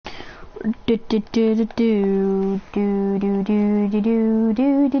Do do do do do do do do do do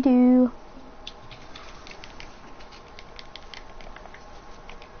do do do.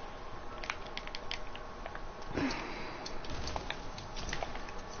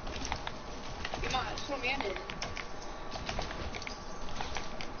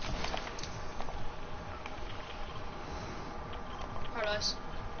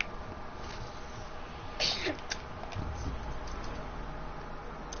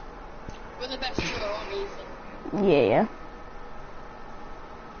 We're the best duo, aren't we, Ethan? Yeah.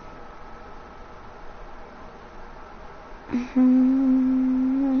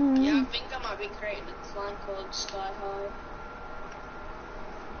 Yeah, I think I might be creating a clan called Sky High.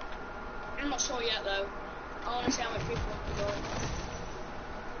 I'm not sure yet though. I want to see how many people I can go.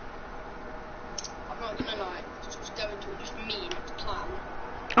 I'm not gonna lie, just go into it, just me, not the clan.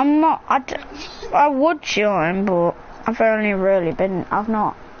 I'm not. I would join, but I've only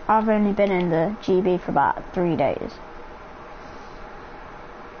been in the GB for about 3 days.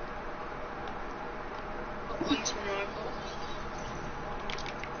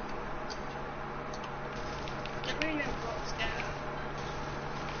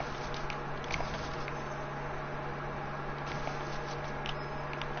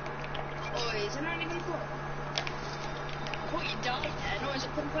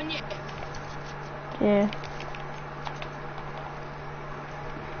 Yeah.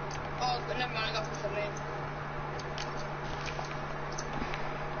 Oh, but never mind, I got something.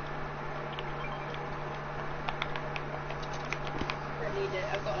 I don't need it,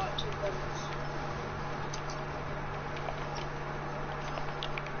 I've got like 2 guns.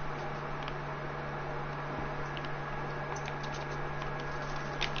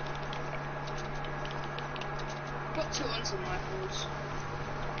 I've got 2 hunting rifles.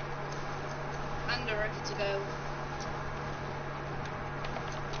 And they're ready to go.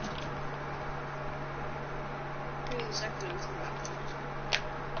 Who's the second hunting rifle?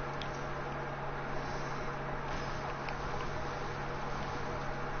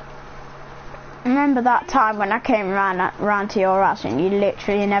 Remember that time when I came round to your house and you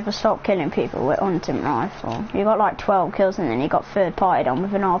literally never stopped killing people with hunting rifle? You got like 12 kills and then you got third partied on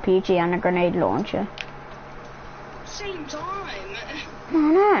with an RPG and a grenade launcher. Same time. I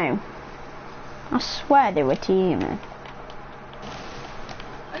know. I swear they were teaming.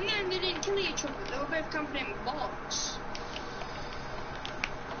 And then they didn't kill each other, they were both camping in a box.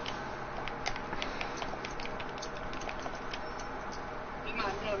 You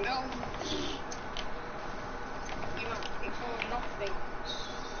might not know. You might think, oh, nothing.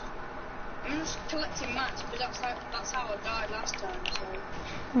 I'm just collecting mats because that's how I died last time,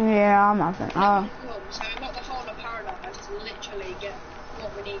 so. Yeah, I'm having. Oh. So we've got the whole of Paradise to literally get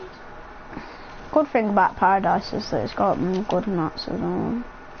what we need. Good thing about Paradise is that it's got good mats as well.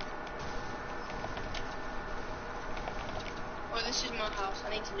 Well, this is my house. I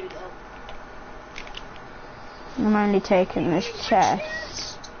need to loot it up. I'm only taking this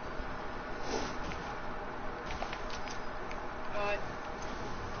chest. Right.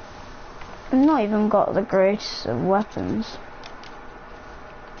 I've not even got the greatest of weapons.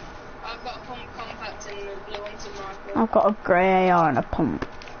 I've got a pump compact and a blue hunting rifle. I've got a grey AR and a pump.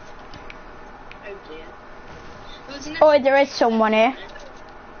 Oh dear. Oh, there is someone here.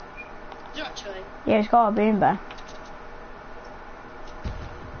 Is there actually? Yeah, it's got a bean bear.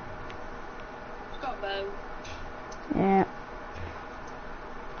 It's got a bow. Yeah.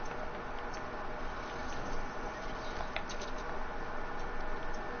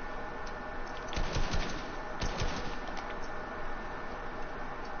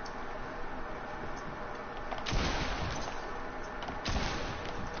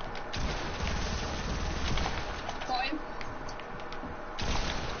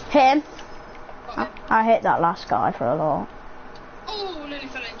 Hit him. I hit that last guy for a lot. Oh, nearly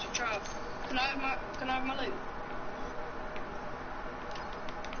fell into a trap. Can I have my loot?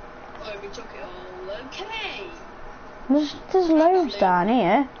 Oh, we took it all. Okay. There's loads down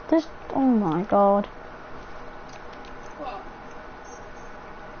here. Oh my god. What?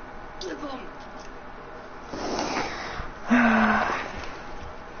 The bump.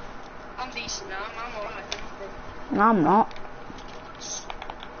 I'm decent now. I'm alright. I'm not.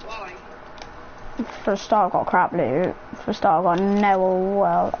 Why? For a start, I've got crap loot. For a start, I've got no.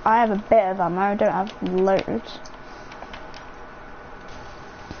 Well, I have a bit of ammo. I don't have loads.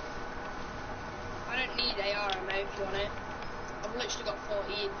 I don't need AR ammo if you want it. I've literally got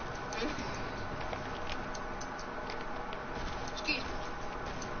 14. Excuse me.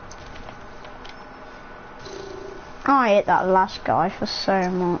 I hit that last guy for so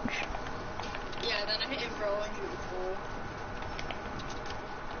much. Yeah, then I hit him for 104.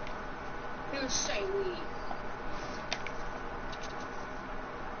 so weak.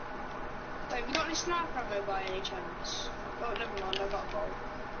 Wait, have you got any sniper ammo by any chance? Oh, never mind, I got a bolt.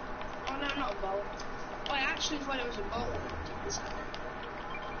 Oh no, not a bolt. Oh, I actually thought it was a bolt.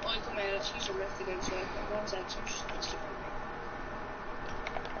 Oh, come here, let's use a rift against it. One sec, so just stick with me.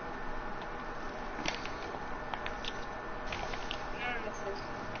 No, nothing.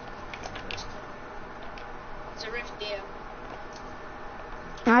 There's a rift here.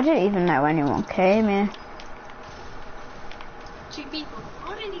 I didn't even know anyone came here. 2 people.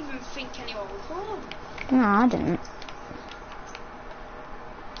 I didn't even think anyone would come. No, I didn't.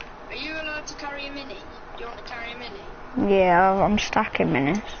 Are you allowed to carry a mini? Do you want to carry a mini? Yeah, I'm stacking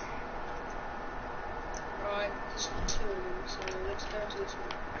minis. Right, there's 2 of them, so let's go to this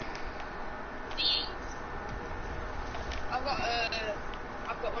one. I've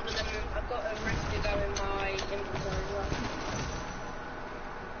got one of them. I've got a rift to go in my inventory as well.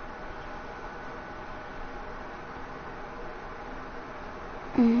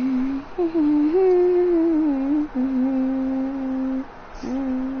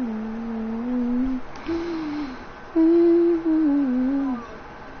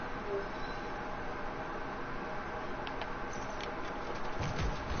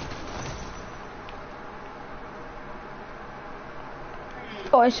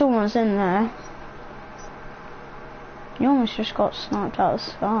 Oh, someone's in there. You almost just got sniped out of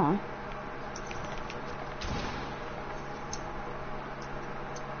the sky.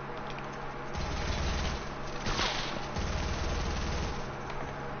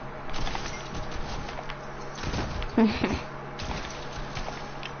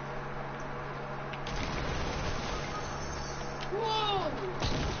 Whoa!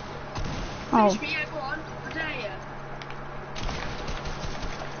 Oh. Finish me, everyone. I dare you.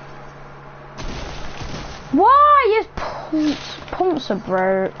 Why is pumps are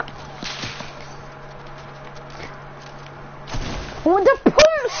broke? Oh, the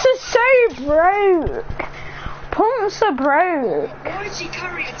pumps are so broke. Pumps are broke. Why does he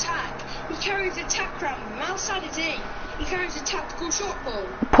carry a tac? He carries a tac round him. How sad is he? He carries a tactical shotgun.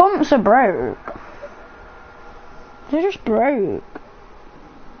 Pumps are broke. They're just broke.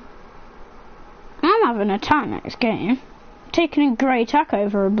 I'm having a tack next game. Taking a grey tack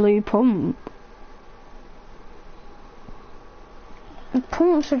over a blue pump. The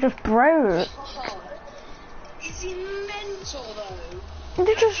pumps are just broke. Oh, is he mental though?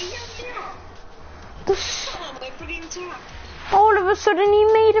 They're just... Yeah. they're Oh, they're friggin' tac. all of a sudden he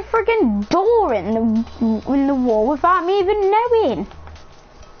made a friggin' door in the wall without me even knowing.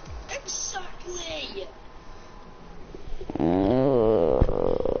 Exactly.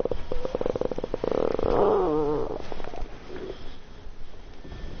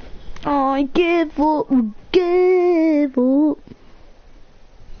 I give up, give up.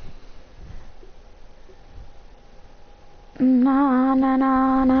 Na na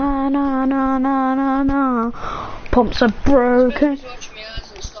na na na na na na na. Pumps are broken. Whoever's watching me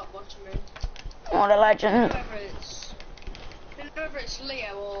hasn't stopped watching me. What a legend. Whether it's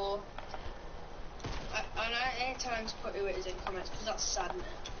Leo or... I know any time to put who it is in comments, because that's sad, isn't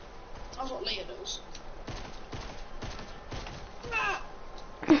it? That's what Leo does. Ah!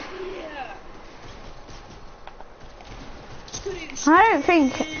 Yeah. I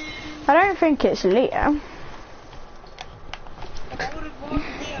don't think it's Leo. I would have wanted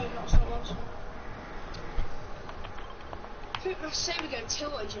Leo not so watching. I think my say we go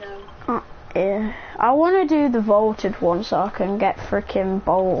tilted, you know. Yeah. I want to do the vaulted one so I can get frickin'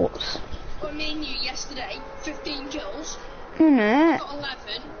 bolts. Well, me and you yesterday, 15 kills. Isn't You it? got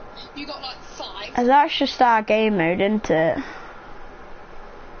 11. You got like 5. And that's just our game mode, isn't it?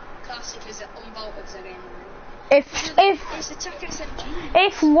 Classic is it unvaulted again. If It's attack SMG.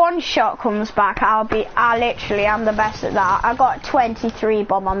 if one shot comes back, I literally am the best at that. I got 23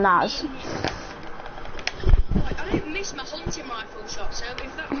 bomb on that. Like, I don't miss my hunting rifle shot, so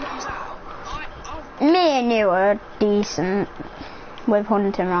if that comes out, I'll... Me and you are decent with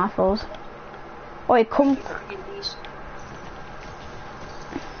hunting rifles. Oi, come. Friggin' decent.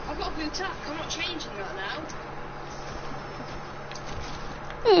 I've got a blue tack, I'm not changing that now.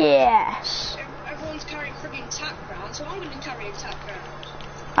 Yes. Everyone's carrying friggin' tack round, so I'm going to carry a tack round.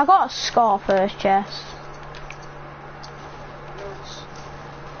 I got a scar first chest. Nice.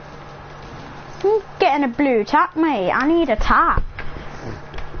 I'm getting a blue tack, mate. I need a tack.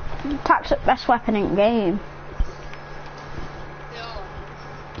 Tack's the best weapon in the game. They are.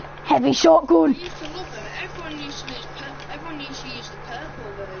 Heavy shotgun. I used to love them. Everyone used to use the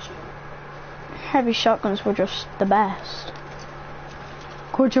purple version. Heavy shotguns were just the best.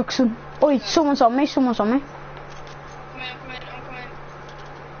 Go Jackson. Oi, someone's on me, someone's on me. Come in, I'm coming.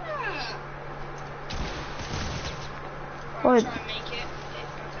 Ah! Oh, I'll try and make it if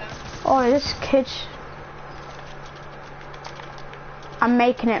I can. oh, this kid's... I'm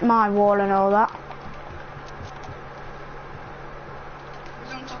making it my wall and all that.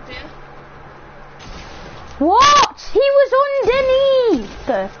 He's on top here. What? He was underneath!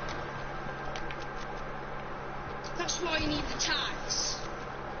 That's why you need the tags.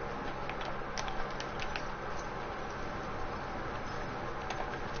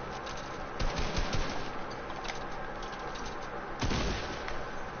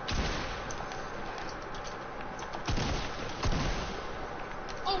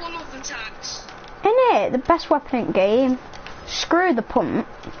 Oh, I love the tags. Innit? The best weapon in game. Screw the pump.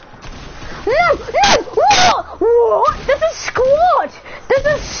 No! No! What? What? There's a squad! There's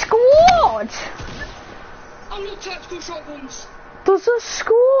a squad! Oh, look, tactical shotguns. There's a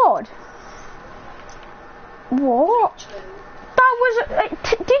squad! What? That was...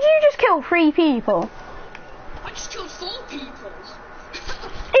 did you just kill 3 people? I just killed 4 people.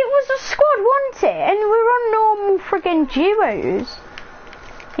 It was a squad, wasn't it? And we're on normal friggin' duos.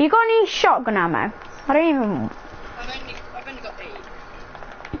 You got any shotgun ammo? I don't even... I've only got 8.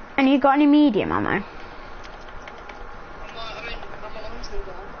 And you got any medium ammo? I'm on 100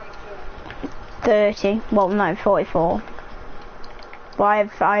 now. 30. Well, no, 44. But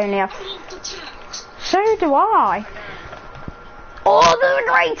I only have... I love the tags. So do I. Oh, the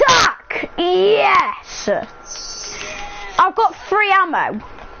great attack! Yes! I've got 3 ammo.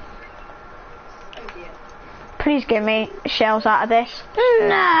 Oh dear. Please give me shells out of this.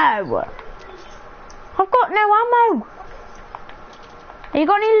 No! I've got no ammo. You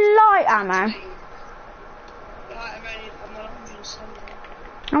got any light ammo? Right, I'm on 107.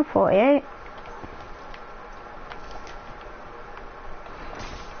 I'm 48.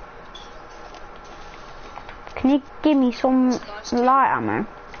 Can you give me some light ammo?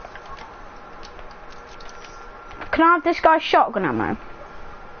 Can I have this guy's shotgun ammo?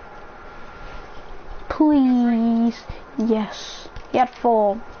 Please. Yes. He had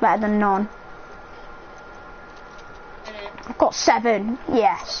 4. Better than none. I've got 7.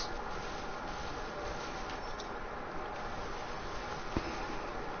 Yes.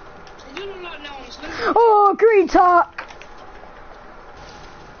 It doesn't look like no one's looking. Oh, green tack!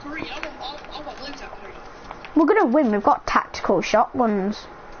 Green, I've got blue tack green. We're gonna win. We've got tactical shotguns.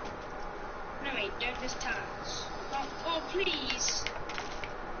 No wait, don't just tags. Oh please.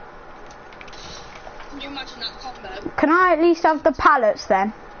 Can you imagine that combo? Can I at least have the pallets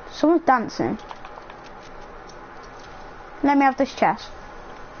then? Someone's dancing. Let me have this chest.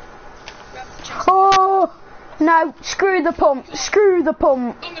 Grab the chest. Oh no! Screw the pump! Screw the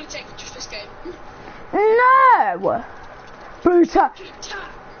pump! I'm gonna take it just this game. No! Blue tack! Tag.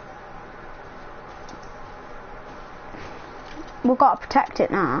 We've got to protect it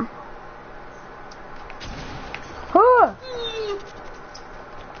now. Oh!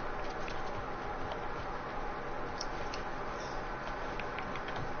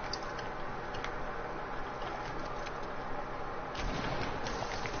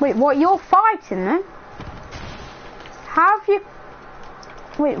 Wait, what? You're fighting them? How have you...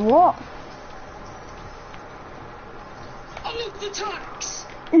 Wait, what? Oh look, the tags.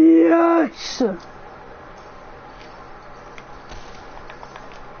 Yes!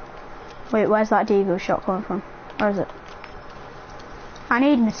 Wait, where's that deagle shot coming from? Where is it? I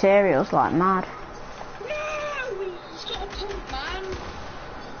need materials like mad. No! He's got a pump, man.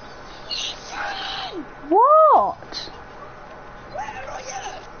 Ethan! What? Where are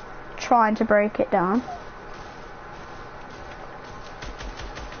you? Trying to break it down.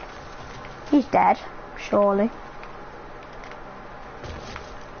 He's dead, surely.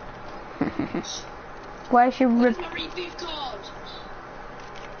 Where's your Where's my reboot card?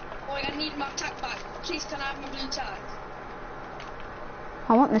 Oh, I need my tag back. Please, can I have my blue tag?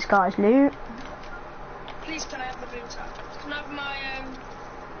 I want this guy's loot. Please, can I have my blue tag? Can I have my,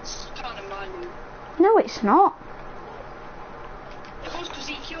 it's kind of my loot. No, it's not. It was because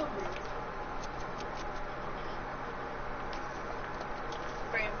he killed me.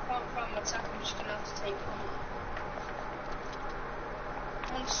 Great, I can't find my tag, I'm just gonna have to take one.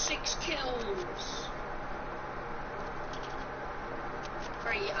 I'm on 6 kills.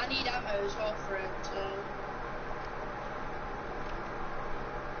 Great, I need ammo as well for it, so...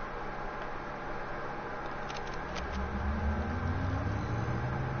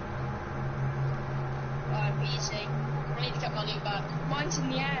 Alright, easy. I need to get my loot back. Mine's in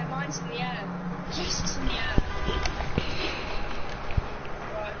the air, mine's in the air. Yes, it's in the air.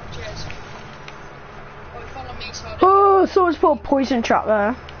 Right, cheers. Oh, follow me so I don't... Oh, someone's put a poison trap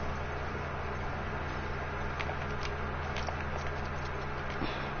there.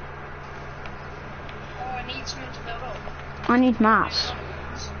 Oh, I need someone to build up. I need mass.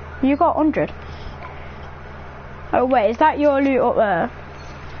 You got 100. Oh wait, is that your loot up there?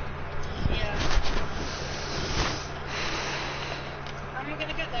 Yeah. How am I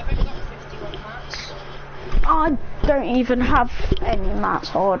gonna get there? I've only got 51 mats. I don't even have any mats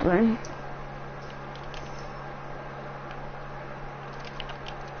hardly.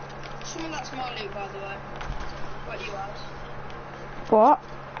 Some of that's my loot, by the way. What you had? What?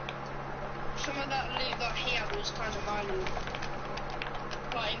 Some of that loot that he had was kind of my loot.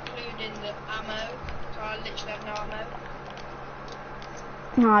 Like including the ammo. So I literally have no ammo.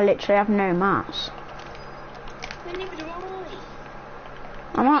 No, I literally have no mats. Then neither do I.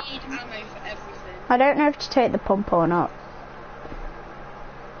 I might. Need ammo for everything. I don't know if to take the pump or not.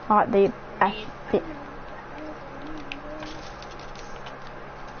 Like the.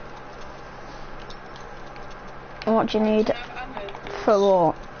 What do you need Can I have ammo, please? for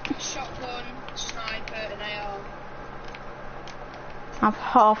what? Shotgun, sniper, and AR. I've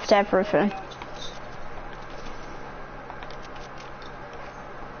halved everything.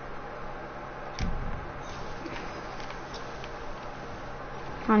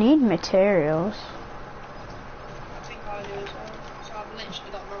 I need materials. I think I do as well. So I've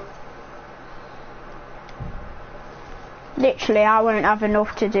literally got none. Literally, I won't have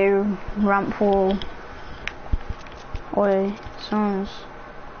enough to do ramp wall. Oi, sons.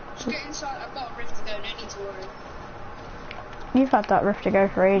 Just get inside. I've got a rift to go. No need to worry. You've had that rift to go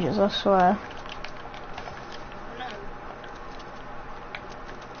for ages, I swear. No.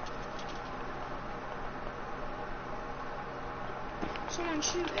 Someone's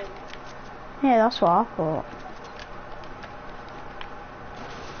shooting. Yeah, that's what I thought.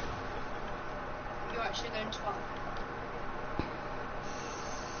 You're actually going to fight.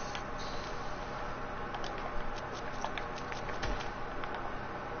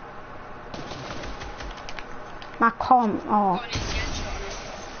 I can't. Oh, Got an ATN shot on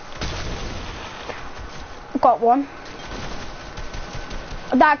it. got one.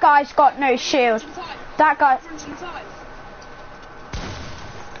 That guy's got no shield. 105. That guy. 105.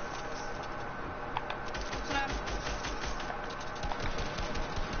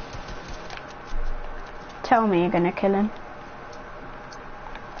 Tell me you're gonna kill him.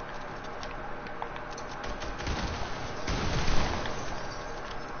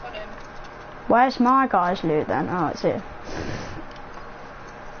 Got him. Where's my guy's loot then? Oh, it's here.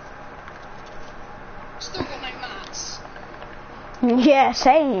 Still got no mats. Yeah,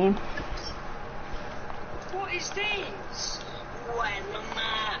 same. What is this? Where's the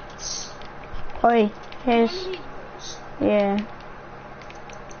mats? Oi, here's. One of these? Yeah.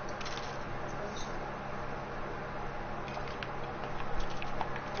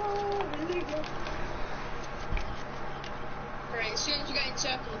 Right, as soon as you get in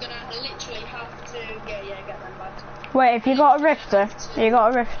circle, we're gonna literally have to get them back. Wait, have you got a rifter? You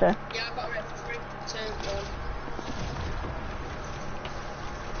got a rifter? Yeah, I've got a rift. 3, 2, 1.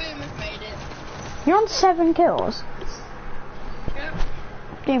 Boom, we've made it. You're on 7 kills. Yep.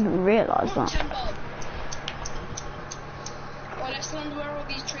 Didn't even realise One, that. 10 bulb. Well, let's land where all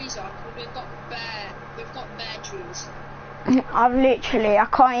these trees are, because we've got bare trees. I've literally, I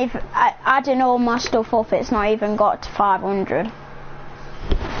can't even, adding all my stuff up, it's not even got to 500. I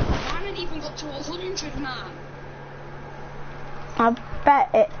haven't even got to 100, man. I bet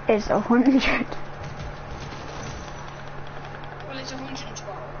it is 100. Well, it's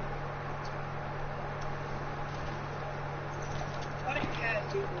 112. I don't care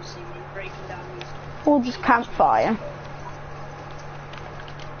if people see me breaking down these. Or just campfire.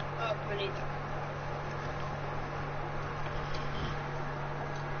 Oh, we need that.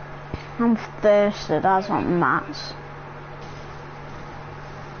 I'm thirsty, that's not mats.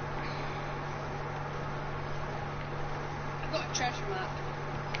 I've got a treasure map,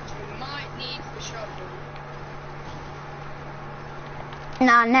 which we might need for shotgun.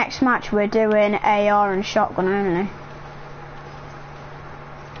 Now, next match we're doing AR and shotgun only.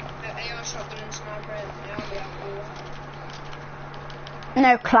 AR, shotgun and sniper, yeah, I'll be out for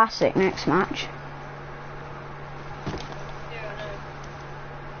No classic next match. Yeah, I know.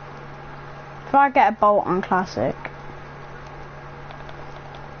 If I get a bolt on classic.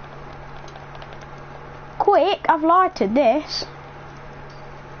 Quick, I've lied to this.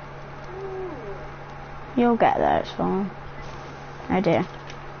 Ooh. You'll get there, it's fine. Oh dear.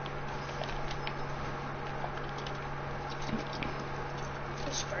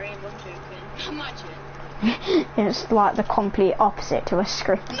 A scream, I'm joking. Imagine. It's like the complete opposite to a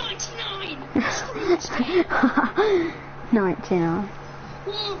scream. 99! Scream, scream. 99.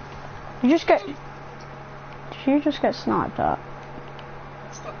 Whoa! You just get... Did you just get sniped at?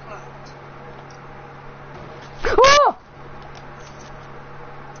 It's got clapped. Oh!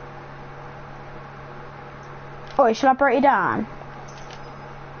 Oh, shall I break it down?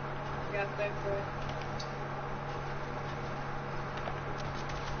 Yeah, go for it.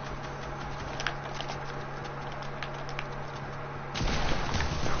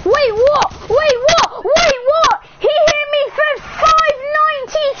 Wait, what? Wait, what? Wait, what? He hit me for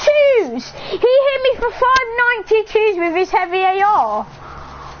 592s! He hit me for 592s with his heavy AR.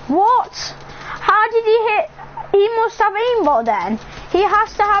 What? How did he hit? He must have aimbot then. He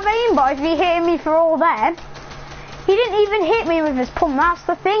has to have aimbot if he hit me for all them. He didn't even hit me with his pump, that's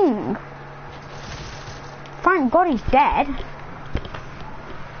the thing. Thank God he's dead.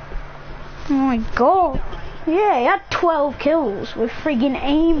 Oh my God. Yeah, he had 12 kills with friggin'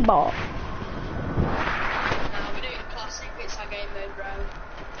 aimbot. Nah, we're doing classic, it's our game mode round.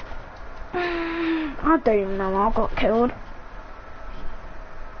 I don't even know how I got killed.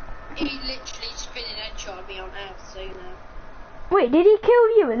 He literally spinning headshot at me on Earth, so you know. Wait, did he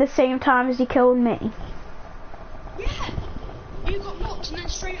kill you at the same time as he killed me? Yeah! You got knocked and then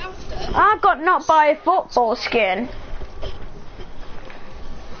straight after. I got knocked by a football skin. I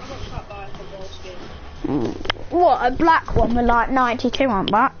got cut by a football skin. What, a black one with like 92 on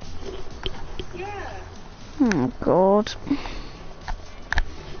back? Yeah. Oh God.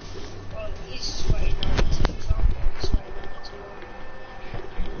 Well, he's sweating 92, so I'm probably sweating 92.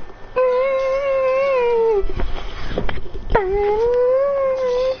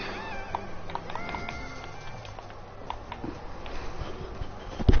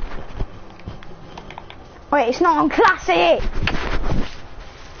 Wait, it's not on classic!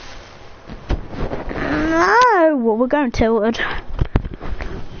 No, well, we're going tilted.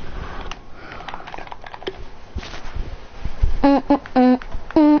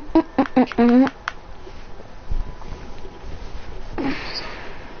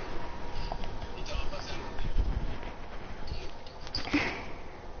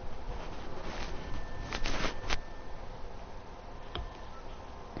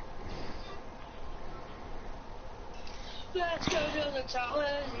 Let's go to the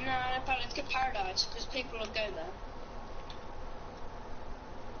towers and let's get paradise, because people will go there.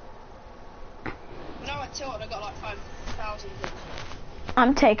 When I went tilted, I got like 5,000.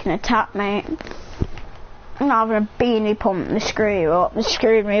 I'm taking a tap, mate. I'm having a beanie pump and screw you up. They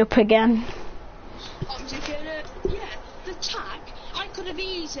screwed me up again. I'm taking it. Yeah, the tack. I could have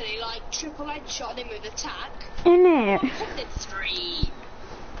easily like triple headshot him with the tack. Innit? 103.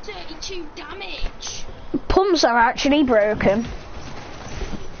 32 damage. Pumps are actually broken.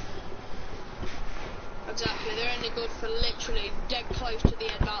 Exactly, they're only good for literally dead close to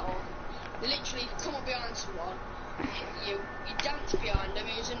the end battle. Literally, come up behind someone, you dance behind them,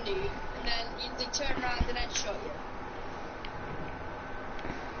 use a noob, and then they turn around and headshot you.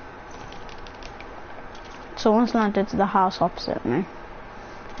 Someone's landed to the house opposite me.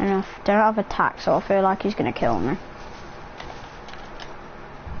 And I don't have a tack, so I feel like he's gonna kill me.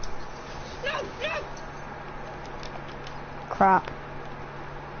 No, no! Crap.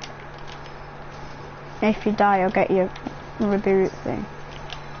 If you die, I'll get your reboot thing.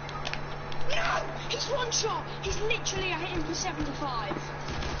 No! He's one shot! He's literally, I hit him for 75.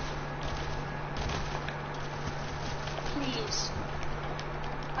 Please.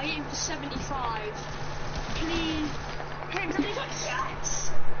 I hit him for 75. Please. Hit him for 75.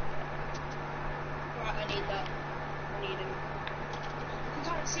 Yes! Right, I need that. I need him. You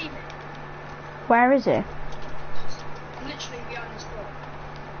can't see me. Where is he? I'm literally behind this wall.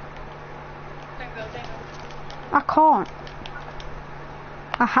 Don't go, don't go. I can't.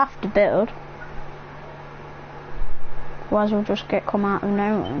 I have to build. Otherwise we'll just get come out of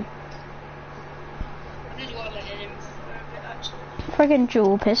nowhere. I did want to let him for a bit actually. Friggin'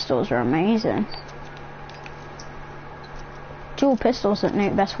 dual pistols are amazing. Dual pistols at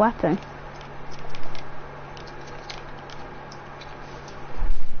nuke best weapon.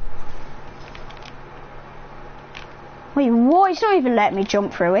 Wait, what? It's not even letting me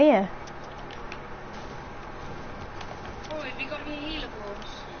jump through here. Oh, have you got any healables?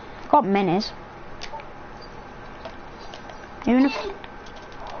 Got minis. Even if...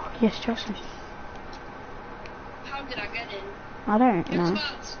 Yes, Justin. How did I get in? I don't know.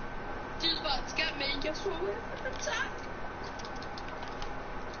 Just about to get me, guess what? With an attack.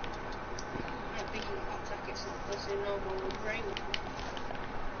 I'm not thinking about attack, it's just a normal ring.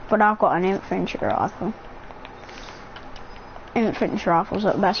 But I've got an infantry rifle. Infantry rifle's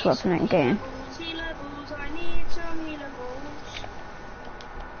the best weapon in the game. Healables, I need some healables.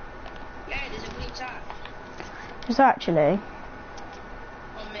 Yeah, there's a blue attack. Is that actually?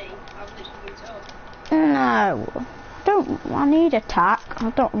 On me, I've literally been told. No. I need a tack. I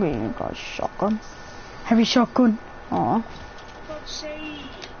don't really got a shotgun. Heavy shotgun. Aw. For God's sake.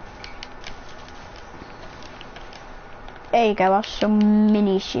 There you go, have some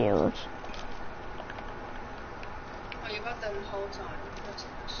mini shields. Oh, you've had them the whole time. That's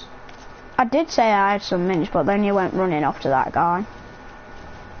nice. I did say I had some minis, but then you went running after that guy.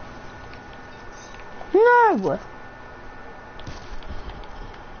 No!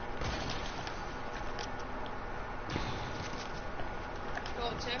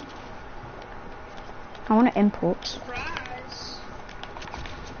 Got him. I want to import. Surprise!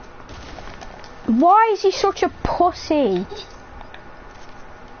 Why is he such a pussy?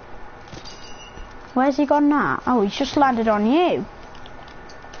 Where's he gone now? Oh, he's just landed on you.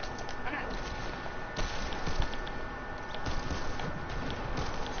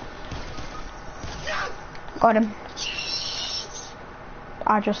 Got him.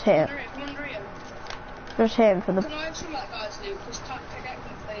 I just hit him. Come under him. Just hit him for the... Can I have some of that guy's loot? Because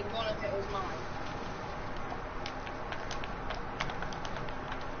technically one of it was mine.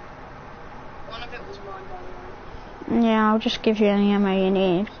 One of it was mine, by the way. Yeah, I'll just give you any ammo you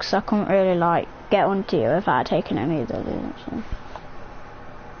need, because I couldn't really, like, get onto you if I had taken any of the loot, so.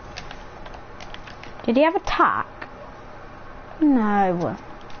 Did he have attack? No. Not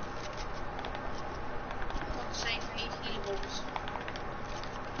safe, we need healables.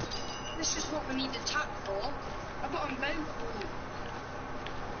 This is what we need attack for. I've got them both.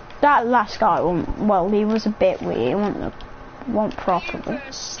 That last guy, well, he was a bit weird. He wasn't properly.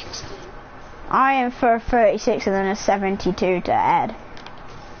 For 60. I am for a 36 and then a 72 to Ed.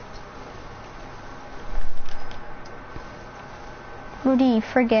 Bloody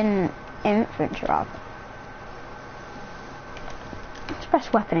friggin' infantry. It's the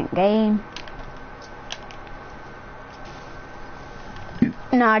best weapon in game.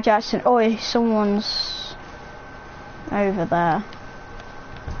 Nah, Jackson. Oh, someone's over there.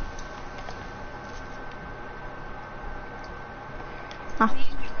 Ah.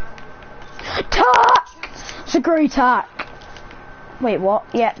 It's a great attack. Wait, what?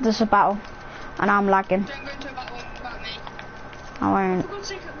 Yeah, there's a battle. And I'm lagging. Don't go into a battle about me. I won't. For God's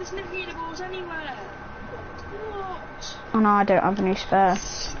sake, there's no healables anywhere. What? Oh no, I don't have any spare.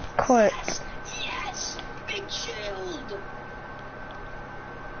 Quick. Yes! Big shield!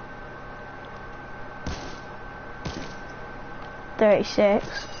 $36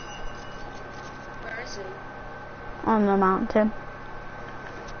 Where is he? on the mountain.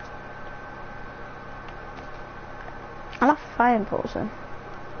 I love fire impulsor.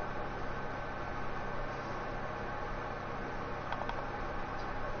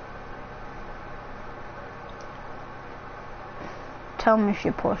 Tell me if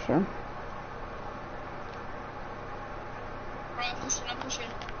you're pushing. Right, I'm pushing.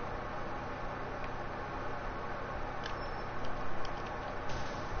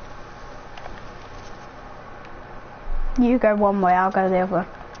 You go one way, I'll go the other.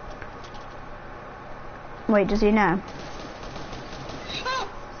 Wait, does he know? Ah!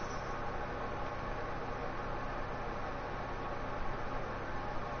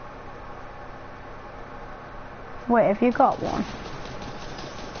 Wait, have you got one?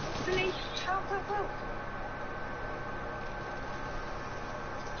 Please, help, help, help.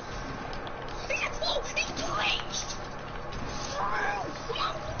 Oh, he's glitched!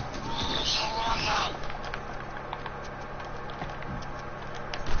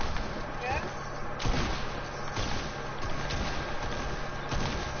 Yeah?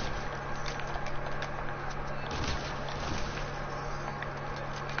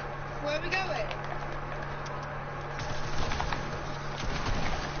 Where are we going?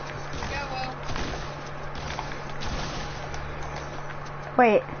 Yeah, well.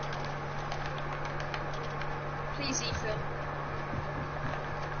 Wait, Please, Ethan.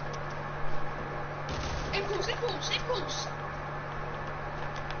 Impulse, impulse, impulse!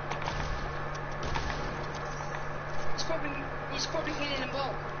 He's probably healing a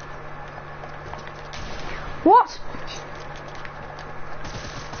bomb. what?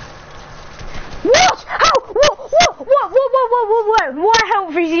 What? How? What? What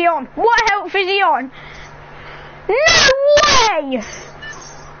health is he on? What health is he on? No way!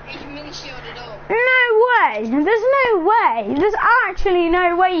 He's mini shielded up. No way! There's no way! There's actually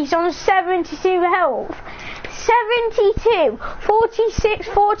no way he's on 72 health. 72, 46,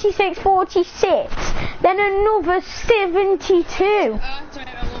 46, 46, then another 72. Sorry,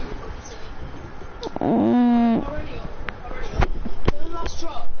 Already up. The last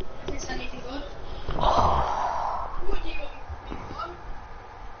drop. Is anything good? What do you want?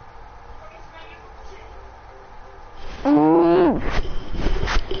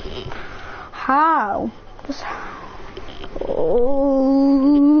 How?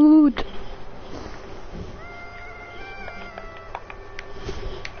 Oh.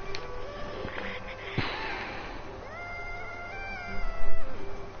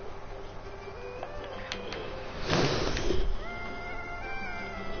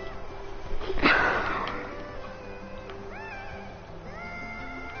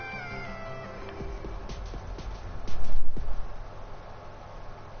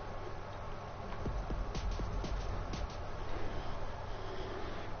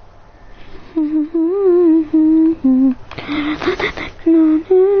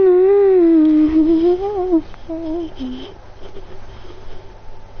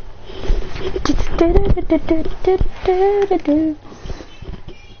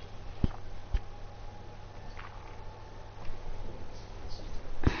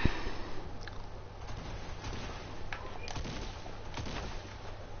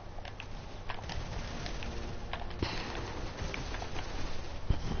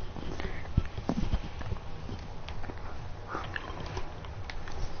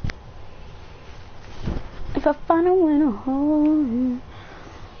 If I find a winner, hole.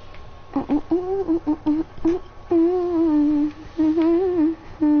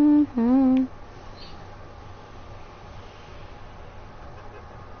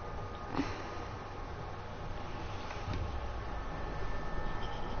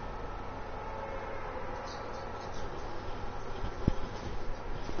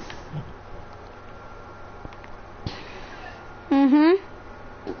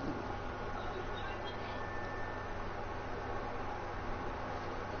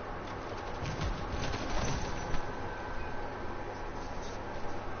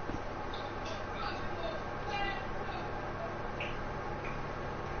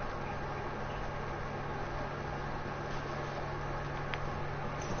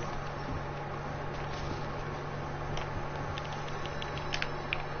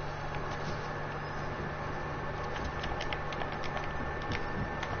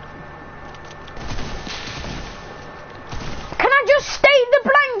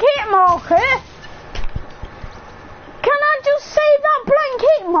 Marker? Can I just save that blank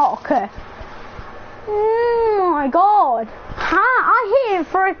hit marker? Oh my god. I hit it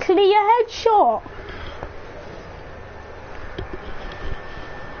for a clear headshot.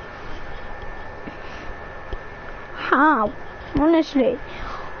 How? Honestly.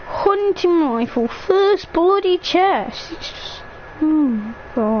 Hunting rifle, first bloody chest. It's just, oh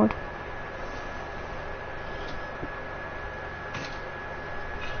god.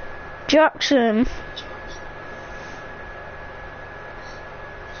 Jackson.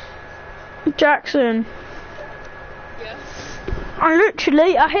 Yeah.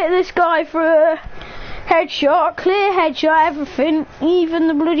 I hit this guy for a headshot, clear headshot, everything, even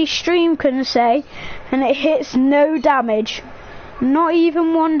the bloody stream couldn't say, and it hits no damage. Not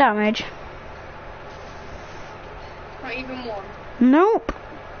even one damage. Not even one? Nope.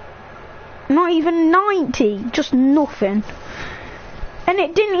 Not even 90, just nothing. And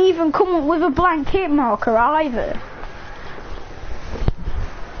it didn't even come up with a blank hit marker either.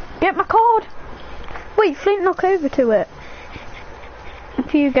 Get my card. Wait, Flint, knock over to it.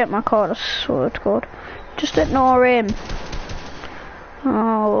 If you get my card, I swear to God. Just ignore him.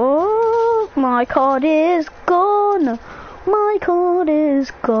 Oh, my card is gone. My card is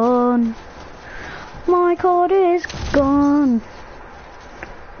gone. My card is gone.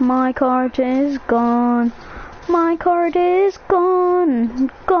 My card is gone. My card is gone.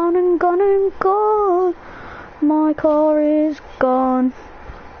 Gone and gone and gone. My car is gone.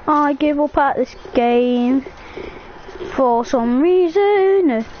 I give up at this game. For some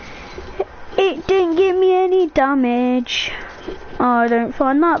reason, it didn't give me any damage. I don't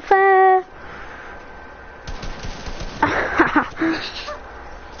find that fair.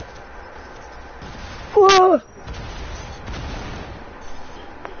 Whoa!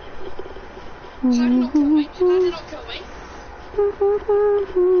 How did you not kill me? How did you not kill me?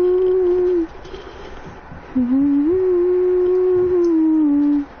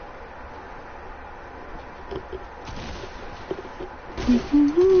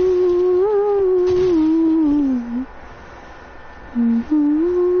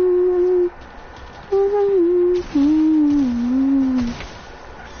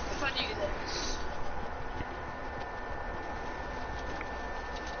 If I do this.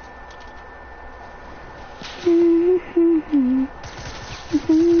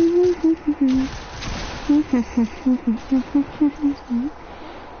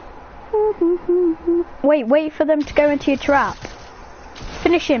 Wait for them to go into your trap.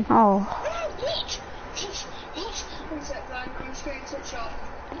 Finish him. Oh. One sec, Dan, I'm just going to touch off.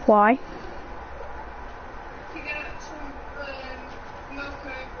 Why? To get some milk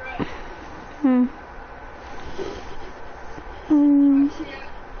over it.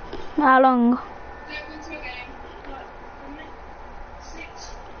 How long? Don't go into a game. Like, a minute, 6.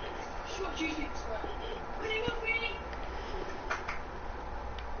 What do you think, sir? Really, not really?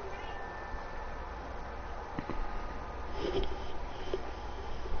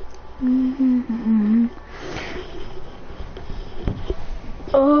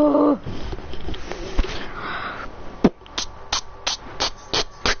 Oh.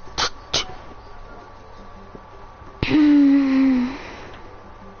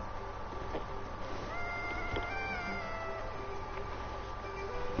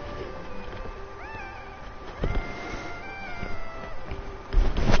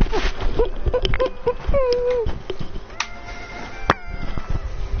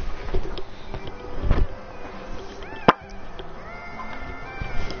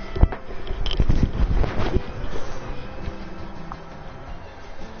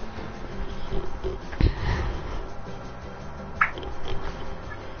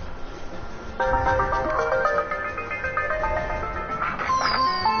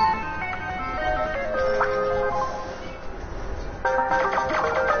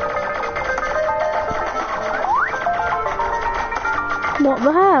 What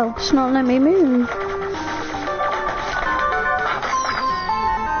the hell? It's not letting me move.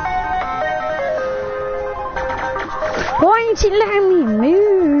 Why ain't it letting me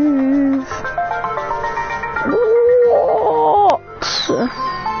move? What?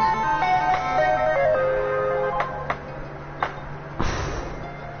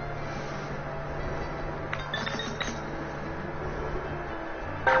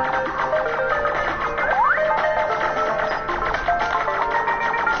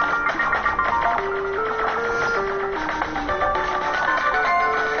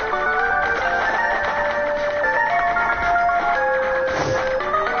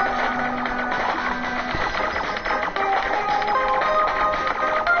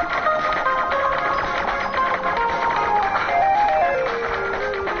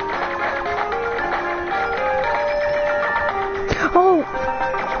 Oh!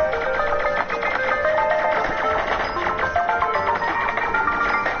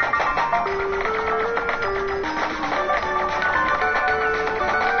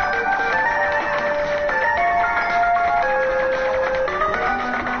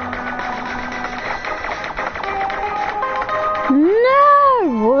 No!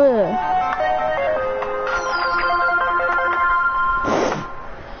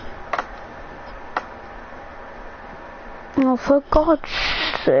 Oh, for God's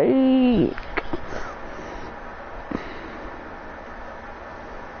sake.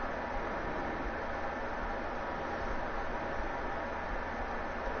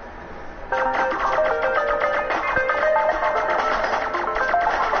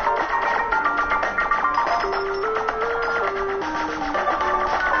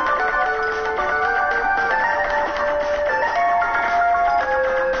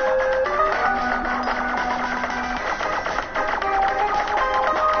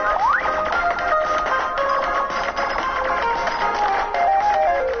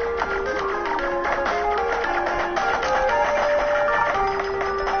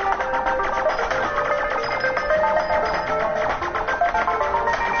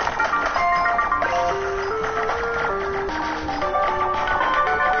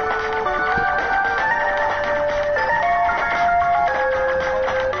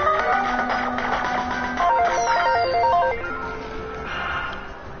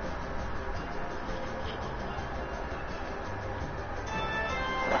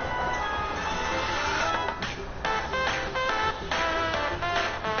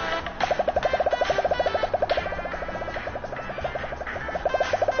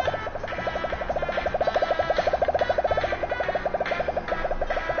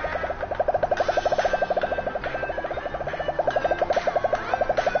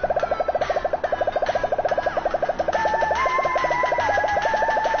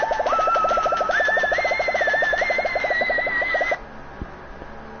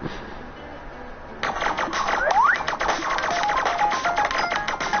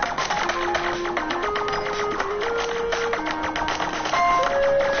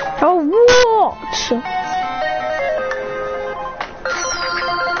 Oh, what?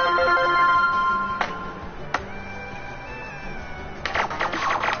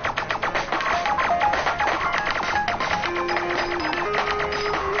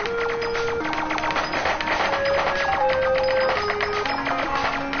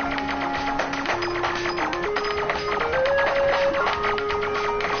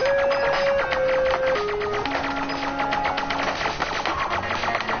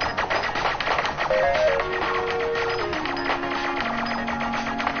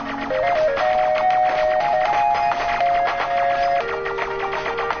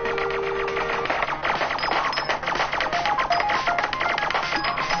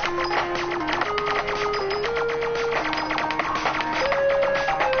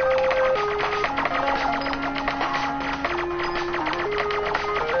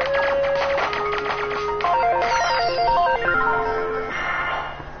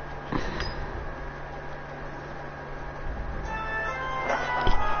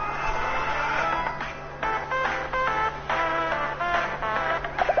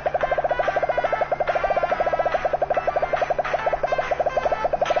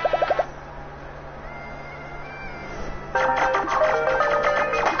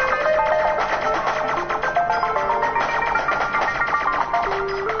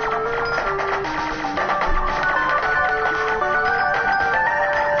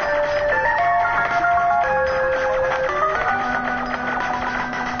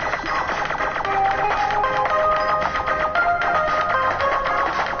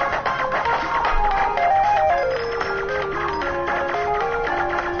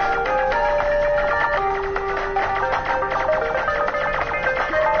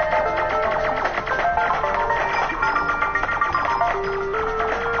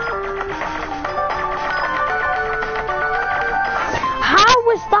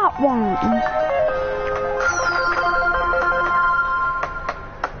 was that one?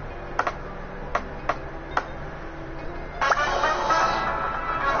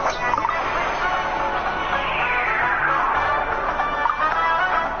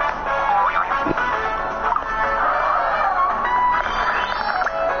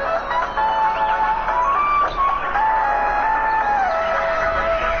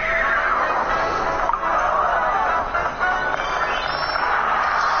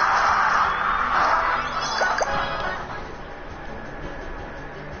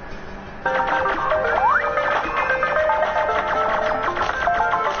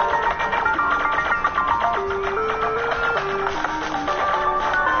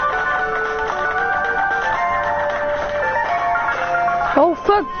 Oh,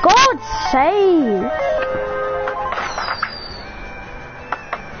 for God's sake!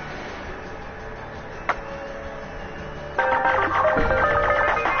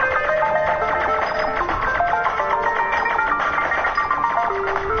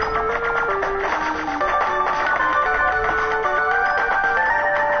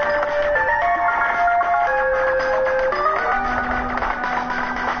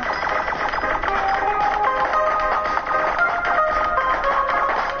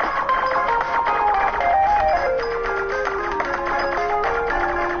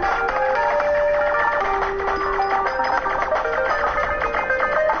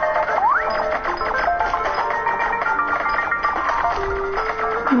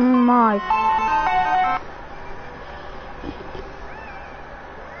 My.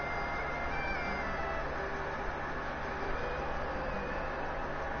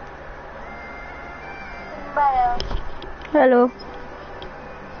 Hello.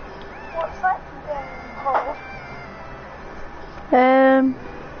 What's that thing called?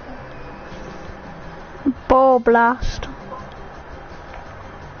 Ball blast.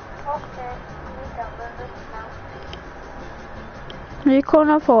 Okay, we download it now. Are you calling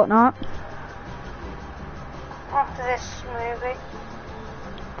on Fortnite? After this movie,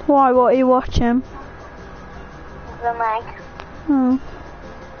 Why? What are you watching? The Meg. Oh.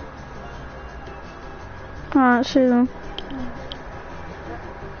 Alright, see them.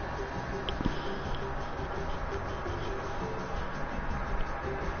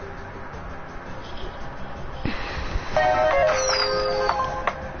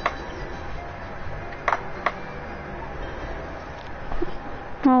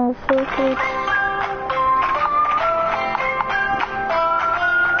 Oh, fuck it.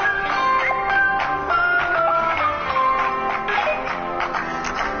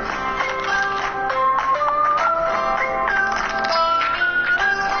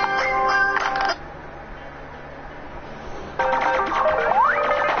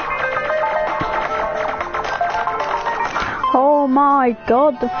 Oh my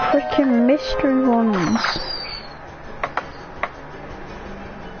God, the freaking mystery ones.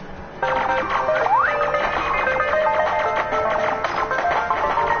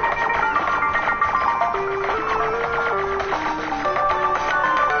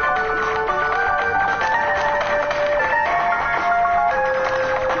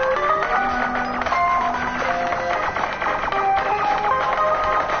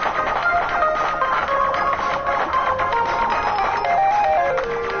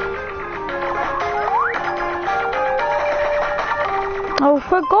 Oh,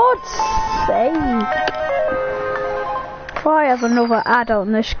 for God's sake. If I have another ad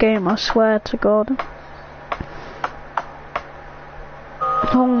on this game, I swear to God.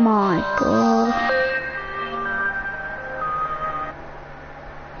 Oh my God.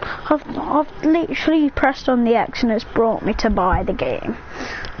 I've literally pressed on the X and it's brought me to buy the game.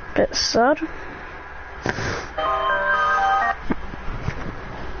 Bit sad.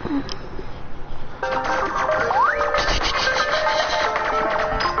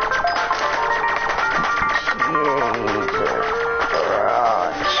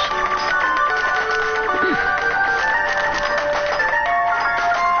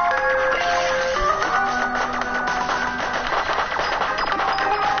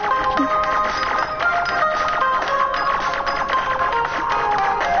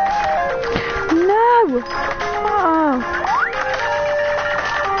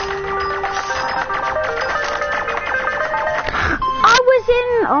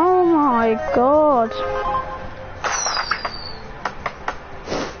 Oh my God.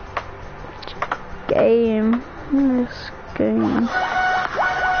 Game. This game.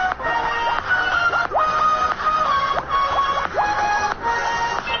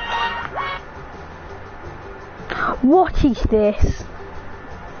 What is this?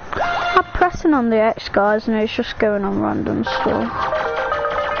 I'm pressing on the X, guys, and it's just going on random stuff.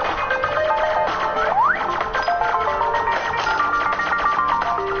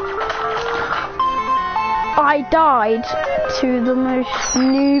 I died to the most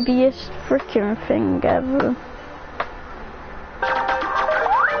noobiest freaking thing ever.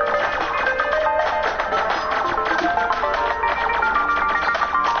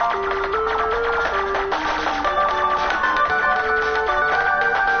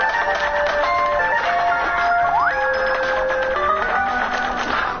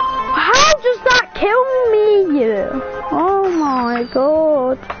 How does that kill me? Oh my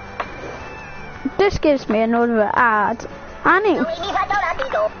god. This gives me another ad. And it...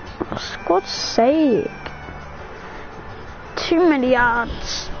 For God's sake. Too many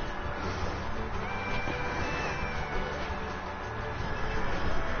ads.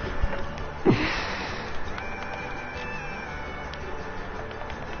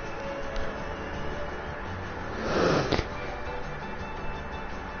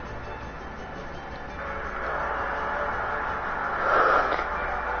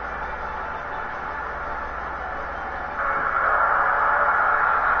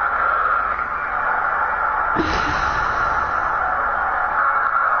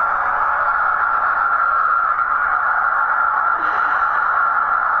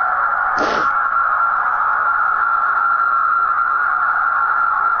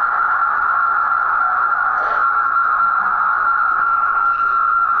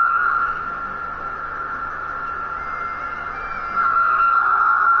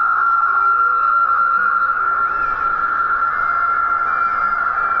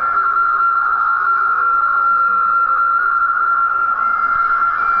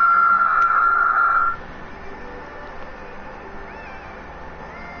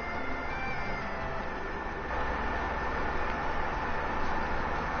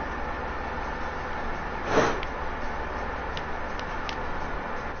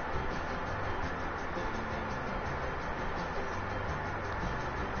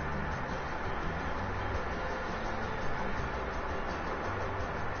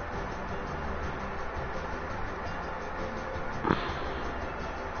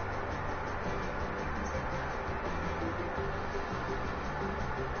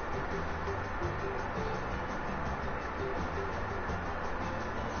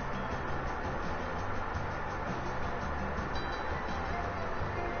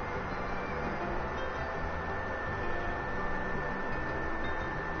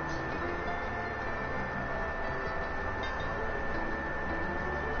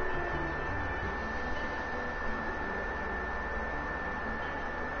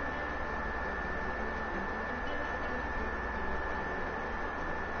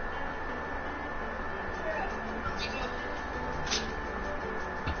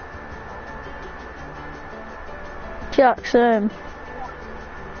 Jackson.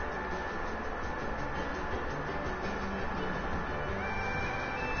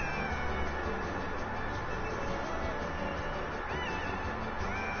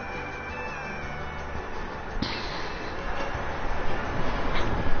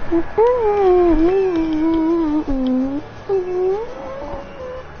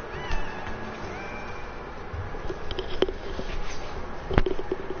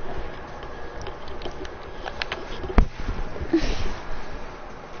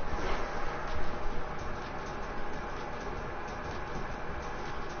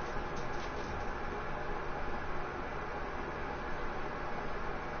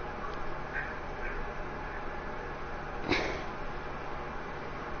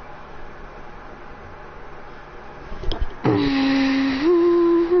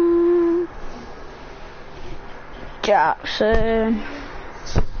 Jackson.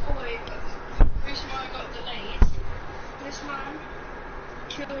 Oh wait, this man got delayed. This man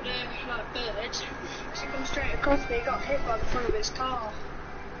killed a bird. She come straight across me, got hit by the front of his car.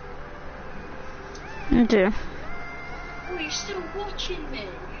 I do. Oh, he's still watching me.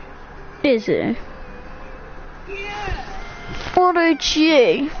 Is it? Yeah. What a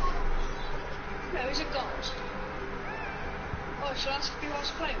G. No, he's a god. Oh, shall I ask if he wants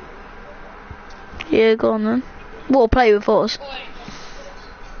to play with me? Yeah, go on then. We'll play with us. Oh, wait.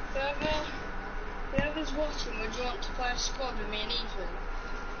 Whoever's watching, would you want to play a squad with me and Ethan?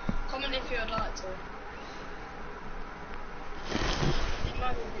 Comment if you would like to. It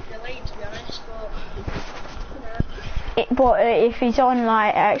might be a bit delayed to be honest, but you know. But if he's on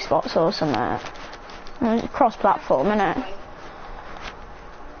like Xbox or something, cross-platform, innit?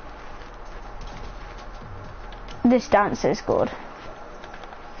 This dance is good.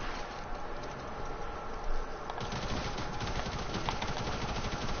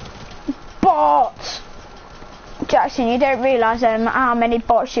 Bots! Jackson, you don't realise how many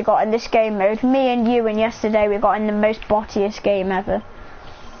bots you got in this game mode. Me and you and yesterday we got in the most bottiest game ever.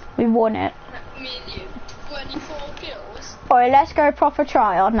 We won it. Me and you. Wait, 24 kills. Alright, let's go proper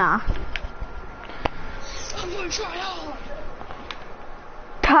trial now. I'm gonna try hard.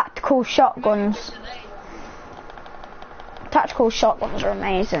 Tactical shotguns. Tactical shotguns are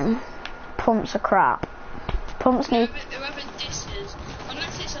amazing. Pumps are crap. Pumps need... Whoever disses,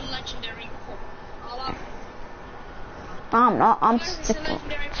 unless it's a legendary pump, I'll have... I'm not, I'm Unless it's a sticking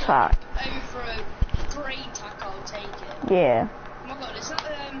legendary to pump, tac. over a grey tack, I'll take it. Yeah. Oh my god, is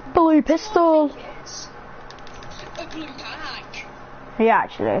that Blue pistol. Yes. A blue pack. Yeah,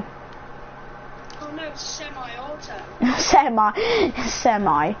 actually. Oh no, it's semi-auto.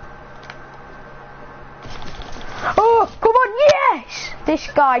 Semi. Oh, come on, yes! This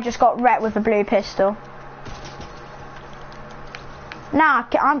guy just got wrecked with a blue pistol. Nah,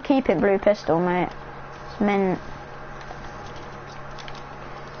 I'm keeping blue pistol, mate. It's mint.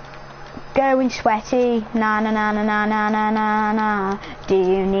 Going sweaty. Na na na na na na na na na. Do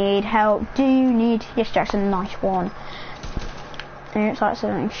you need help? Do you need... Yes, Jackson, nice one. Oops,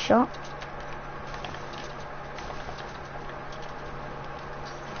 accidentally shot.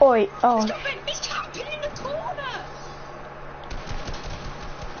 Oi, oh. Stop it, he's camping in the corner.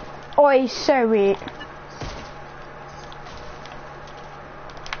 Oi, so weak.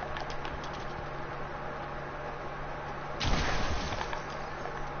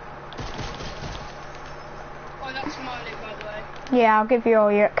 Oh, that's my loot, by the way. Yeah, I'll give you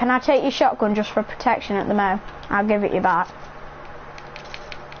all your... Can I take your shotgun just for protection at the mo? I'll give it you back.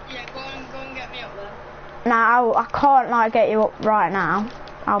 Yeah, go and get me up there. Nah, I can't, like, get you up right now.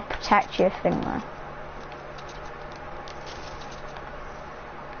 I'll protect you, thing though.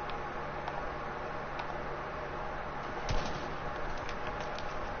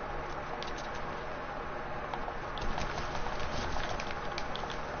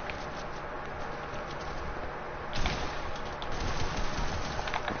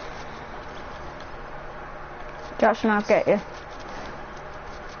 Jackson, I'll get you.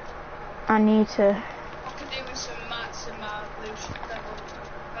 I need to... I could do with some mats and my blue shotgun.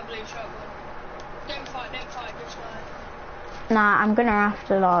 Don't fight, just like... Nah, I'm gonna have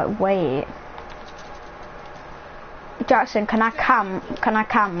to, like, wait. Jackson, can I camp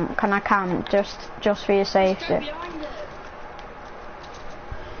just for your Go safety? behind it.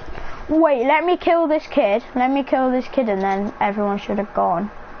 Wait, let me kill this kid and then everyone should have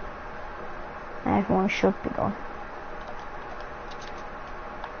gone. Everyone should be gone.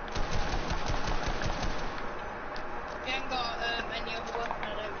 You ain't got any other weapon, I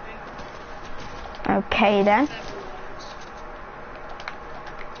don't think. Okay then. Several ones.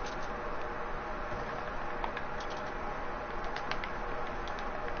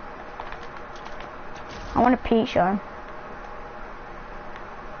 I want a peach show.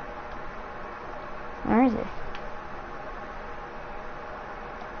 Where is it?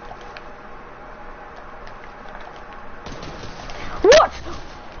 What?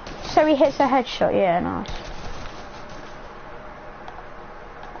 So he hits a headshot, yeah, nice.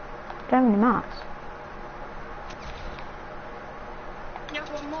 Don't have any marks. You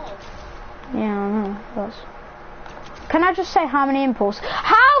have one more. Yeah, I know, it does. Can I just say how many impulse?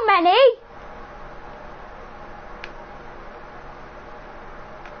 How many?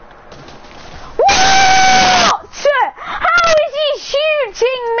 What? How is he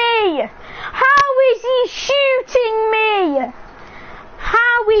shooting me? How is he shooting me?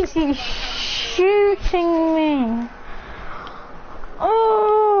 How is he shooting me?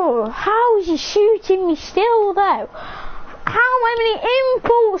 Oh, how is he shooting me still though? How many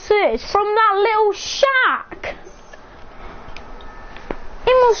impulses from that little shack?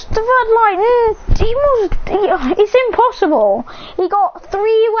 He must have had like, it's impossible. He got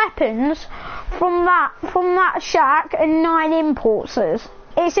 3 weapons from that shack and 9 impulses.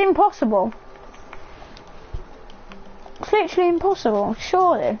 It's impossible. It's literally impossible,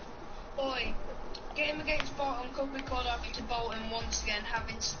 surely. Boy, game against Bolton could record after to Bolton once again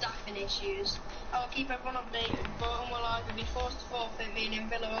having staffing issues. I'll keep everyone updated. Bolton will either be forced to forfeit, meaning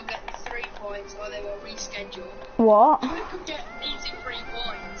Villa will get 3 points, or they will reschedule. What? We could get easy 3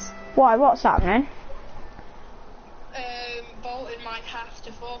 points. Why, what's happening? Bolton might have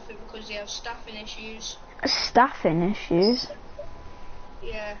to forfeit because they have staffing issues. Staffing issues?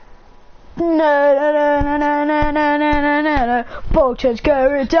 Yeah. No. Bolton's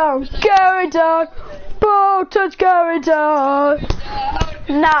going down. Bolton's going down.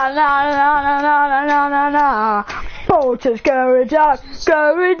 No. Bolton's going down.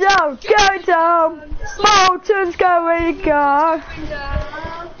 Bolton's going down.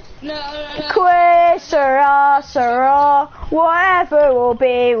 Sirrah, whatever will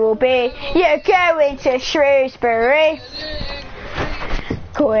be. You're going to Shrewsbury.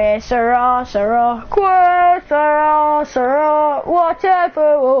 Que sera, sera, que sera, sera,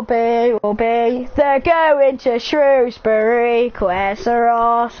 whatever will be, will be. They're going to Shrewsbury, que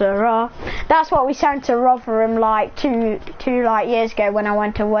sera, sera. That's what we sang to Rotherham like two years ago when I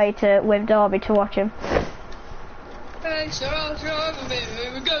went away with Derby to watch him. Hey, sera, sera,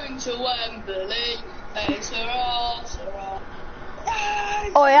 we're going to Wembley. Hey, sera, sera.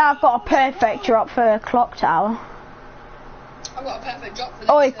 Oh yeah, I've got a perfect drop for Clock Tower. I've got a perfect drop for this.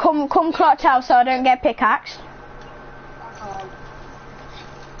 Oi, come Clock Tower so I don't get pickaxed.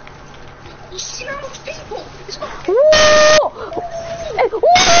 You see how much people? It's not Whoa!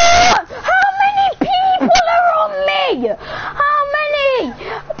 What? How many people are on me? How many?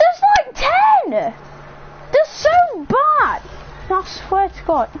 There's like 10. They're so bad. I swear to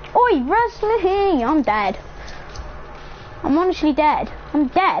God. Oi, res me. I'm dead. I'm honestly dead. I'm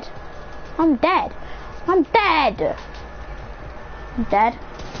dead. I'm dead. I'm dead. I'm dead.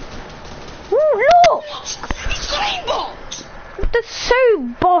 Ooh, look! They're so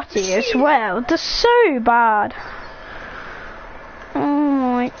botty as well. They're so bad. Oh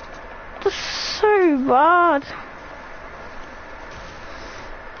my. They're so bad.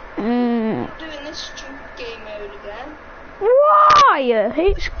 doing this stupid game mode again. Why?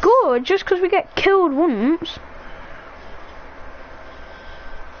 It's good just because we get killed once.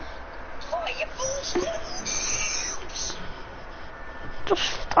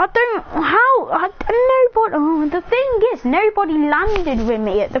 I don't, nobody, the thing is, nobody landed with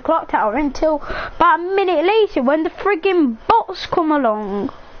me at the clock tower until about a minute later when the friggin' bots come along.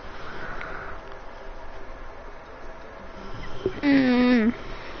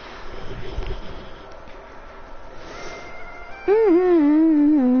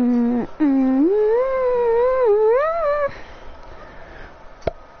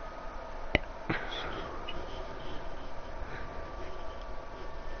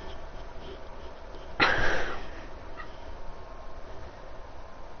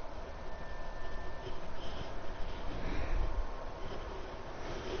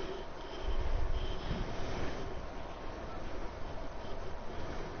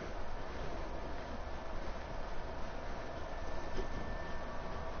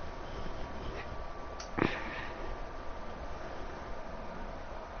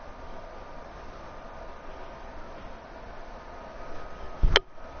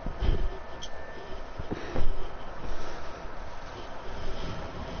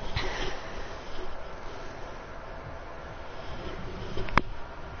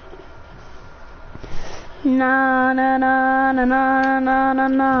 Na na na na na na na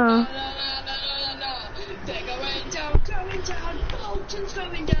na. They're going down, Bolton's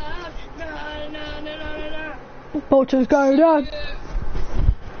going down, na na na na na na. Bolton's going down.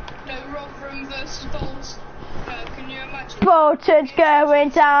 No, Rotherham versus Bolton. Can you imagine? Bolton's going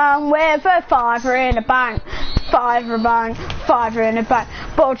down with a fiver in the bank. Fiver bank, fiver in the bank.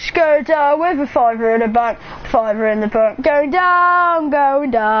 Bolton's going down with a fiver in the bank. Fiver in the bank. Going down,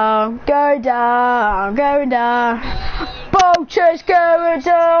 going down, going down, going down. Bolton's going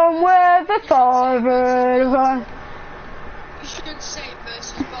down with a fiver in the bank. You should say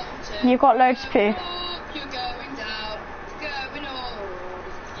versus Bolton. You've got loads of poo. Oh, you're going down, going up,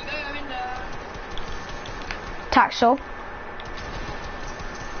 you're going down. Taxel.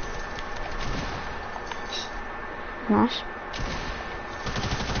 Nice.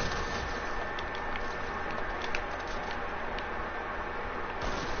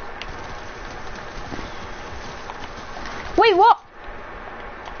 Wait, what?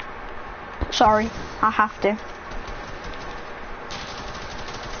 Sorry, I have to.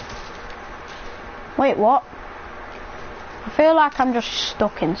 Wait, what? I feel like I'm just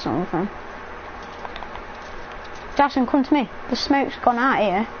stuck in something. Jackson, come to me. The smoke's gone out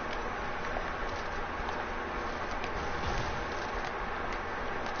here.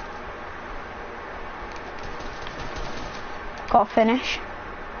 Got to finish.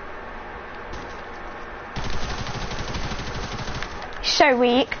 So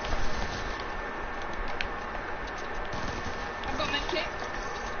weak. I've got my kick.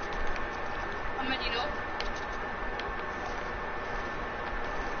 I'm ready up.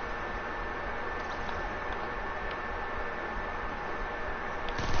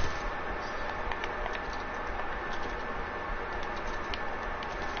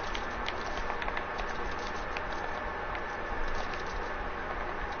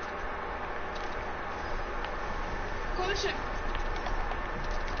 Caution.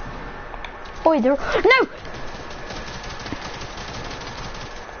 Oi, there. No!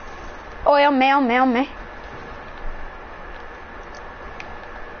 Oi, on me, on me, on me.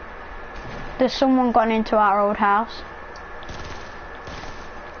 There's someone gone into our old house.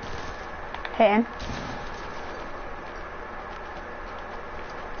 hit him.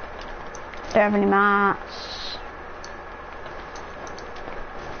 Don't have any mats.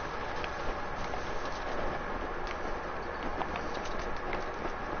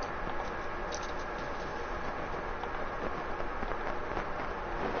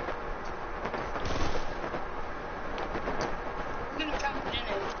 I'm gonna camp in it.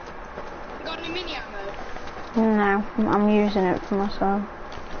 You got any mini ammo? No, I'm using it for myself.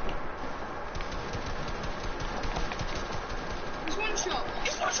 He's one shot.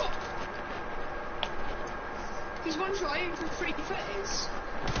 He's one shot. He's one shot. Aim for 330s.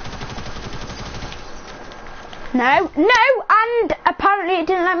 No, no, and apparently it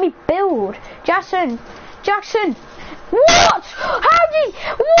didn't let me build. Jackson, what? How did,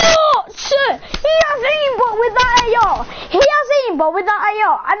 what? He has aimbot with that AR. He has aimbot with that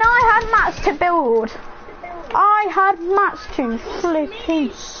AR, and I had mats to build. I had mats to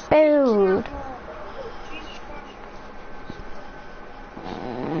flipping build.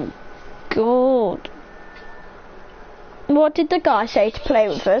 Oh, God. What did the guy say to play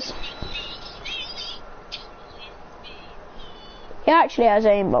with us? He actually has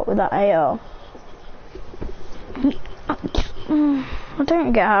aimbot with that AR. I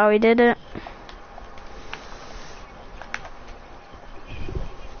don't get how he did it.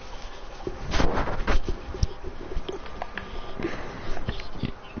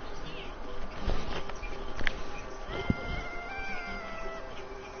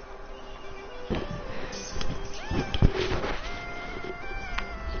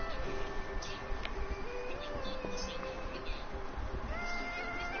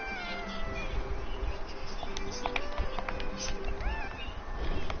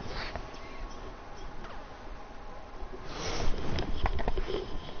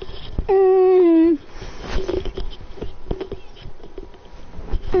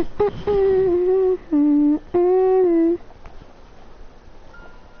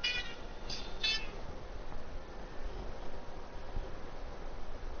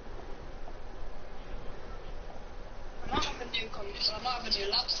 I might have a new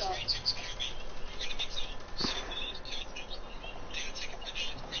laptop.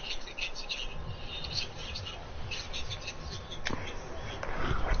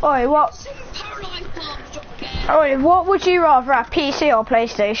 Oi, what? Paralyzed bombs drop again. Oi, what would you rather have, PC or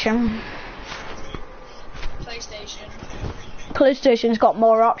PlayStation? PlayStation. PlayStation's got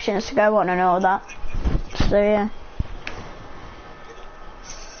more options to go on and all that. So yeah.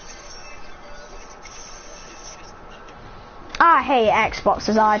 I hate Xbox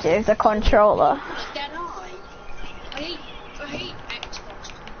as I do, the controller. Dead eye. I hate Xbox.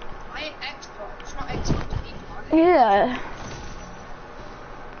 I hate Xbox, not Xbox people. Yeah.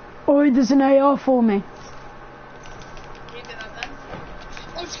 Oi, there's an AR for me. You get that then?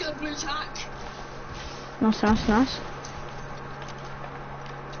 Oh, just get the blue tack. Nice, nice, nice.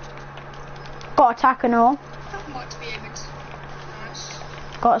 Got attack and all. That might be a bit nice.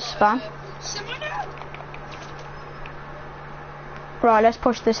 Got a spam. Someone out. Right, let's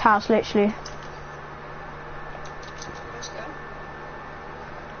push this house literally. Let's go.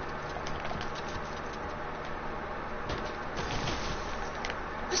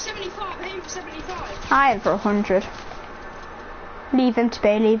 For 75, aim for 75. I aim for 100. Leave him to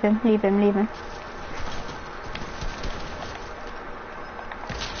be, leave him, leave him, leave him.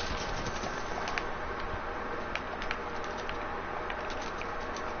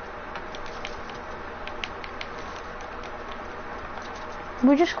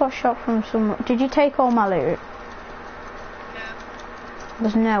 We just got shot from some... Did you take all my loot? No.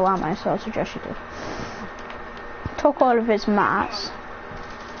 There's no ammo, so I suggest you did. Took all of his mats.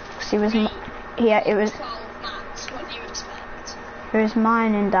 Cause he was... Yeah, it was... 12 mats, what do you expect? He was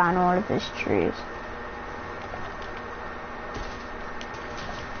mining down all of his trees.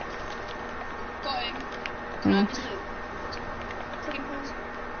 Got him. Can I have his loot? Take him, please.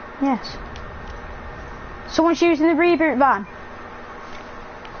 Yes. Someone's using the reboot van.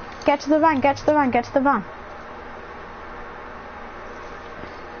 Get to the van, get to the van, get to the van.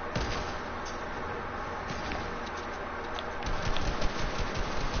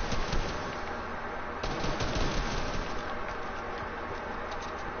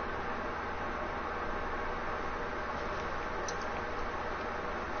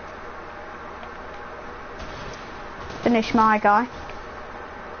 Finish my guy.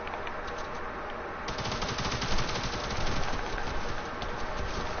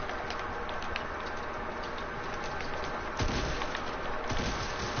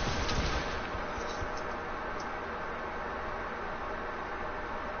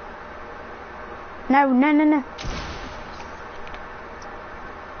 No, no, no, no.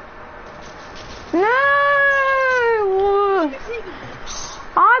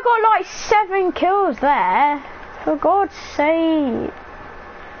 I got like 7 kills there. For God's sake.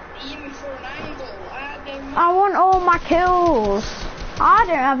 Even for an angle, I had no mats. I want all my kills. I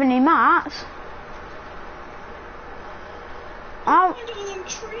don't have any mats. Look at all them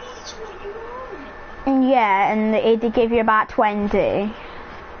trees, what you want? Yeah, and they give you about 20.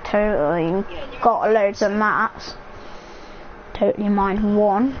 Totally. Got loads of mats. Totally mined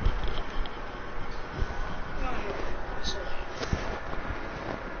 1.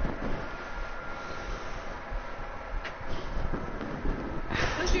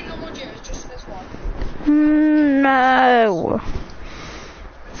 Let's do no more gears, just this one. No.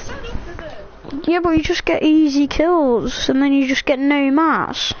 Stand up with it. Yeah, but you just get easy kills, and then you just get no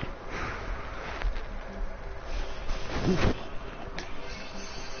mats.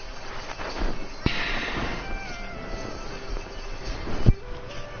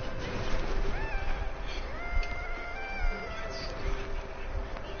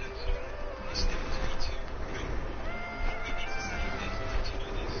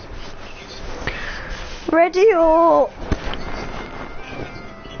 Ready or...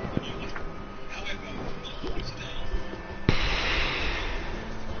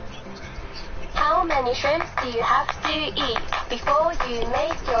 How many shrimps do you have to eat before you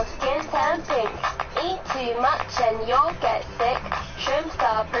make your skin turn pink? Eat too much and you'll get sick. Shrimps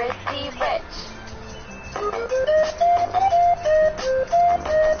are pretty rich.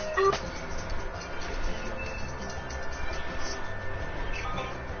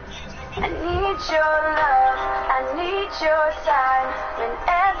 I need your love, I need your time. When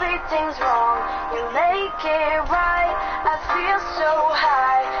everything's wrong, you make it right. I feel so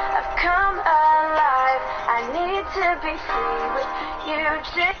high, I've come alive. I need to be free with you.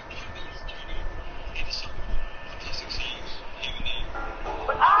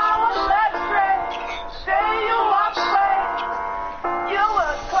 But I was let say you walked away. You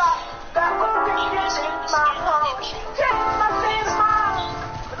were caught, that was the in my home. Take my sins, mom.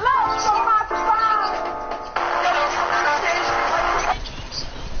 Love so hard to find.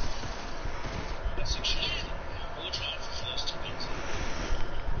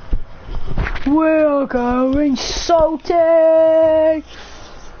 We're going salty!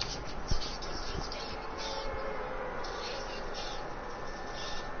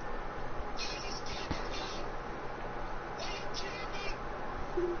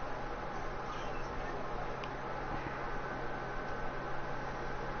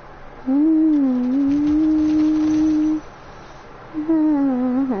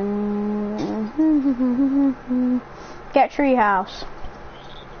 Get treehouse.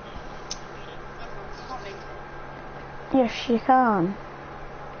 Yes, you can.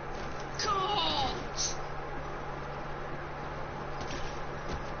 God!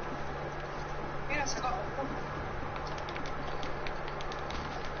 Yes, I got it.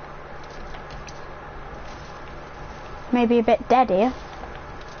 Maybe a bit dead here.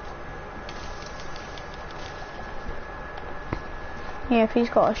 Yeah, if he's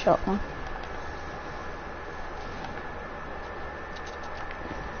got a shotgun.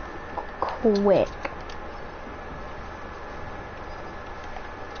 Quick.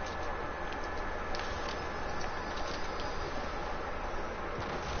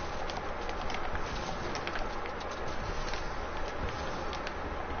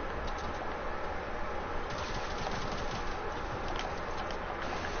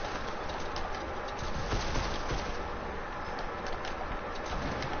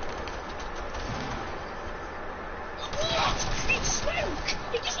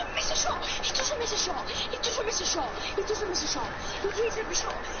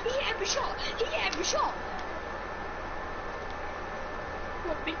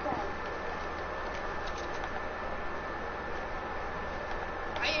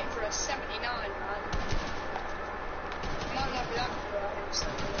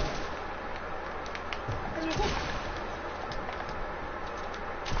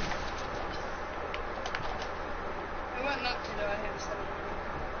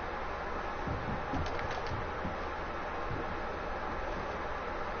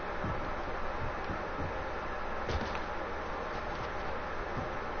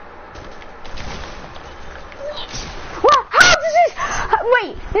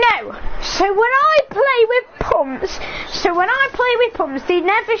 So when I play with pumps, they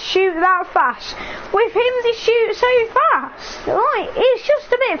never shoot that fast. With him, they shoot so fast. Like, it's just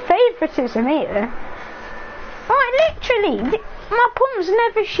a bit of favouritism here. Like, literally, my pumps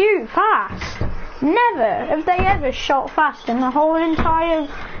never shoot fast. Never have they ever shot fast in the whole entire...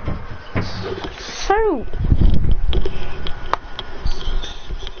 So...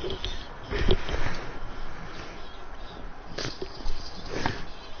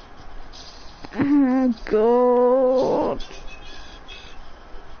 god.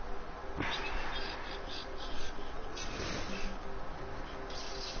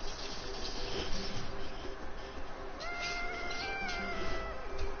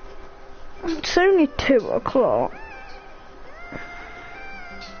 It's only 2 o'clock.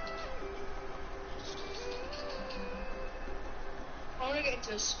 I want to get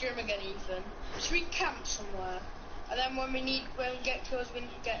into a scrim again, Ethan. Should we camp somewhere? And then when we get kills, we need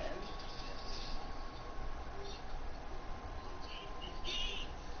to get them.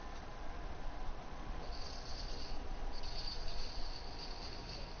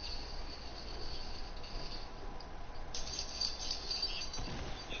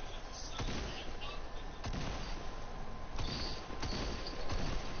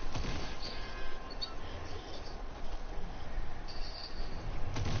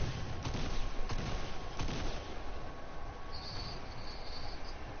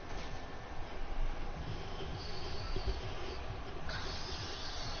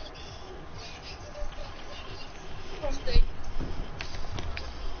 Frosty.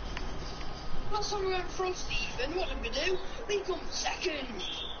 Last time we went Frosty, Ethan, what did we do? We come second.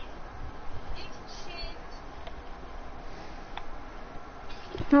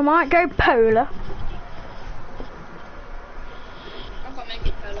 I might go polar. I can't make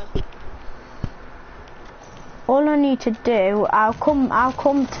it, fella. All I need to do, I'll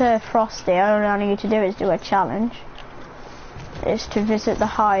come to Frosty. All I need to do is do a challenge. Is to visit the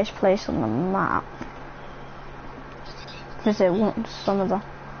highest place on the map. Visit some of the.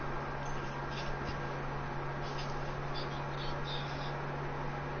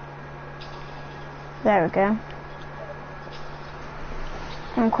 There we go.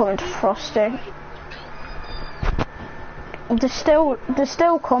 I'm coming to Frosty. They're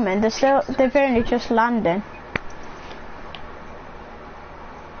still coming. They've only just landed.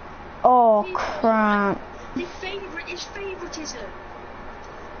 Oh crap! His favourite is favouritism.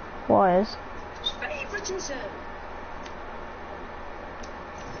 What is? It's favouritism.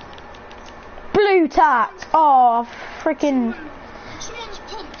 Blue tack! Oh, freaking! Someone's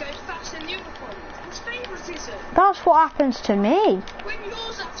pump goes faster than the other pump. It's favouritism. That's what happens to me. When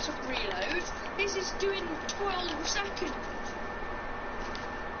yours has to reload, this is doing 12 seconds.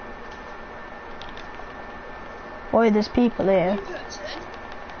 Boy, there's people here. One person.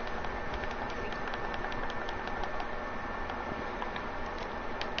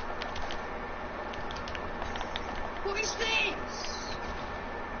 What is this?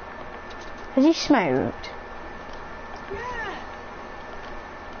 Has he smoked? Yeah.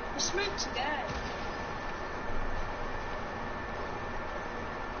 I smoked again.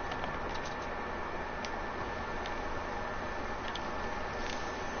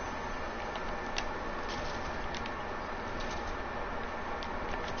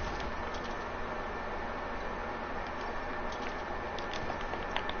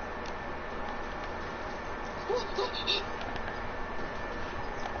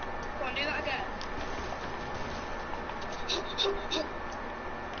 Go on, do that again.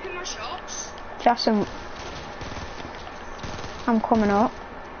 Hit my shots. Jackson, I'm coming up.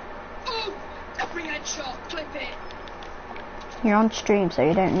 Oh, every headshot, clip it. You're on stream, so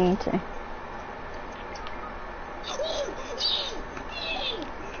you don't need to.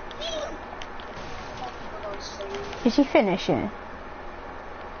 Is he finishing?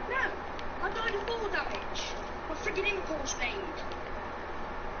 No, I died of ball damage. My friggin' impulse made.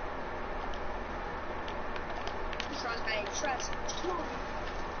 Stress, mate, stress. Come on.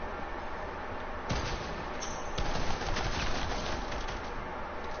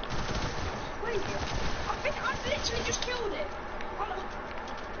 Wait, I think I've literally just killed it. Oh,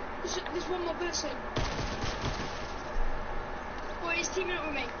 there's one more person. Boy, he's teaming up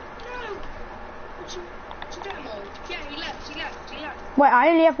with me. No. What's a demo? Yeah, he left. Wait, I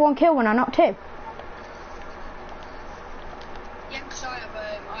only have 1 kill when I knocked 2. Yeah, because I have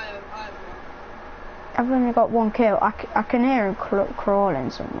one. I've only got 1 kill. I can hear him crawling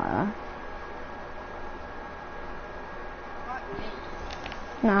somewhere. Might be me.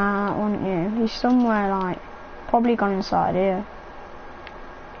 Nah, that wasn't you. He's somewhere like, probably gone inside here.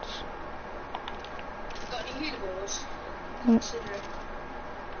 You got any healer balls? Mm. Consider it.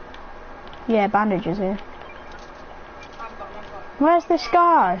 Yeah, bandages here. I've got one. Where's this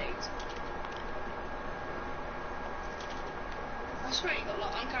guy? I swear you got a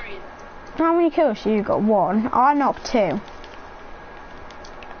lot. I'm carrying. How many kills you got? 1. I knocked 2. And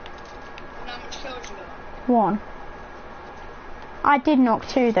how much kills you got? 1. I did knock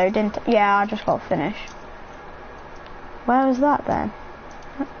 2 though, didn't I? Yeah, I just got finished. Where was that then?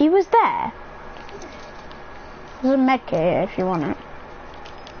 He was there? There's a medkit here if you want it.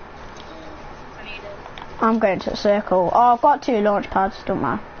 I need it. I'm going to the circle. Oh, I've got 2 launch pads, don't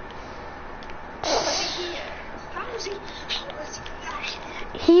matter. How is he there?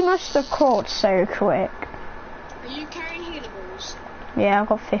 He must have caught so quick. Are you carrying healables? Yeah, I've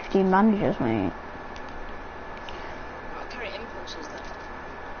got 15 bandages, mate. I'll carry impulses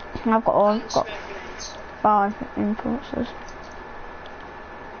then. I've got And smoke grenades. 5 impulses.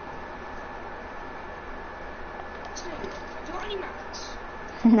 So, have you got any mats?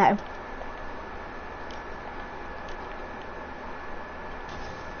 No.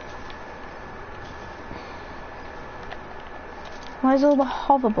 Where's all the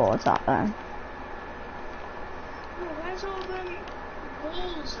hoverboards at then? Oh, where's all them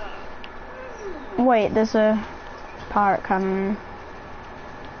balls at? Wait, there's a pirate cannon.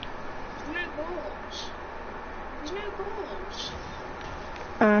 There's no balls. There's no balls.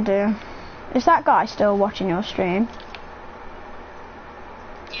 Oh dear. Is that guy still watching your stream?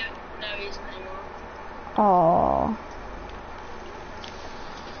 Yeah, no, he isn't anymore. Oh.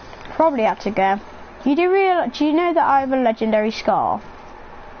 Probably had to go. Do you know that I have a legendary scar? Oh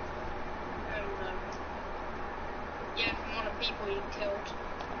no. Yeah, from one of the people you killed.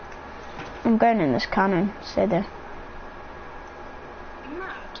 I'm going in this cannon, so there. You're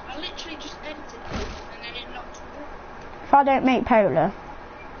mad. I literally just edited it and then it knocked me off. If I don't make polar,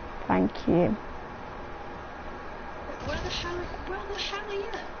 thank you. Where the hell are you?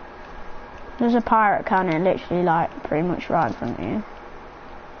 There's a pirate cannon literally like pretty much right in front of you.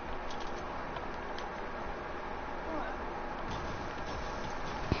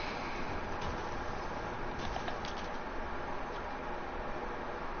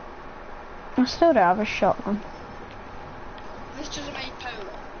 I still don't have a shotgun. This doesn't make polar.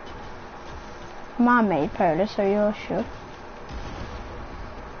 Mine made polar, so yours should.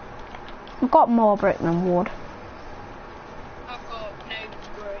 I've got more brick than wood. I've got no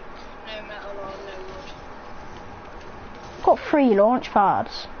brick, no metal or no wood. I've got 3 launch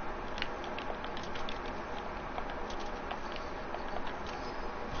pads.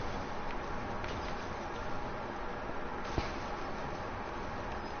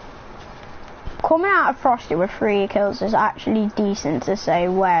 Coming out of Frosty with 3 kills is actually decent to say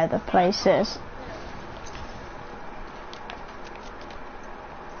where the place is.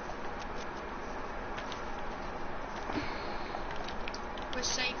 We're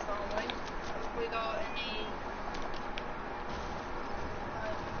safe, aren't we? Have we got any...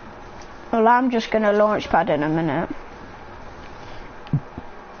 Well, I'm just going to launch pad in a minute.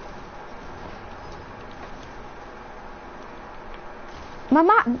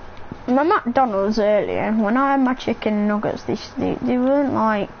 My McDonald's earlier, when I had my chicken nuggets, they weren't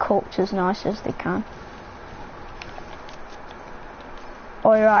like cooked as nice as they can.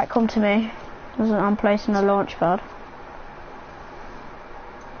 Oh, you're right, come to me. I'm placing a launch pad.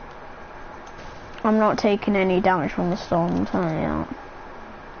 I'm not taking any damage from the storm, I'm telling you that.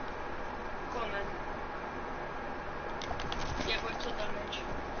 Go on then. Yeah, what's the damage?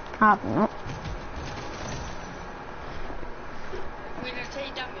 I have not. We're going to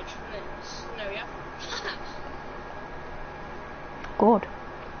take damage from this. No, yeah. Good.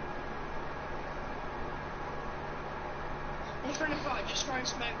 In front of fire, just throwing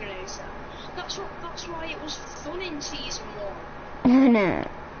smoke grenades down. That's why it was fun in season 1. No.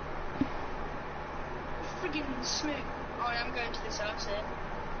 Friggin' smoke. Oh, I'm going to this house here.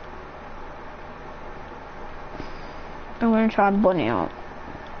 I'm going to try and bunny out.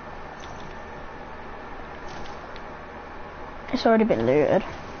 It's already been looted.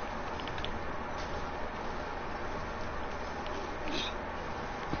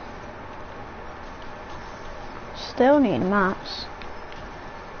 Still need mats.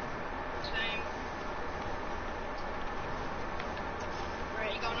 Same.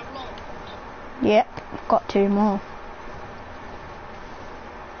 Right, you got enough long? Yep, I've got 2 more.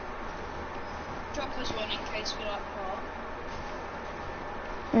 Drop us one in case we like part.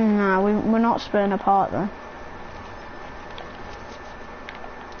 No, we're not splitting apart though.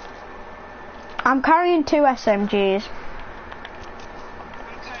 I'm carrying 2 SMGs. I'm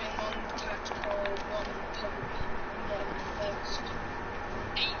carrying 1 tactical, 1 pump, 1 burst,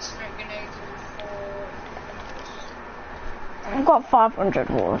 8 smoke grenades and 4 I've got 500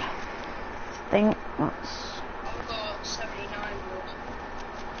 wood. I think that's... I've got 79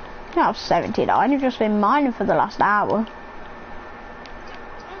 wood. I have 79, you've just been mining for the last hour. Oh,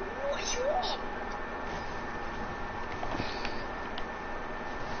 what are you on?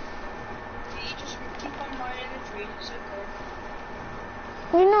 You just keep on mining the trees, it's okay.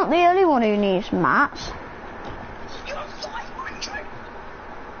 You're not the only one who needs mats. You're on 500!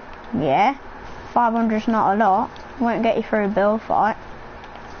 Yeah, 500's not a lot. Won't get you through a build fight.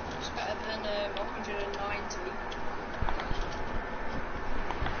 It's better than 190.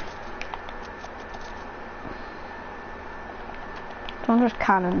 one just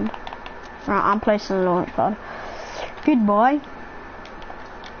cannoned. Right, I'm placing the launch pad. Goodbye.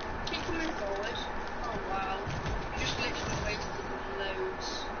 Keep coming forward. Oh wow. You just literally wasted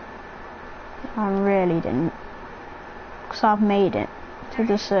loads. I really didn't. Because I've made it to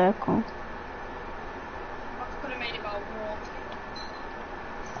the circle. I could have made it by walking.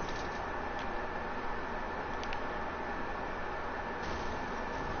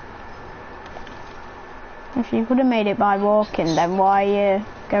 If you could have made it by walking, then why are you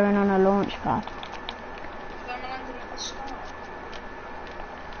going on a launch pad? Because I'm landing at the start.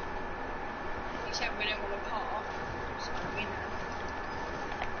 You said we don't want to park, so we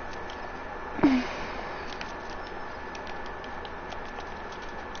know.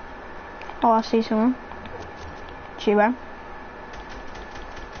 Oh, I see someone. Chiba.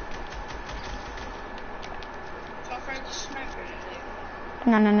 So I throw the smoke grenade.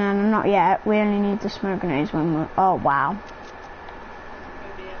 No, not yet. We only need the smoke grenades when we're... Oh, wow. Oh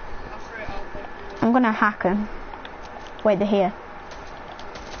dear. I'll throw it out there. I'm gonna hack them. Wait, they're here.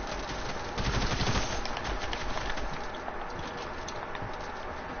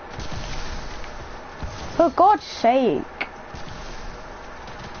 For God's sake.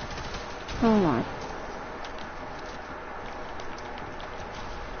 Oh my.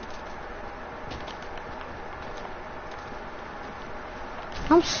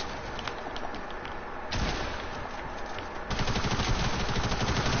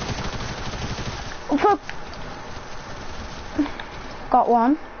 Got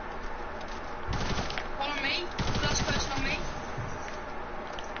one. One on me. Last person on me.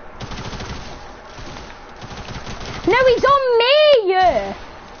 No, he's on me!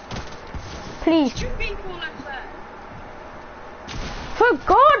 Please. 2 people left there. For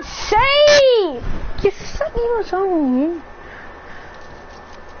God's sake! You said he was on you.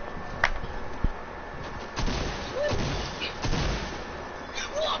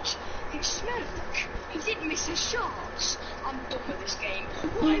 What? It's smoke. He didn't miss his shots. I'm done with this game.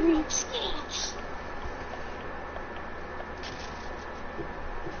 Why are we on squads?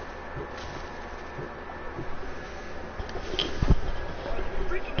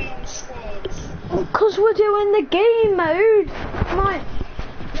 Freaking on squads. Because we're doing the game mode. My.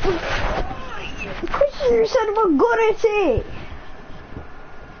 Why? Because you said we're good at it.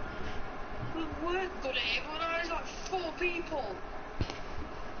 We were good at it, but there was like 4 people.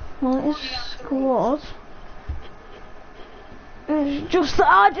 Well, it's squad. It's just that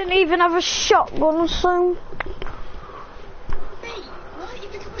I didn't even have a shotgun, so. Hey, why did you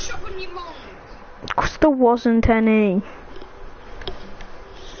pick up a shotgun, you mom? Because there wasn't any.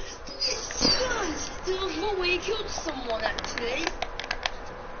 There was one where you killed someone, actually.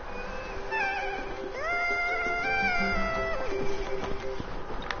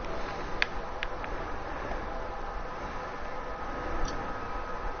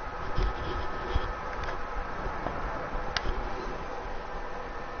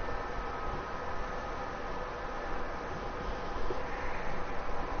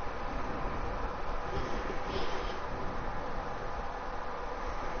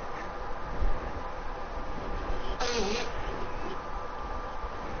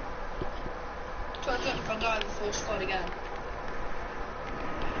 So I don't know if I die in the full squad again.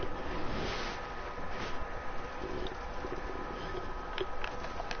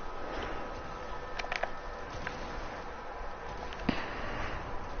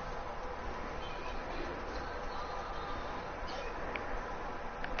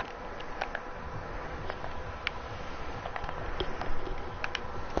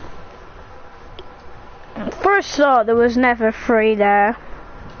 For a start, there was never 3 there.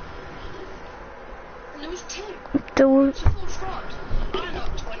 And there was 2. There was. It's a full squad. I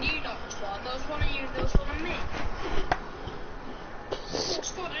knocked one, you knocked one, there was one on you, there was one on me. Full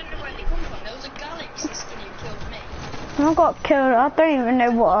squad, I didn't know where they come from. There was a galaxy skin who killed me. I got killed. I don't even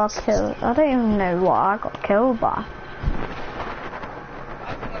know what I killed. I don't even know what I got killed by.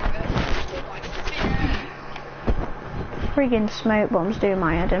 I can remember it. Still like thin. Friggin' smoke bombs do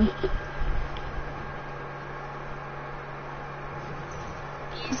my head in.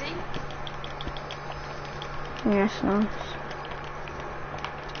 Easy. Yes, nice.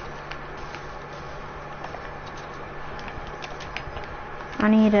 I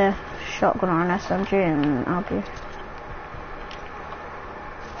need a shotgun or an SMG and I'll be... 2.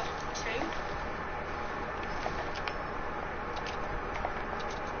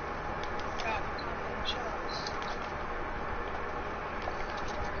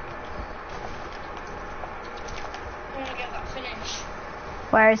 I want to get that finish.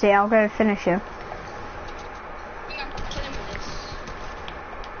 Where is he? I'll go finish him. I think I can kill him with this.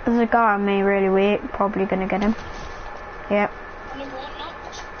 There's a guy on me really weak. Probably gonna get him. Yep. On the wall,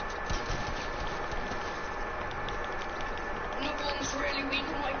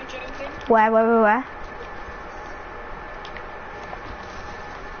 Where?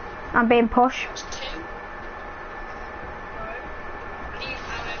 I'm being pushed. There's two. Right. I need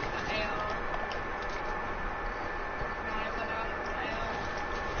ammo for AR. No, I've got ammo for AR.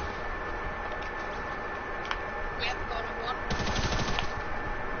 Yep, got a one.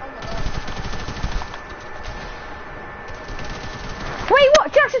 Oh my god. Wait,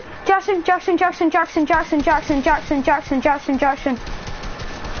 what? Jackson.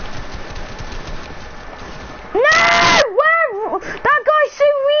 No! Where? That guy's so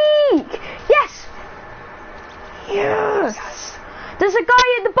weak! Yes! Yes! There's a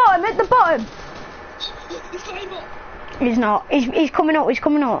guy at the bottom. He's got him up. He's not. He's coming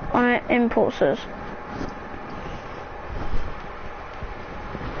up on impulses.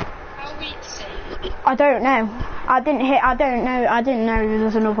 How weak is he? I don't know. I didn't know there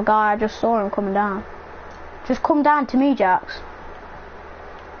was another guy. I just saw him coming down. Just come down to me, Jax.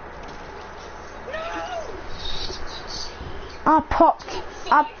 I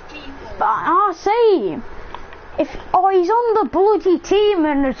see. He's on the bloody team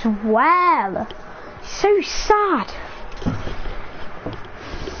and as well. So sad.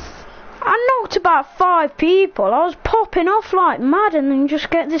 I knocked about 5 people. I was popping off like mad and then just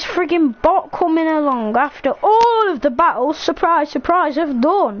get this frigging bot coming along after all of the battles, surprise, I've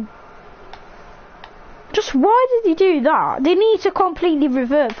done. Just why did he do that? They need to completely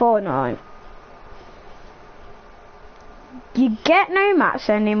revert Fortnite. You get no mats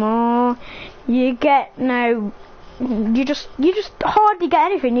anymore. You just hardly get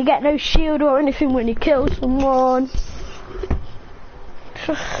anything. You get no shield or anything when you kill someone. It's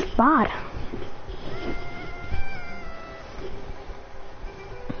just bad.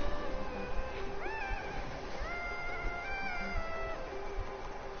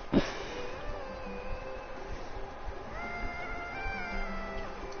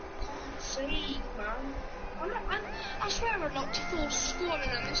 I swear I knocked a full score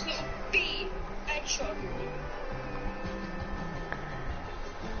and then this little beat headshot.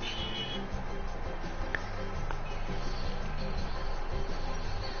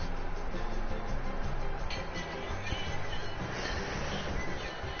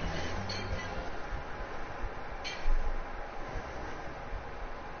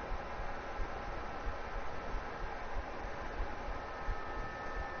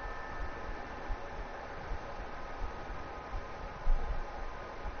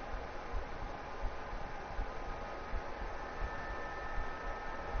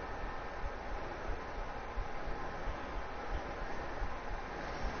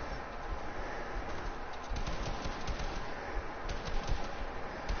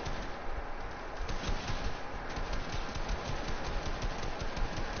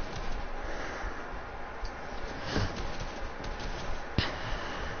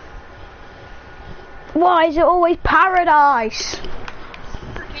 Why is it always paradise?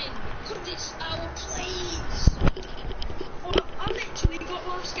 Freaking, cut this out, please. Well, I literally got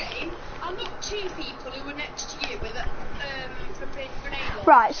last game. I knocked 2 people who were next to you with a flipping grenade launcher.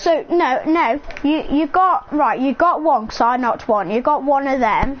 Right, so no, you got one because I knocked one. You got one of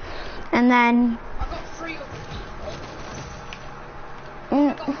them, and then I got 3 other people.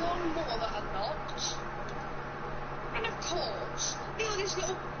 I got one more that I knocked. And of course, this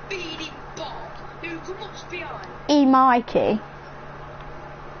little beady bot who comes up behind. Mikey.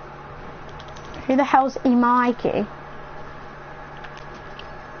 Who the hell's Mikey?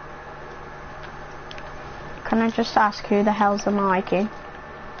 Can I just ask who the hell's a Mikey?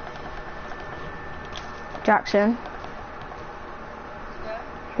 Jackson. Yeah,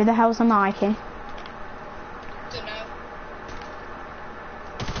 Who the hell's a Mikey? don't know.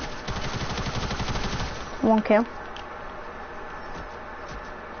 1 kill.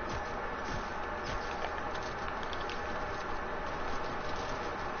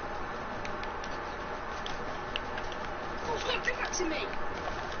 Oh, stop pickaxing me.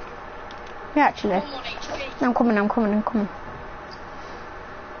 Yeah, actually. 1 HP. I'm coming.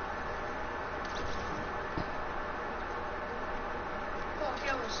 What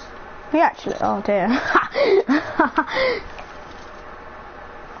kills? Yeah, actually. Oh dear.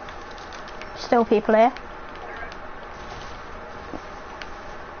 Still people here.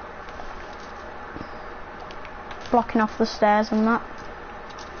 Blocking off the stairs and that.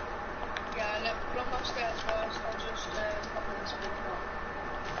 Yeah, let block off stairs first. I'll just pop in this big one.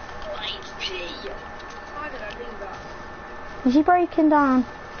 1 HP! Why did I do that? Is he breaking down?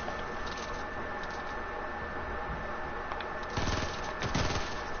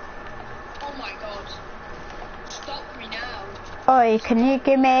 Oh my god. Stop me now. Oi, can you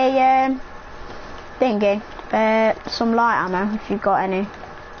give me thingy? Some light ammo if you've got any.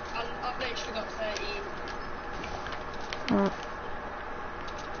 I've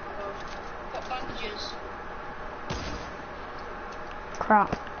bandages.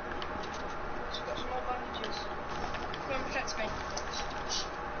 Crap. Just got some more bandages. Come and protect me.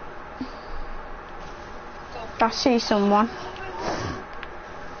 Go. I see someone.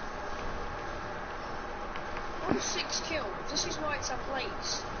 I'm 6 kills. This is why it's a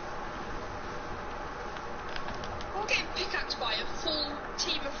place. I'm getting pickaxed by a full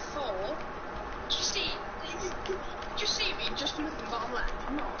team of 4. Just see me, just looking bottom left.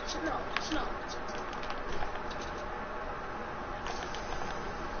 Not.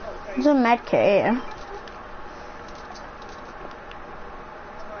 There's a med kit here. I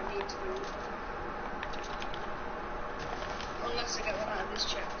might need to move. Unless I get one out of this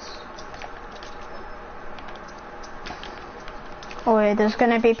chest. Oh, yeah, there's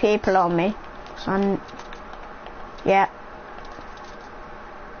gonna be people on me. So yeah.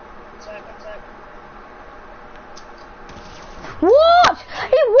 What?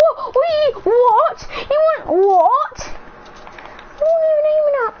 What? He went what? He wasn't even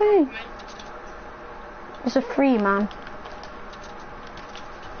aiming at me. It's a free man.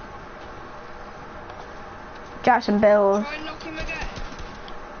 Jackson Bills. Try and knock him again.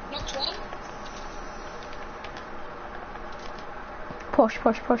 Knocked one. Push.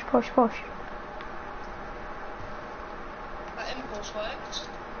 That impulse worked.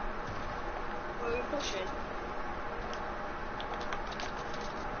 Where are we pushing?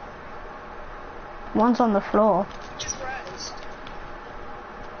 One's on the floor. Just res.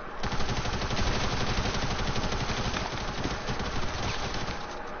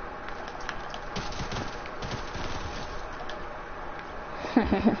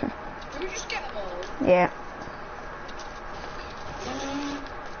 Did we just get them all? Yeah.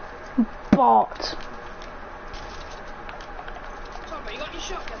 Bot. Tom, you got your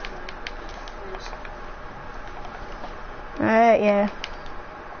shotgun then? Yeah. Yes.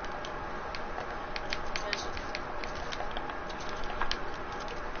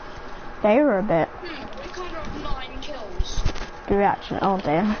 They were a bit. We kind of have 9 kills. Do we actually? Oh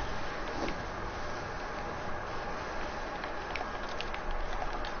dear.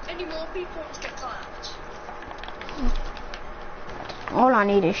 Any more people want to get clapped? All I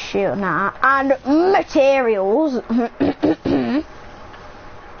need is shield now and materials. Again?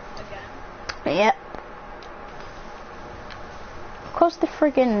 Yep. Cause the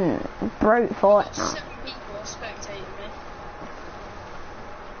friggin' broke Fortnite. 7 people are spectating me.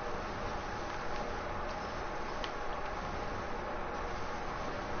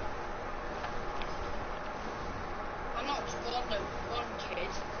 I knocked one kid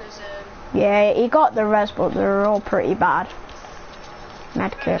because Yeah, he got the res, but they're all pretty bad.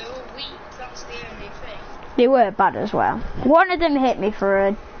 Medkit. they were weak. That's the only thing. They were bad as well. One of them hit me for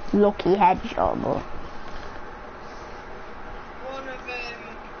a lucky headshot, but One of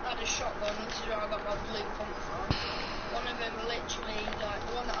them had a shotgun, which is where I got my blue pump from. One of them literally, like,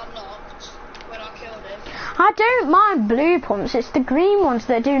 the one that I knocked when I killed him. I don't mind blue pumps. It's the green ones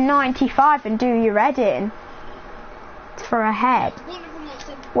that do 95 and do your head in. It's for a head. One of them was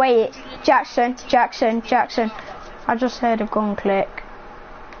in Wait, Jackson. I just heard a gun click.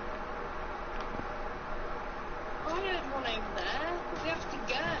 I heard one over there. We have to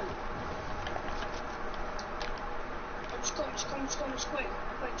go. Oh, just come, quick,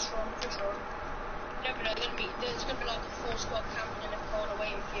 strong. You never know, there's gonna be like a 4 squad camping in a corner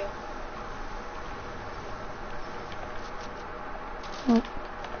waiting for you. Mm.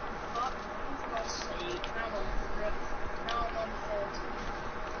 But, for God's sake, now I'm on 40.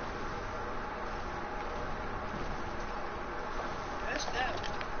 Let's go.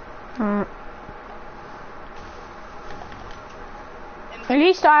 At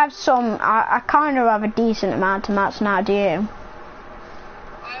least I have some. I kind of have a decent amount of mats now, do you? I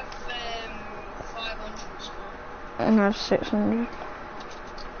have 500 small. I have 600. Right,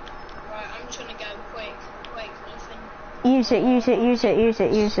 I'm just gonna go quick, nothing. Use it.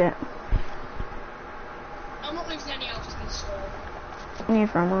 I'm not losing any else to this storm.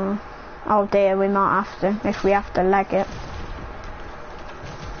 Neither am I. Oh dear, we might have to, if we have to leg it.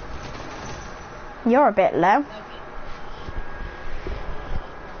 You're a bit low. Okay.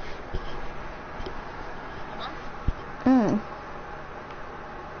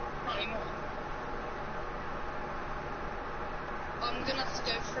 Not anymore. I'm gonna have to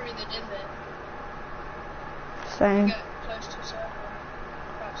go through the divot. Same. Get close to a circle.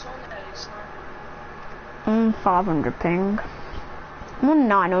 Right, so on there is sniping. 500 ping. I'm on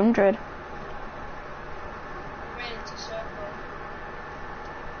 900. We're into circle.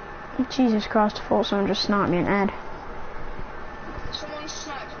 Jesus Christ, I thought someone just sniped me in the head. Someone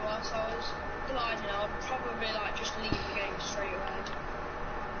sniped whilst I was gliding. I'd probably like just leave the game straight away.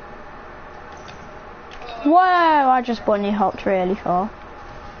 Whoa, I just bunny hopped really far.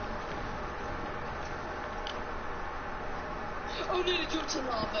 Oh, nearly jumped in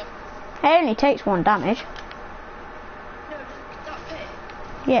lava. It only takes 1 damage. No, that pit.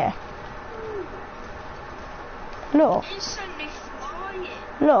 Yeah. Look, It sent me flying.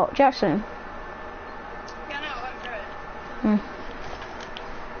 look, Jackson. Yeah, no, I went through it. Hmm.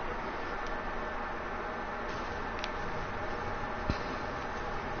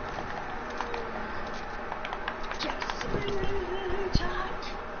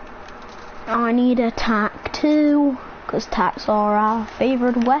 I need a tack too, cause tacks are our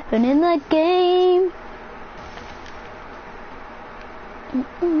favorite weapon in the game.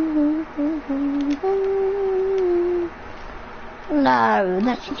 No, For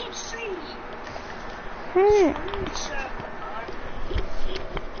that. God's sake. Hmm.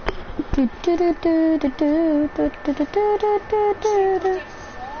 They're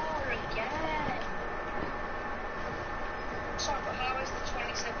far again. Sorry, but how is the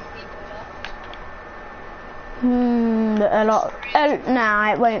 27 people left? A lot.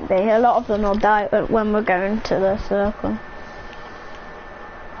 Nah, it won't be. A lot of them will die when we're going to the circle.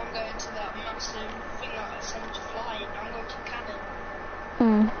 I'm going to that massive thing that sends you flying. I'm going to cannon.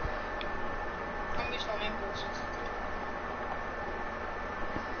 Hmm. I'm using my impulses.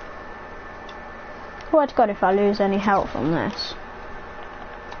 Swear to God, if I lose any health from this.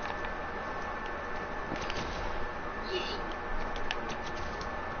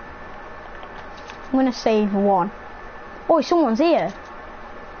 I'm gonna save 1. Oh, someone's here.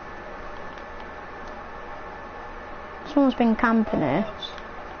 Someone's been camping here.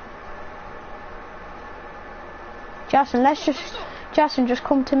 Jason, Jason, just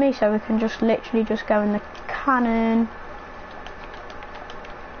come to me so we can just literally just go in the cannon.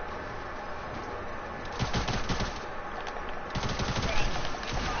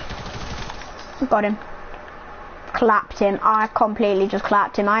 Got him. Clapped him. I completely just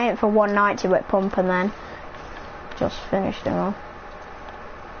clapped him. I hit for 190 with pump and then just finished him off.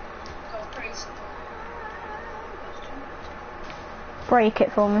 Go crazy. Break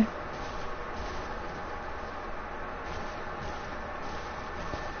it for me.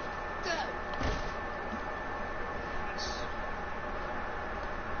 Go.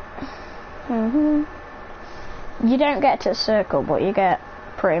 Nice. You don't get to the circle, but you get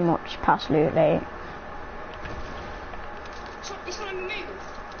pretty much past Loot Lake. It's gonna move.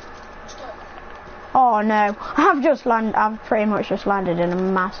 Stop. Oh no, I've pretty much just landed in a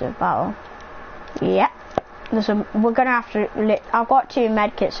massive battle. Yep. We're gonna have to, I've got 2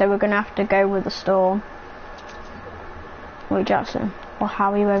 medkits, so we're gonna have to go with the storm. Wait, Jackson, well,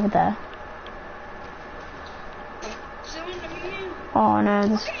 how are you over there? It's gonna move. Oh no, I'm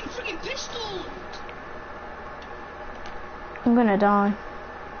getting freaking pistoled. I'm gonna die.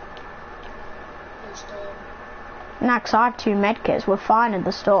 No storm. Nah, 'cause I have 2 medkits, we're fine in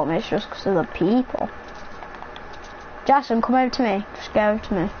the storm, it's just 'cause of the people. Jackson, come over to me, just go over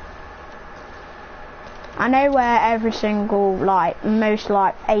to me. I know where every single, most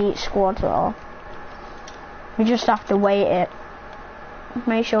 8 squads are. We just have to wait it.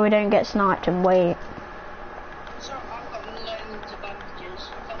 Make sure we don't get sniped and wait. So I've got loads of bandages.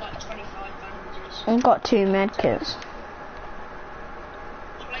 I've got 25 bandages. I've got 2 medkits.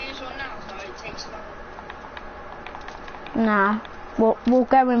 Shall I use one now so it takes long? Nah, we'll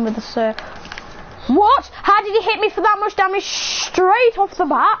go in with the sir. What? How did he hit me for that much damage straight off the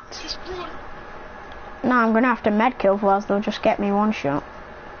bat? Just run. Nah, I'm gonna have to medkill, otherwise they'll just get me 1 shot.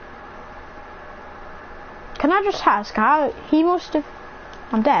 Can I just ask how he must have?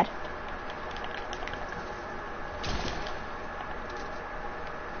 I'm dead.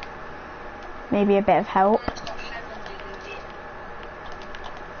 Maybe a bit of help. It's got heavenly in here.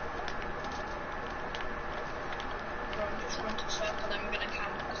 So I'm just going to circle them, we're going to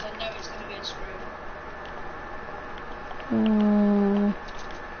camp because I know it's going to be a screw. Mm,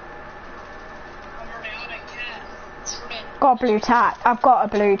 I'm running, I don't care. Just run in. got a blue tack. I've got a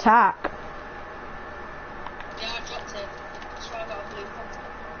blue tack. Yeah, I dropped it. That's why I got a blue pump.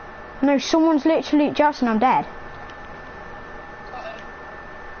 No, someone's literally Jackson. I'm dead. Got it.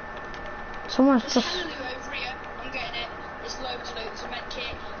 Someone's There's just. hella loot over here. I'm getting it. There's loads of loot. There's a med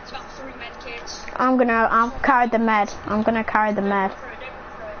kit. It's about 3 med kits. I'll carry the med. I'm gonna carry the med. Don't go through it, don't go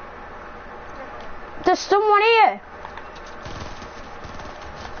through it. There's someone here.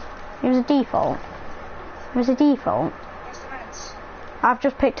 It was a default. It was a default. Where's the meds? I've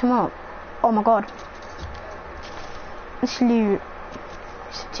just picked him up. Oh my god. It's loot.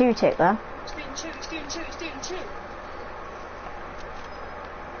 It's a 2-tick there. It's doing 2, it's doing 2, it's doing 2.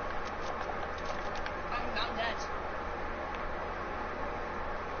 I'm dead.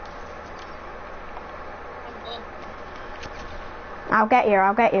 I'll get you,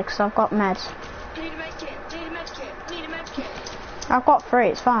 because I've got meds. Need a med kit, need a med kit, need a med kit. I've got 3,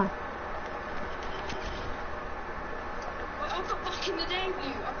 it's fine. Wait, I've got back in the day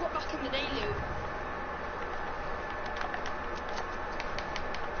loot. I've got back in the day loot.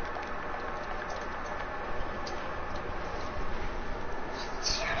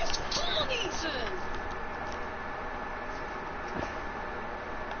 Yes, come on, Ethan!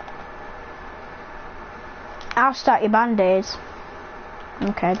 I'll start your band-aids.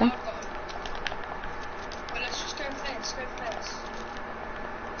 Okay then. I've got 'em. Well, let's just go first, go first.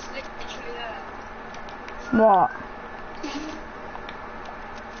 It's literally there. What?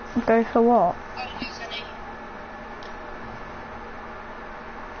 Go for what? I don't use any.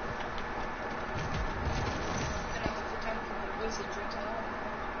 Then I'll have to come from the wizardry tower.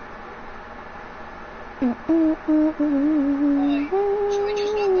 Should we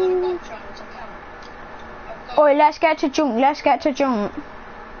just not go on a boat channel to camp? I've got... Oi, let's get to junk, let's get to junk. I've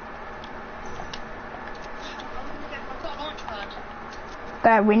got a launch pad.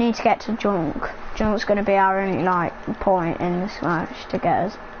 Go, we need to get to junk. Junk's gonna be our only, like, point in this match to get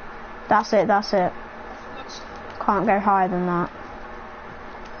us. That's it, that's it. What's... Can't go higher than that.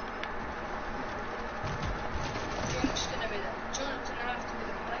 Junk's gonna be there. Junk's gonna have to be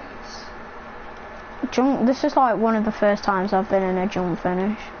the place. Junk, this is like one of the first times I've been in a junk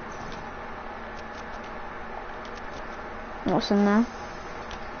finish. What's in there?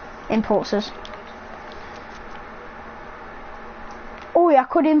 Impulses. Oh yeah, I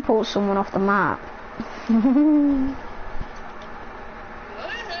could impulse someone off the map.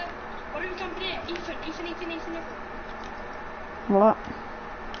 What are we camping here? Ethan. What?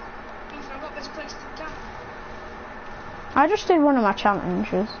 Ethan, I've got this place to camp. I just did one of my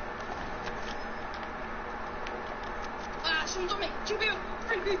challenges. Ah, someone's on me. 2 people.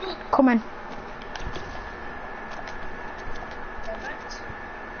 3 people. Come in. Perfect.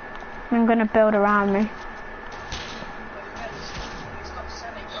 I'm gonna build around me.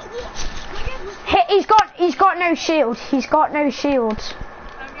 He's got 7. What? He's got no shield. He's got no shields.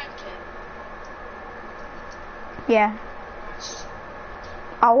 I'm med kit. Yeah.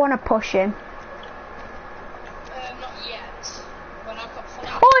 I wanna push him. Not yet. When I've got full...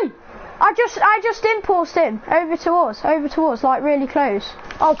 Oi! I just impulsed him over to us, like really close.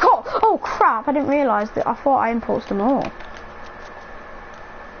 Oh god! Oh crap! I didn't realise that. I thought I impulsed them all. Right.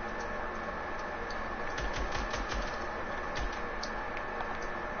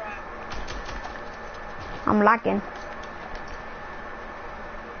 I'm lagging.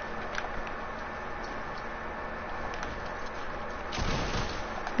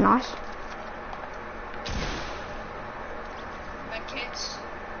 Nice. Med kits.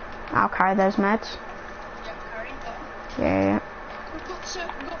 I'll carry those meds. Yep, carry them. Yeah. We've got the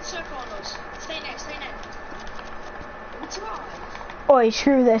circle on us. Stay next. What's alive? Oi,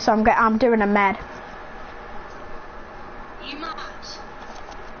 screw this. I'm doing a med. Are you mad?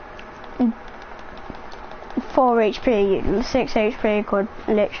 4 HP, 6 HP could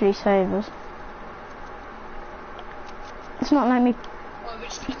literally save us. It's not letting me. Well, we're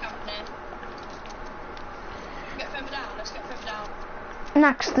just gonna camp there. Get further down. Let's get further down.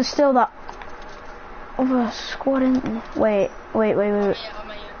 Next, there's still that other squad in there. Wait. I'm here. Shall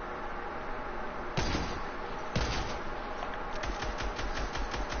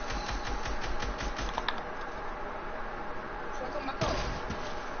I come back up?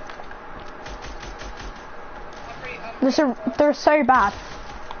 They're so bad.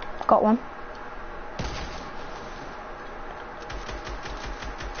 Got one.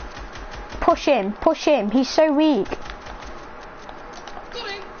 Push him. He's so weak. Got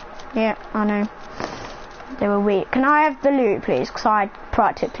him. Yeah, I know. They were weak. Can I have the loot, please? Because I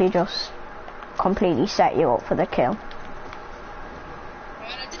practically just completely set you up for the kill.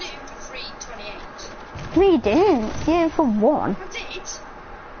 Right, I did it in for 3:28. No, you didn't. You did it for 1. I did.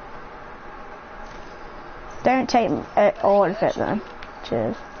 Don't take all of it then.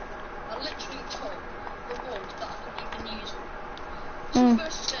 Cheers. I literally took the one that I couldn't even use. Mm. 2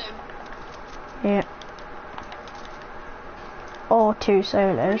 versus 2. Yeah. Or 2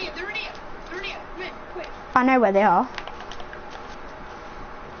 solos. They're in here. Come here, quick. I know where they are.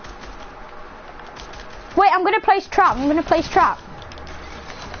 Wait, I'm gonna place trap.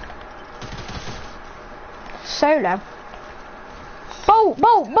 Solo. Bolt. We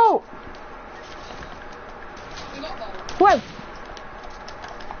got a ball. Whoa.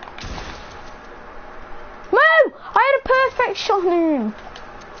 No! I had a perfect shot on him.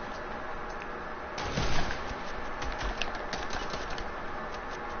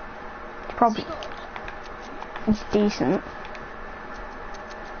 Probably. It's decent.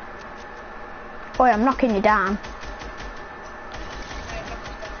 Oh, I'm knocking you down.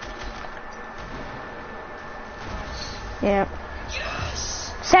 Yep.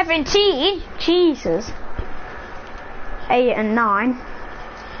 Yes! 17? Jesus. 8 and 9.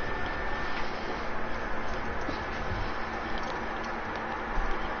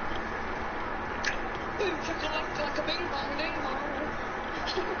 Boom, shakalaka, like a bing bong, ding bong.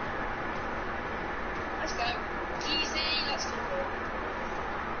 Let's go. Easy, let's go.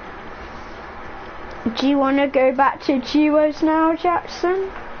 Do you want to go back to duos now, Jackson?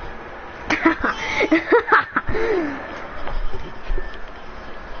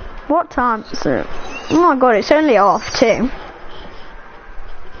 What time is it? Oh my god, it's only half 2.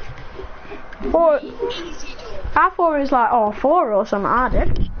 Or, Easy, door. I thought it was like half 4 or something, I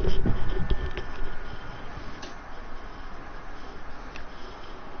did.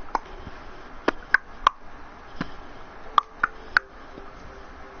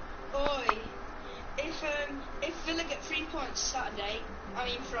 Oi, if Villa get 3 points Friday,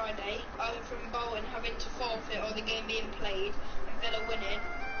 either from Bolton having to forfeit or the game being played and Villa winning,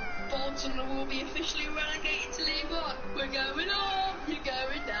 Bolton will be officially relegated to League One. We're going up, you're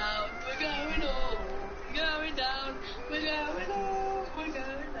going down, we're going up, you're going down, we're going up, we're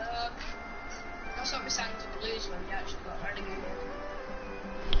going up. That's what we sang to the Blues when they actually got relegated.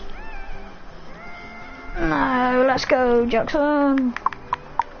 No, let's go, Jackson.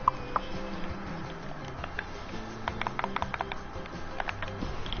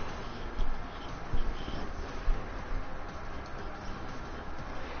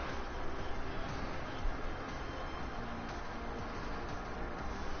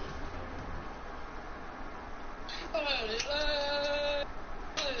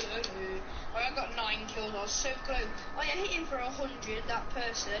 I got 9 kills, I was so close. Oh yeah, hitting for 100, that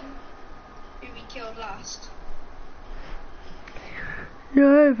person who we killed last.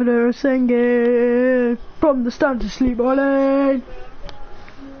 Yeah, for they're singing from the stand to sleep morning.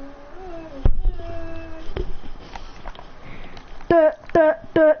 Da da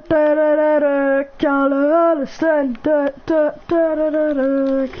da da da da da, can't understand. Da da da da da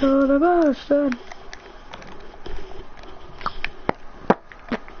da, can't understand.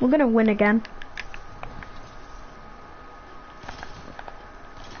 We're gonna win again.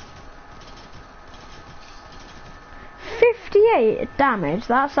 Damage,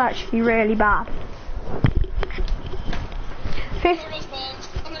 that's actually really bad.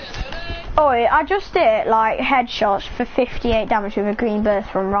 Oh, I just did like headshots for 58 damage with a green burst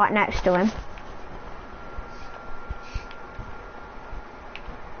from right next to him.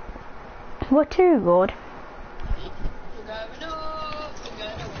 We're too good. We're going up, we're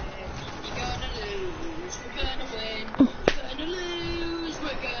gonna win, you're gonna lose, we're gonna win, you're gonna lose,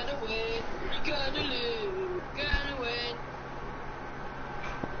 we're gonna win, you're gonna lose, we're gonna win.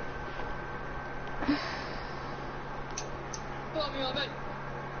 Put me on, mate.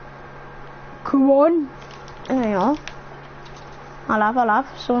 Come on. There you are. I'll have.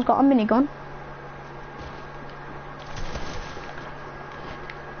 Someone's got a minigun.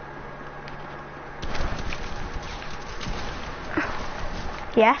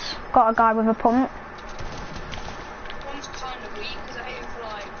 Yes, got a guy with a pump. One's kind of weak because I hit him for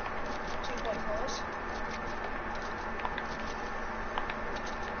like 2.4s.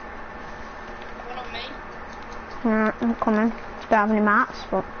 One on me. I'm coming. Don't have any mats,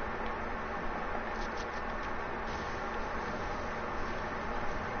 but...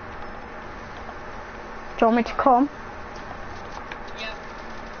 Do you want me to come?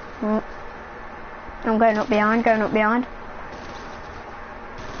 Yeah. I'm going up behind. Got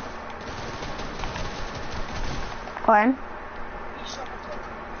him. You shot at him.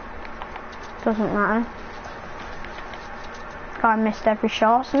 Doesn't matter. Guy missed every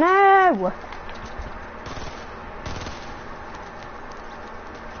shot. No!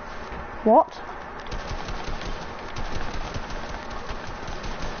 What?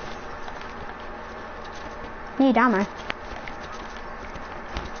 Need ammo.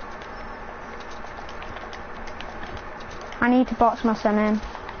 I need to box my son in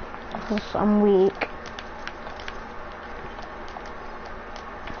because I'm weak.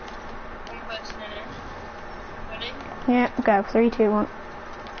 One person in it. Ready? Yeah, go. 3, 2, 1.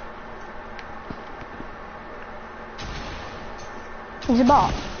 He's a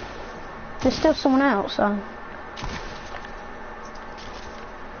bot. There's still someone else, so. Now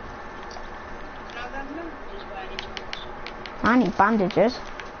that numbers by any chance. I need bandages.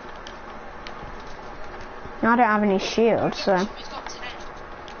 I don't have any shields, so. It's got 10.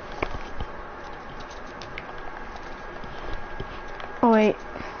 Oh wait.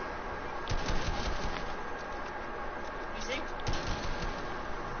 Easy.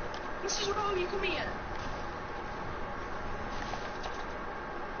 Mrs. Rowe, you come here.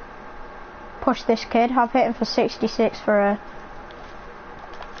 push this kid. I've hit him for 66 for a...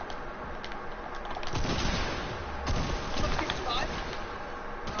 Got 55.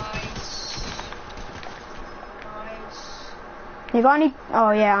 Nice. Nice. You got any...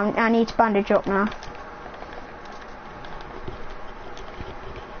 Oh yeah, I need to bandage up now.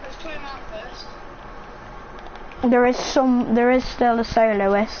 Let's try him out first. There is still a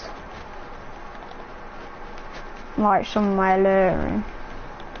soloist. Like somewhere luring.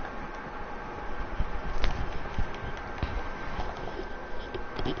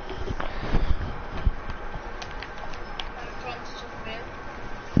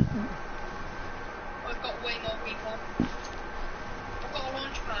 I've got way more people. I've got a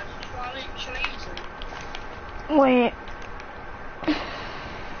launch pad. Shall I use them? Wait.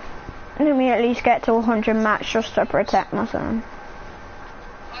 Let me at least get to 100 mats just to protect myself.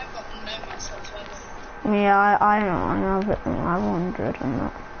 I've got no mats whatsoever. Yeah, I know, but I 100 and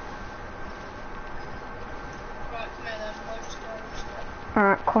that. Right, come here then. Let's go.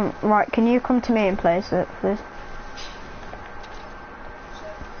 Alright, come. Right, can you come to me and place it, please? So,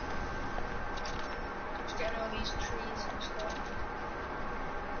 just getting all these trees and stuff.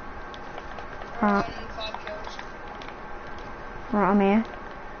 Alright. 5 kills. Right, I'm here.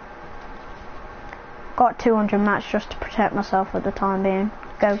 Got 200 mats just to protect myself for the time being.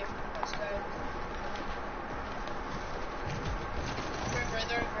 Go. Let's go.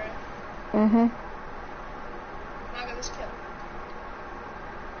 They're over it. Mhm. Now I got this kill.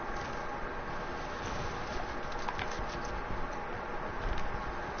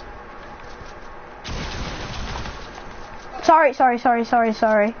 Sorry. It's alright. I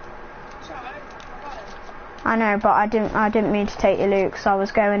got it. I know, but I didn't mean to take your loot because I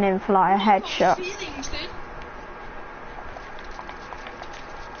was going in for like a headshot. Feelings, dude.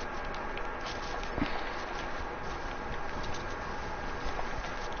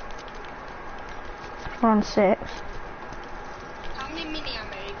 We're on 6. How many mini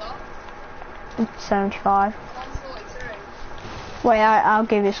ammo you got? 75. 143. Wait, I'll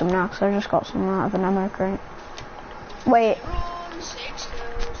give you some now because I just got some out of an ammo crate. Wait, Run, 6 kills.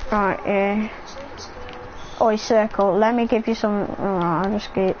 right, yeah. 6 kills. Oi, circle, let me give you some. Oh, I'll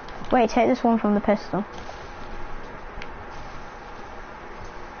just get. Wait, take this one from the pistol.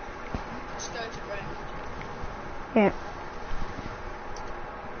 Let's go to Brent. Yeah.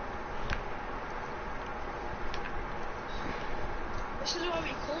 This is why we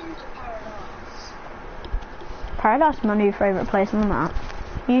come to Paradise. Paradise is my new favourite place on the map.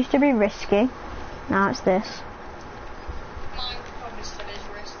 It used to be risky, now it's this. Mine probably still is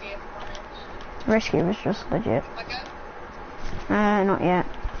risky if I'm honest. Risky was just legit. I go. Not yet.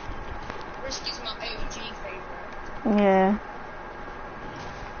 Risky's my OG favourite. Yeah.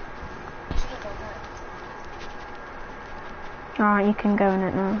 There's another one there. Alright, you can go in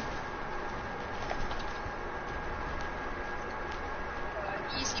it now. Right,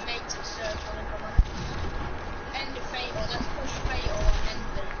 easy mate to circle and come on. End of Fatal, let's push Fatal and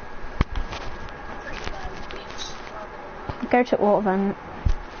end it. Pretty bad, bitch. Go to auto vent.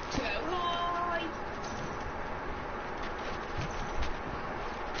 To go high.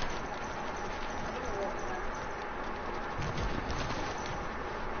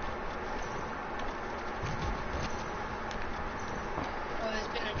 Oh, there's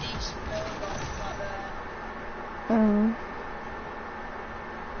been a decent build off right there. Mm.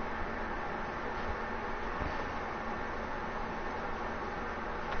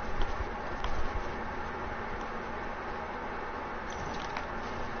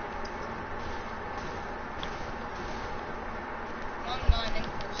 I'm 9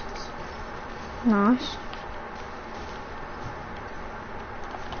 impulses. Nice.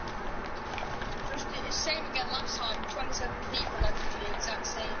 Just did the same again last time. 27 people left the exact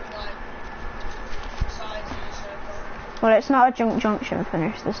same like size of the circle. Well, it's not a junction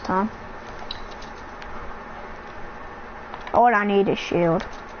finish this time. All I need is shield.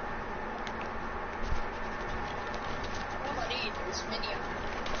 All I need is mini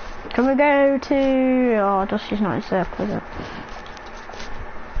ammo. Can we go to... Oh, Dusty's not in circle, is it?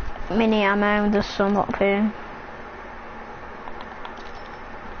 Mini ammo, there's some up here.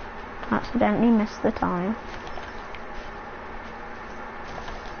 Accidentally missed the tile.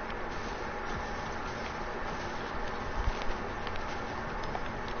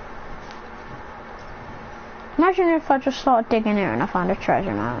 Imagine if I just started digging here and I found a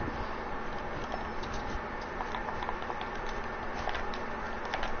treasure map.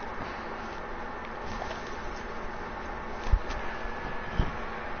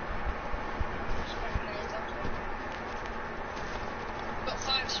 Got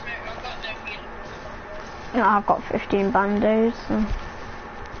 5 smoke, I've got no healing. No, I've got 15 band-aids. So.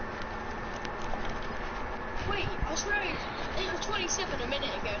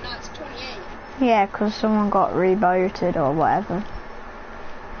 Yeah, 'cause someone got rebooted or whatever.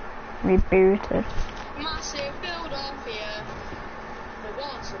 Rebooted. Massive build off here. There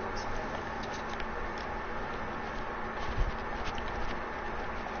was a massive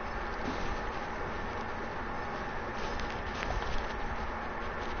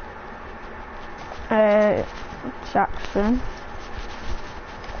Jackson.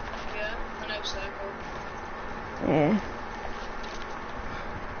 yeah, I know circle. Yeah.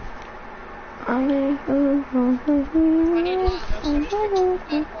 I need like no so just pick one of these little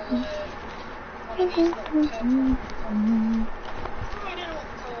purple. Oh, I don't know what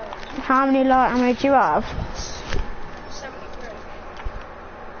they're called. How many light ammo do you have?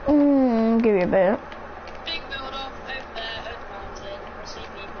 73. Give you a bit. Big build off over there at the mountain. I see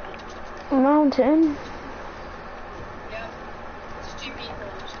people. Mountain. Yeah. There's 2 people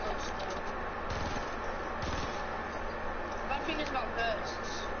just close to them. Bad thing is about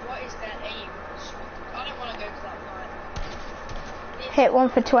bursts. What is their aim? I don't want to go to that fight. Hit one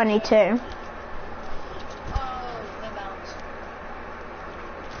for 22. Oh, the bounce.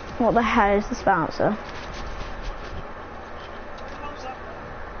 What the hell is this bouncer? How's that?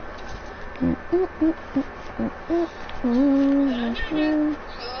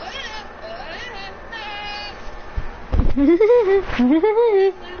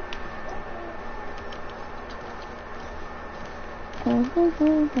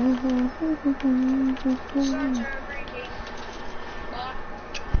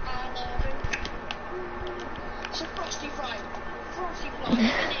 It's a frosty fry. Frosty fly.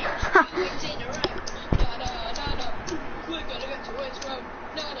 It's in a row. No. We're gonna get to West Road.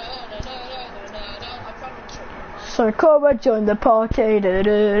 No. I'm trying to trick them. So come and join the party. Let's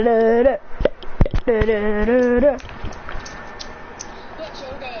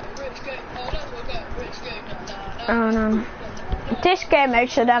all go, rich go. Let's all go, rich go. No. This game mode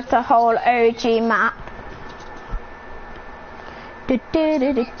should have the whole OG map. Let's go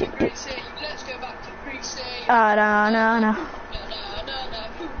back to Greasy. No. No.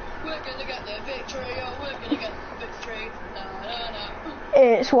 We're gonna get the victory. Oh, we're gonna get the victory. No.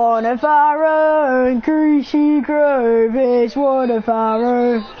 It's one of our own, Greasy Grove. It's one of our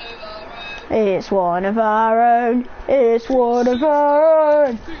own. It's one of our own. It's one of our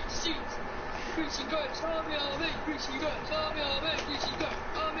own. Greasy goes, army. Greasy goes, army. Greasy goes,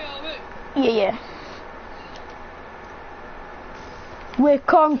 army. Yeah. We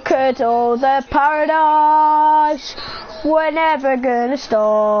conquered all the paradise. We're never gonna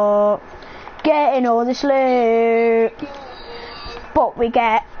stop getting all this loot. But we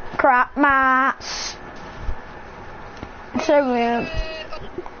get crap mats. So we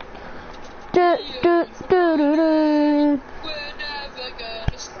do. We're never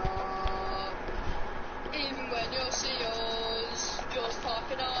gonna stop. Even when you'll see us just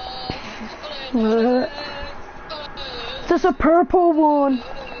parking off. There's a purple one.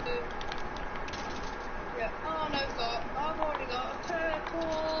 Yeah, I've already got a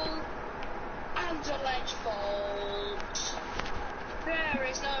purple and a ledge fault. There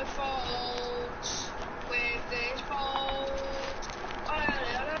is no fault with this fault.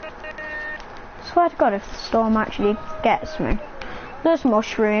 Swear to God, if the storm actually gets me. There's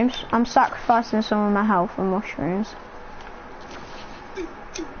mushrooms. I'm sacrificing some of my health for mushrooms.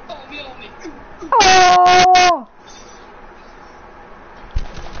 Oh!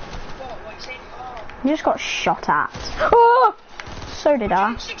 You just got shot at. Oh! So did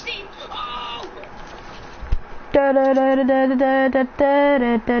I. 16.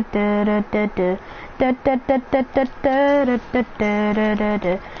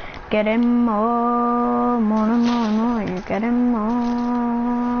 Get him more, you get him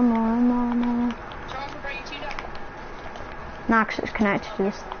more. Nah, 'cause it's connected to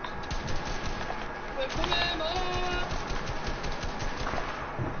this.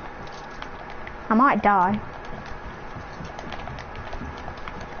 I might die.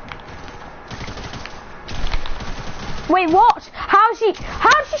 Wait, what? How does he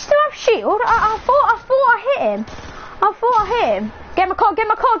still have shield? I thought I hit him. Get my card.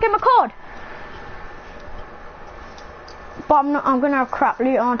 But I'm gonna have crap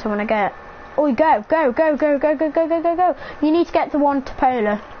loot, aren't I, when I get. Oh, go. You need to get the one to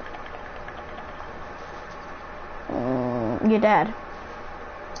Polar. You're dead.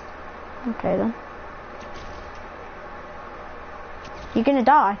 Okay then. You're gonna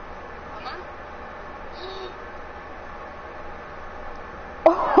die.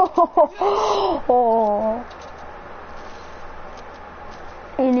 Oh.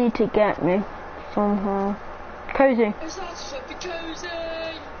 You need to get me somehow. Cozy. Is that super cozy?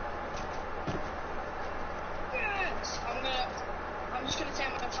 Yes. I'm just gonna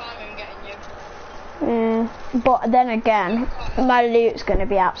take my time in getting you. Yeah, but then again, my loot's going to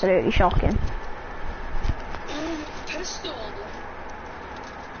be absolutely shocking. Pistol.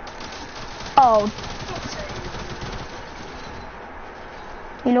 Oh,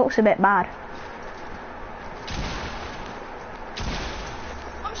 he looks a bit bad.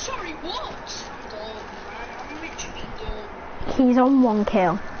 I'm sorry, what? I'm done, man. I'm literally done. He's on 1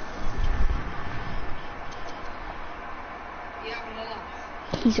 kill. Yeah, I'm gonna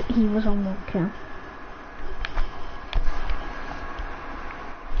laugh. He was on 1 kill.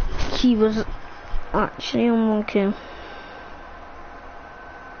 He was actually on 1 kill.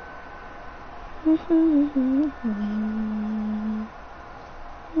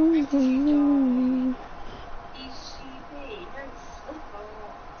 ECB, no football.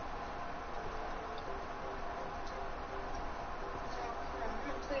 So, I'm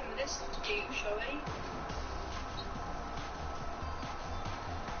not playing with this dude, shall we?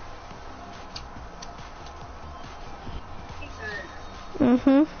 Ethan,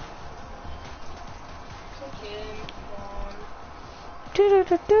 click him, come on.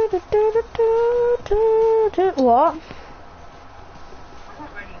 What? I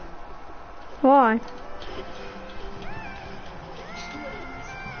can't ready him. Why?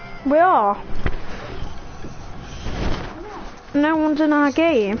 We are. No one's in our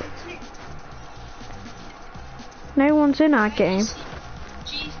game. No one's in our game.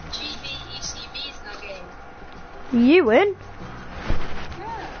 GBECB's in our game. You in?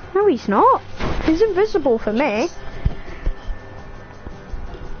 Yeah. No, he's not. He's invisible for me.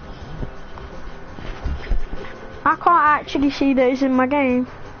 I can't actually see that he's in my game.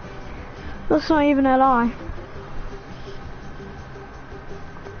 That's not even a lie.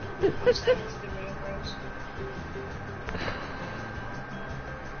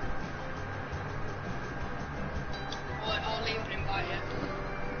 I'll leave an invite you.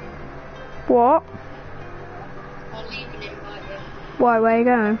 What? I'll leave an invite you. Why, where are you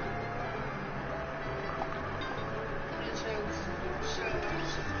going?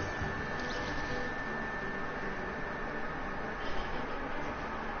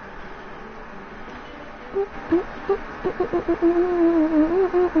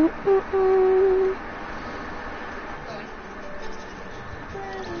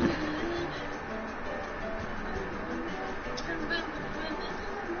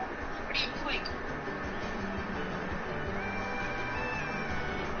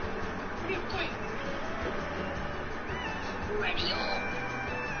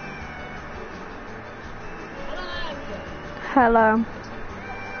 Hello.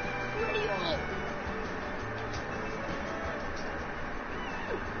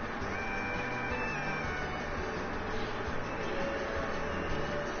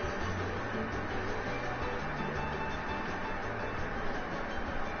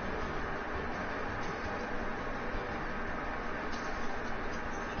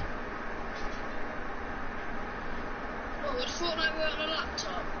 Oh, would Fortnite work on a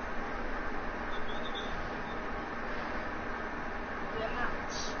laptop? Yeah,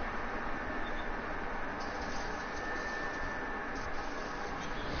 maps.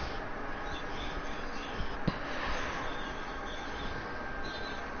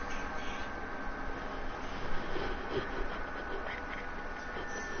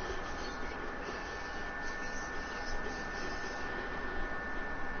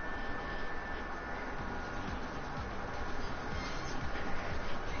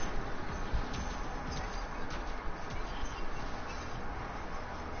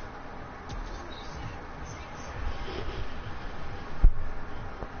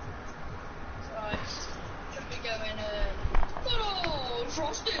 Right, should we go in oh,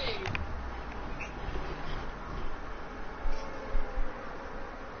 Frosty!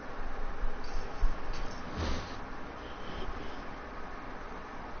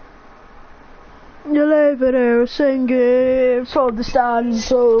 You'll over there singing from the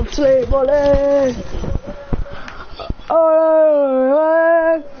stands of Sweet Molly.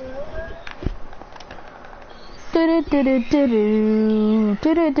 Oh,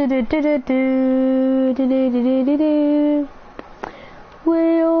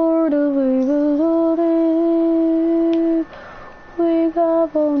 we are the we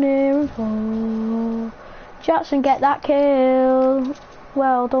got on there and fall. Jackson, get that kill.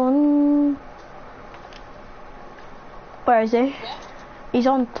 Well done. Where is he? What? He's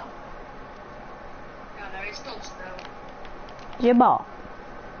on. No, it's not still. Is your bot?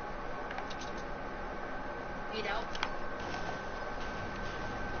 Need help?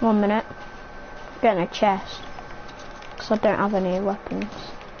 1 minute. Getting a chest. Because I don't have any weapons.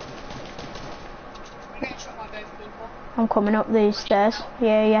 I'm getting shot by both people. I'm coming up these stairs.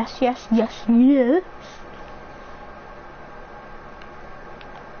 Yeah, yes, yes, yes, yes.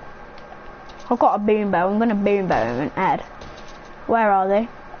 I've got a boom bow. I'm gonna boom bow him and Ed. Where are they?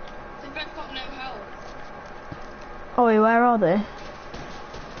 They've both got no health. Oi, where are they?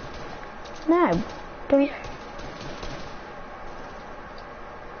 No. Don't. Yeah.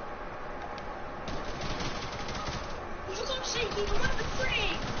 For God's sake, you come up with 3!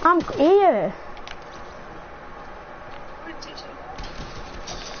 I'm here.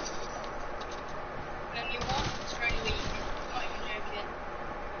 Then you want, it's very weak. Not even joking.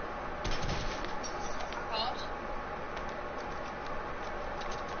 Hard.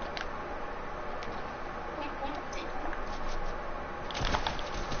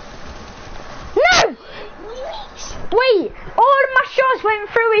 No! Wait, all of my shots went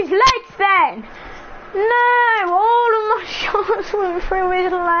through his legs then. No, all of my shots went through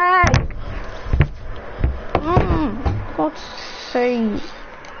his leg. God's sake.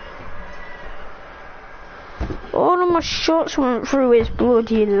 All of my shots went through his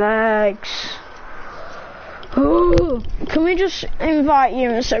bloody legs. Oh, can we just invite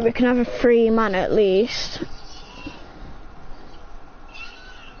you so we can have a free man at least?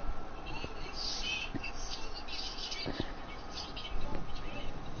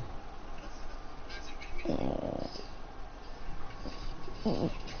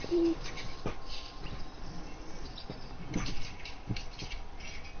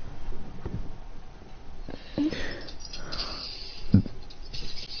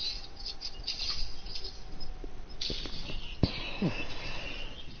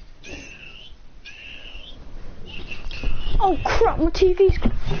 Oh crap, my TV's...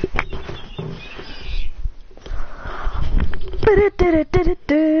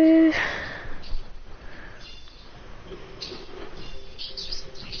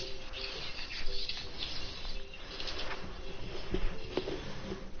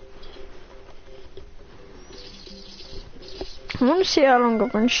 I want to see how long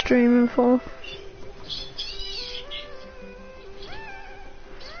I've been streaming for.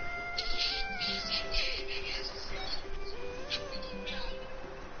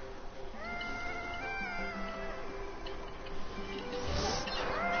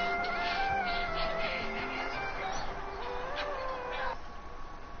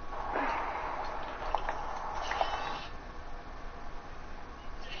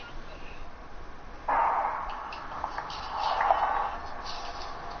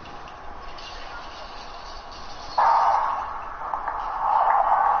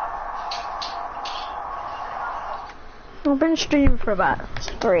 I've been streaming for about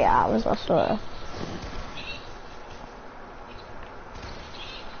 3 hours, I swear.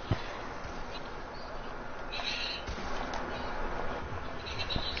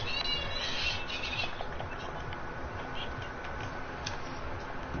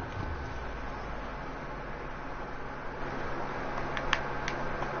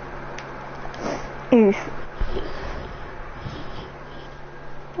 Oof.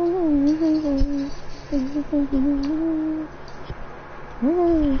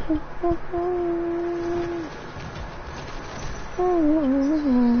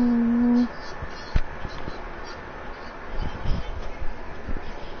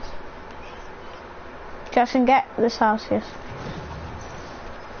 Jackson, get this house, yes.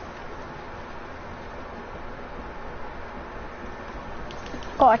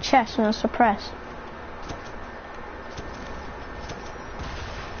 Got a chest and a suppress.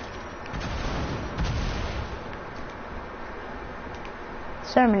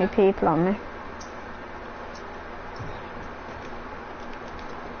 So many people on me.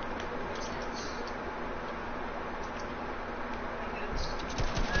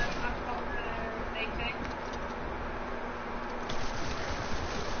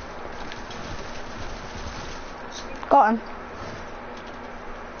 Got him.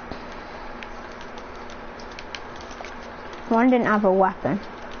 One didn't have a weapon.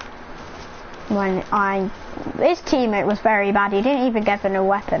 His teammate was very bad. He didn't even give him a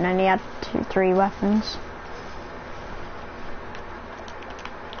weapon, and he had 3 weapons.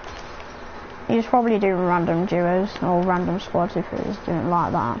 He was probably doing random duos or random squads if he was doing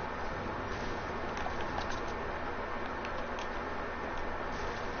like that.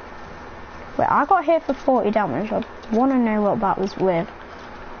 Wait, I got hit for 40 damage. I want to know what that was with.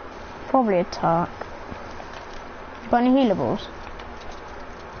 Probably a Turk. Got any healables?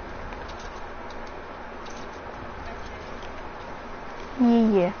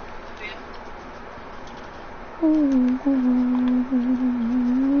 Yeah.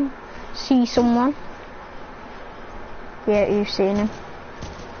 See someone? Yeah, you've seen him.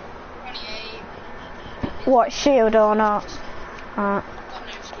 28. What, shield or not? Got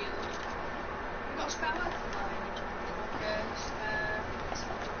no shield. You got spare weapon? Yes,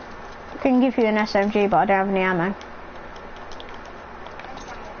 I can give you an SMG, but I don't have any ammo.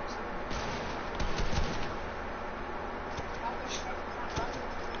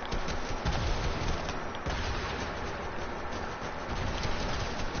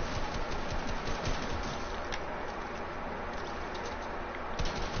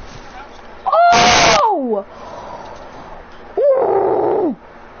 Oh! Ooh!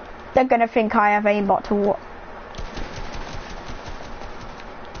 They're gonna think I have aimbot to what?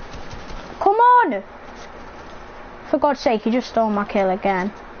 Come on! For God's sake, you just stole my kill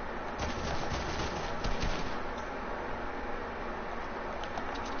again.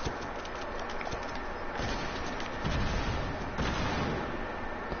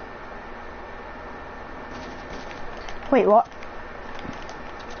 Wait, what?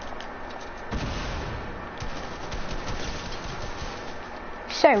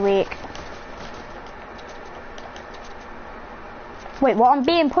 So weak. Wait, what? I'm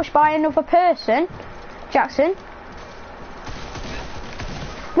being pushed by another person? Jackson?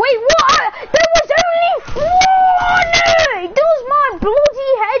 Wait, what? There was only one! It does my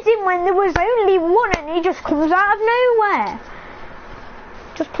bloody head in when there was only one and he just comes out of nowhere.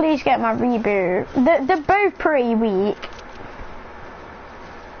 Just please get my reboot. They're both pretty weak.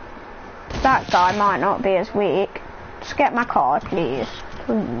 That guy might not be as weak. Just get my card, please.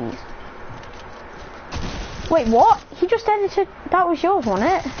 Please. Wait, what? He just edited. That was yours,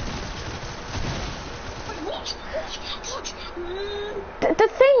 wasn't it? The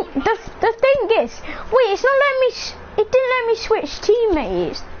thing is, wait, it's not letting me. It didn't let me switch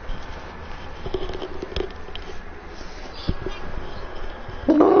teammates.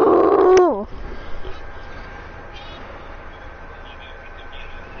 Ooh.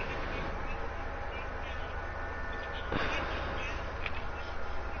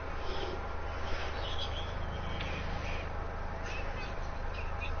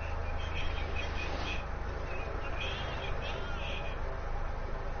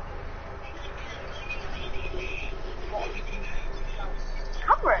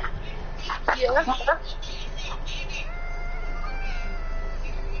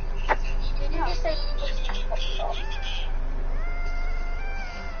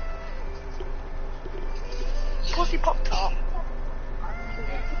 Pussy pop top.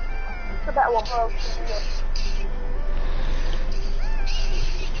 It's a better one, bro.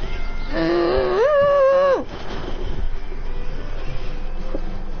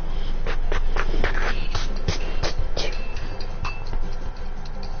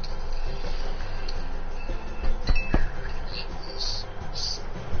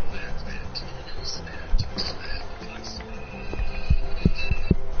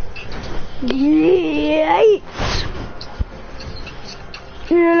 Yikes!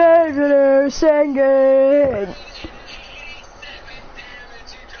 You're singing.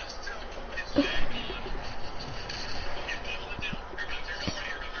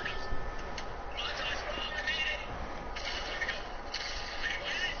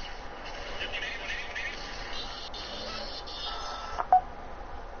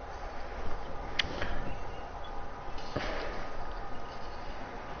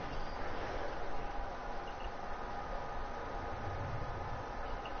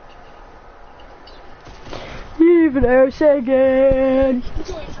 Even though singing.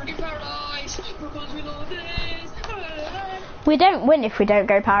 We don't win if we don't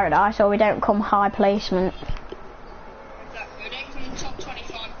go paradise or we don't come high placement. Exactly, we don't come top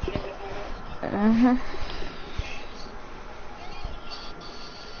 25 if we don't go paradise. Mm-hmm.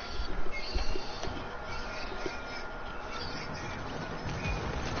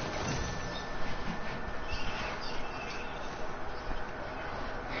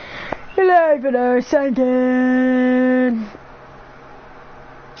 Even though singing.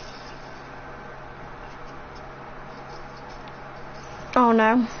 Oh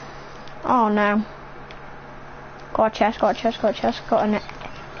no. Oh no. Got a chest, got a chest, got a chest, got a net.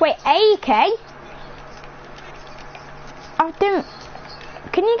 Wait, AK? I didn't.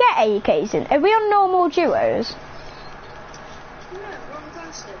 Can you get AKs in? Are we on normal duos? No, we're on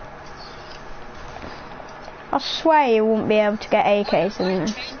classic. I swear you wouldn't be able to get AKs in I there.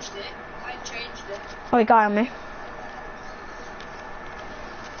 changed it. I changed it. Oh, a guy on me.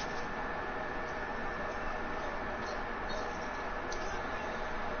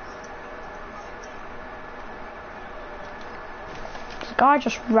 The guy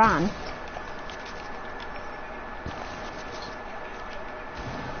just ran.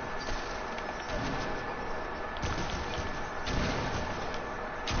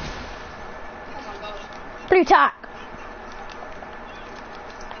 Oh my god. Blue tack.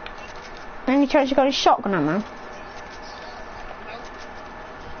 Any chance you got a shotgun ammo?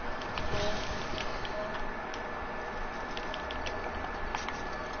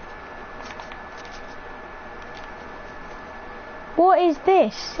 What is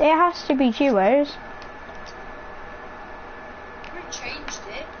this? It has to be duos. We changed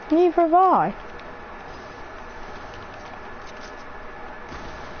it. Neither have I.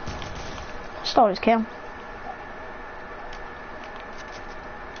 Stole his kill.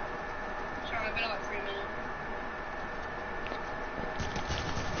 Sorry, I've been like 3 minutes.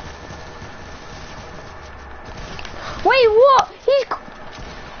 Wait, what?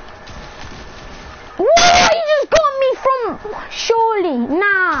 What? He just got me from... Surely,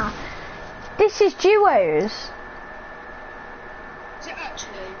 nah. This is duos. Is it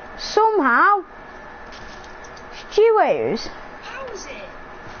actually? Somehow. It's duos. How is it?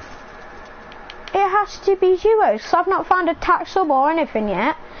 It has to be duos, because I've not found a tac sub or anything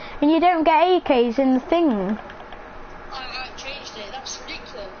yet. And you don't get AKs in the thing. I changed it. That's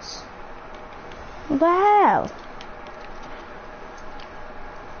ridiculous. What the hell?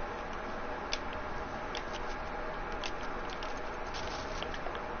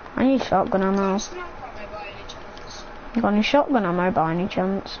 I need shotgun ammo. Sniper ammo by any chance? You got any shotgun ammo by any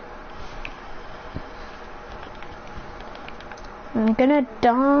chance? I'm gonna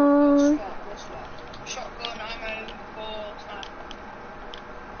die. What's that? Shotgun ammo for sniper.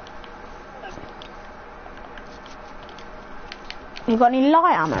 Whatever. You got any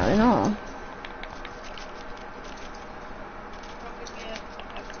light ammo at all? Rocket gear.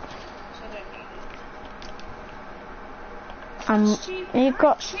 So I don't need it. You've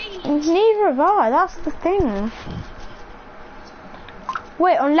got... Neither have I, that's the thing.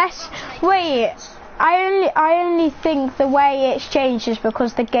 Wait, unless... Wait, I only think the way it's changed is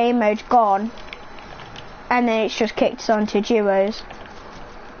because the game mode's gone. And then it's just kicked us onto duos.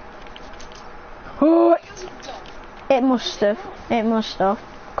 It must have. It must have.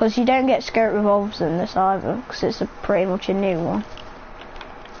 Because you don't get scope revolvers in this either. Because it's pretty much a new one.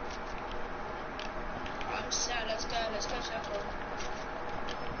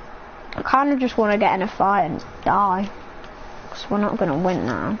 I kind of just want to get in a fight and die. Because we're not going to win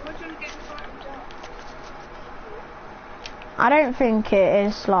now. I don't think it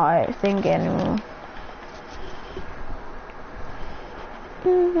is like thingy anymore.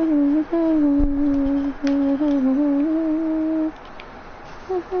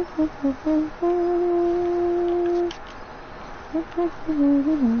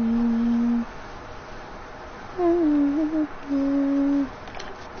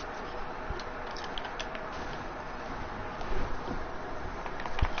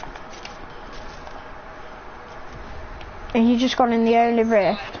 And you just gone in the only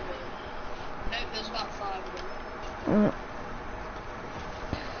rift? No, there's about 5 of Mm. them.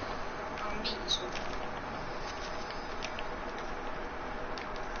 I'll meet some.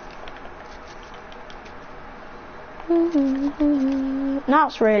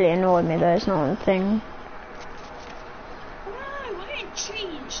 That's really annoyed me though, it's not a thing. No, I ain't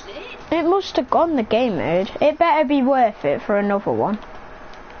changed it. It must have gone the game mode. It better be worth it for another one.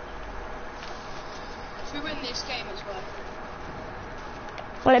 If we win this game as well.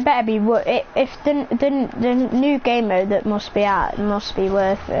 Well, it better be worth it. If the new game mode that must be out must be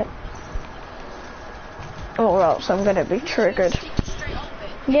worth it. Or else I'm gonna be triggered. Straight off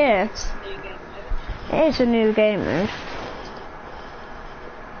it. Yeah, It's a new game mode. it is a new game mode.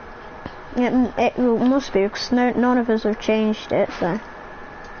 It must be because none of us have changed it, so.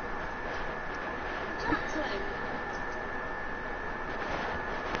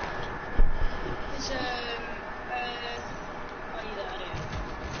 Exactly. Is are you there?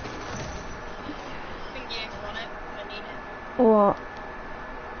 Thingy on it. I need it. What?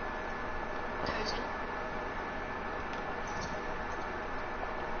 Cozy.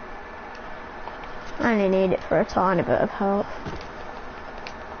 I only need it for a tiny bit of health.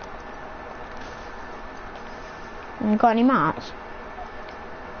 You got any mats?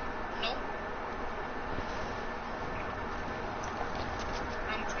 Nope.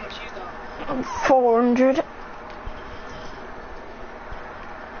 How much you got? 400.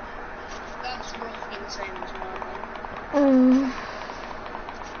 That's roughly the same as mine then.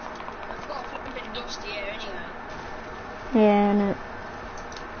 I've got a flipping dusty here anyway. Yeah, no.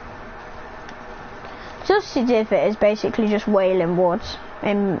 Dusty Divot is basically just Wailing Woods,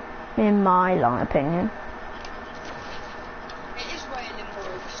 in my long opinion. It is Wailing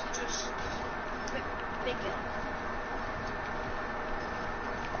Woods, just a bit bigger.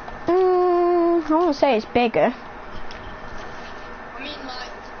 I wouldn't say it's bigger. I mean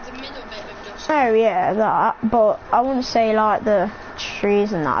like the middle bit of Oh yeah, that. But I wouldn't say like the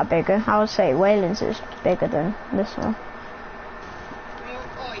trees and that are bigger. I would say Wayland's is bigger than this one.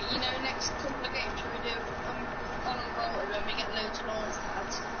 Oh, you know, next couple of games we do on Volta when we get loads of launch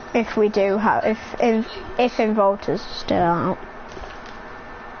pads. If we do have, if Involta's still out.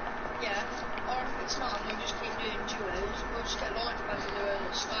 Yeah, or if it's not, we'll just keep doing duos. We'll just get launch pads and do a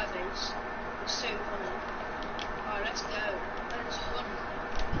Skybase. It's so funny. Alright, let's go. Let's fun.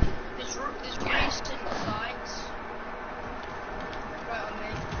 There's racing fights. Right on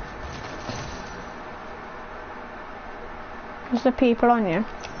me. Is there people on you? You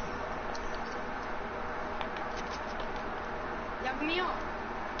have me on?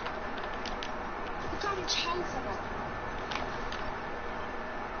 You can't tell from it.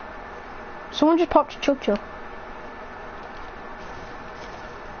 Someone just popped a chug-chug.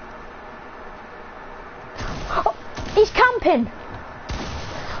 Oh, he's camping!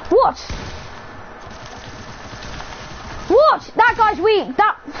 What? What? That guy's weak.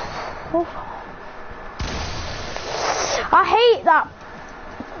 That... Oh. I hate that.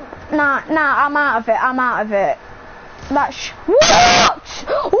 Nah, I'm out of it. That's... What?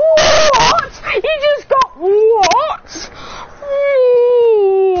 What? He just got... What?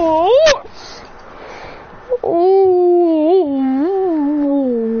 What?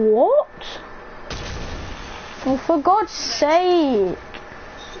 Oh, for God's sake.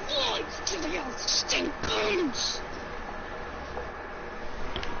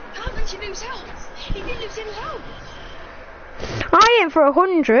 How did you lose health? He didn't lose any health. I aim for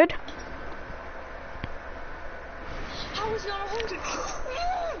 100. How was he on 100?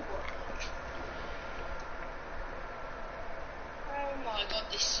 Oh my god,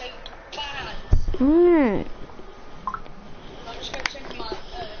 this is so bad. I'm just going to check my...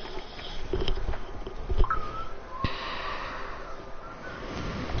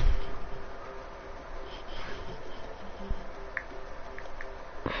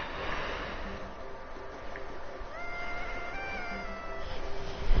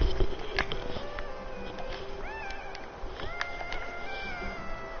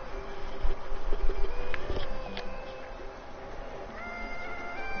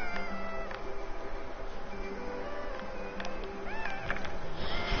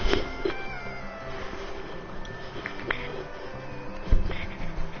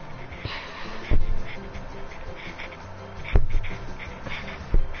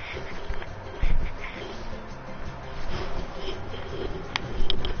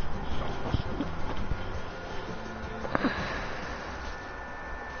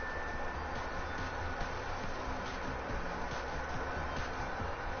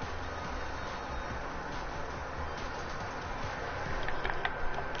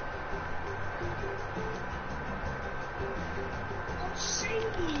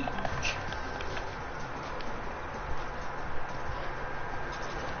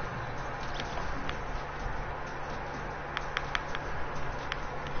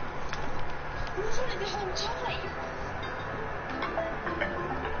 The whole time.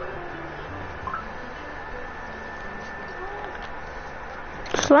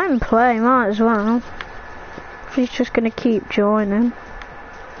 Just let him play, might as well. He's just gonna keep joining.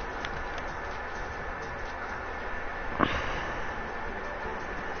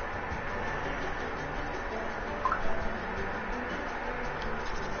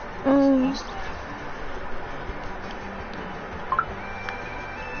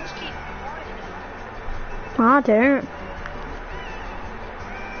 I don't.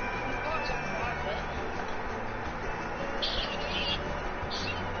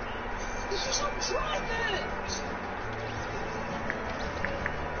 This is on private!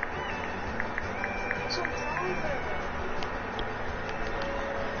 It's on private.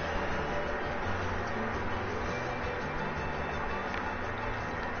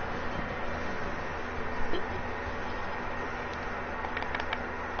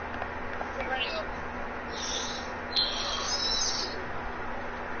 Get ready up.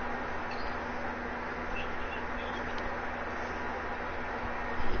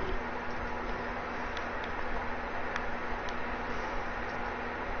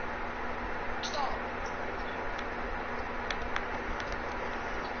 Stop.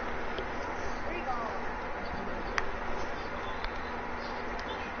 Rebound.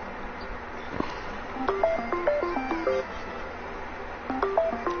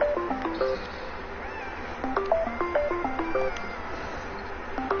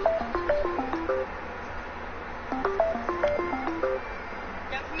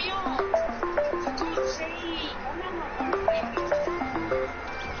 Get me on. For God's sake. I'm not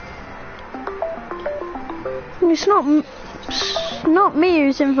It's not me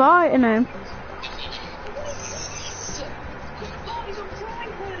who's inviting him.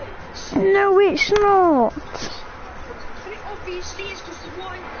 No, it's not. And it obviously is because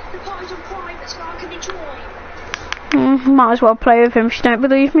the party's on private, so how can they join? Might as well play with him if you don't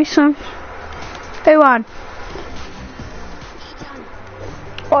believe me, son. Who won?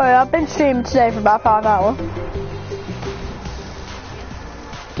 Oh yeah, I've been streaming today for about 5 hours.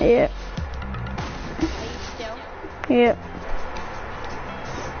 Yeah. Yeah.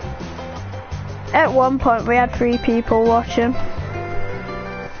 At one point we had 3 people watching.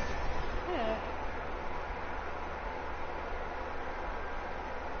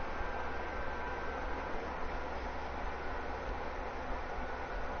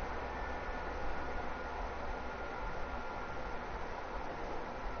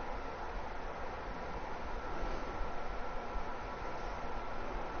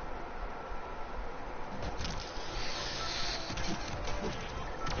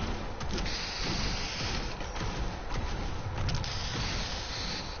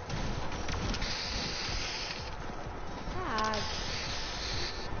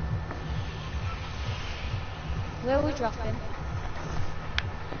 Where are we dropping?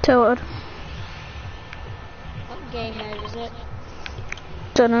 Tilted. What game mode is it?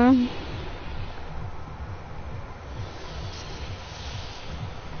 Dunno.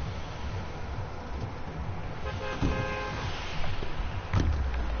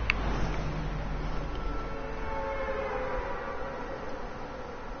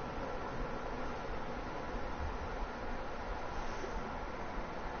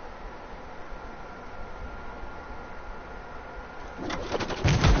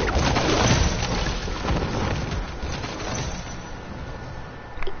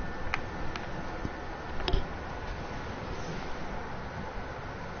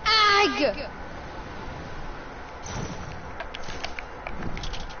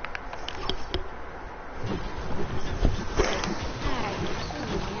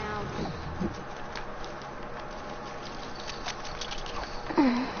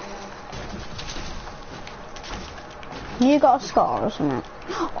 You got a scar or something?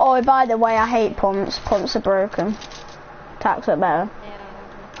 Oh, by the way, I hate pumps. Pumps are broken. Tacks are better.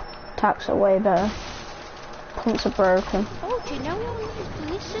 Tacks are way better. Pumps are broken. Oh, do you know what?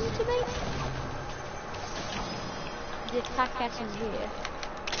 Listen to me. The tack isn't here.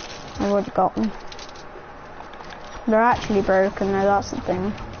 I would have got them. They're actually broken though, that's the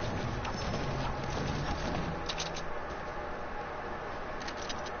thing.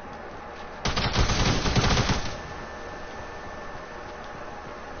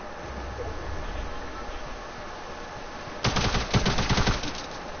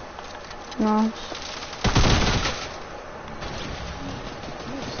 Nice.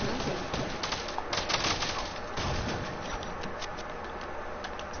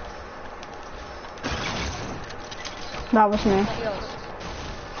 That was me.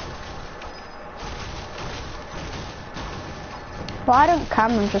 Why don't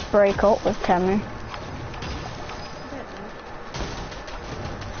Cameron just break up with Cameron?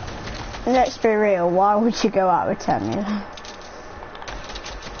 Let's be real, why would you go out with Tammy?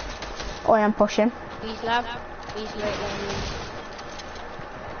 Oh, I'm pushing. He's lab. He's right there.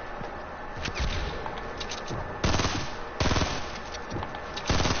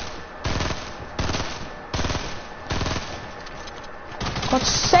 God's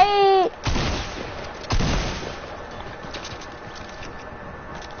sake!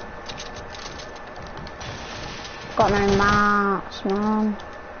 Got no marks, man.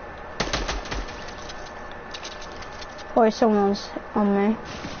 Boy, someone's on me.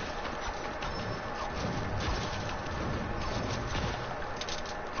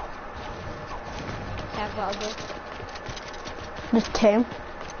 I've got a bit. There's 2.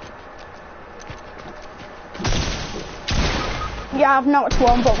 Yeah, I've knocked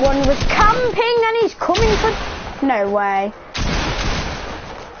one, but one was camping and he's coming for... No way.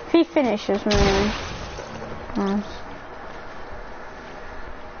 If he finishes me... Nice.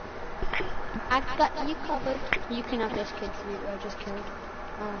 I've got you covered. You can have this kid's loot I just killed.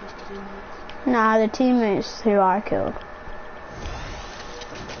 Oh, just teammates. Nah, the teammates who I killed.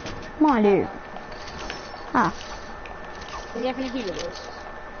 My loot. Ah. Do you have any healers?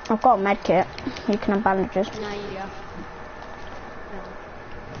 I've got a med kit. You can have bandages. No, you have.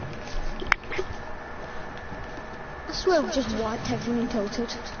 I swear we just wiped everyone and tilted.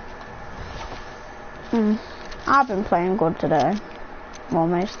 I've been playing good today. Well,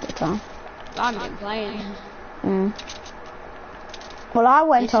 most of the time. I'm not playing. Well, I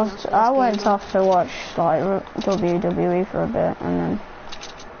went off to watch like WWE for a bit, and then.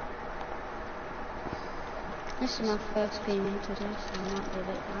 This is my first game in today, so I might be a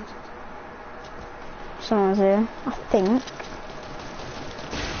bit bad. Someone's here, I think.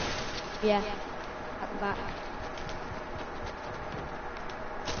 Yeah. At the back.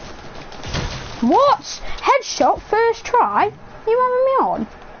 What? Headshot first try? You having me on?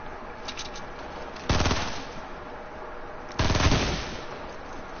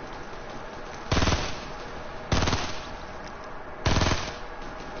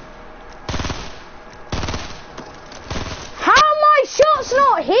 How are my shots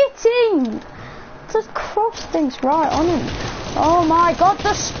not hitting? Just cross things right on him. Oh my god,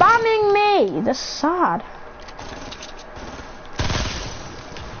 they're spamming me. They're sad.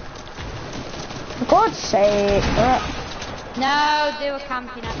 For God's sake. No, they were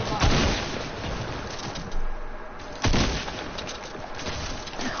camping at the bottom.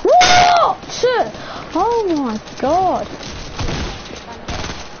 What? Oh my god.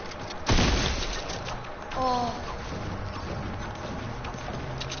 Oh.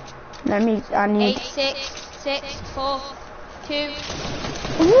 I need... 8, 6, 6, 4, 2.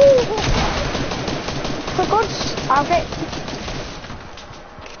 Ooh. For God's... I'll get...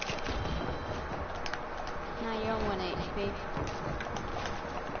 Now you're on 1 HP.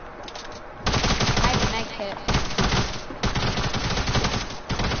 I have a med kit.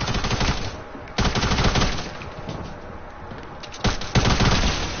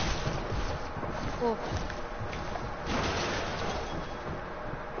 Oh.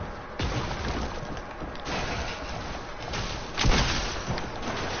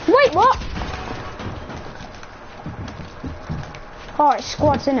 Wait, what? Oh, it's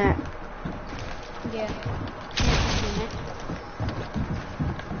squads, isn't it? Yeah.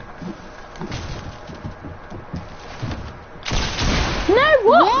 No,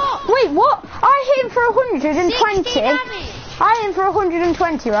 what? Wait, what? I hit him for 120. 60 damage. I hit him for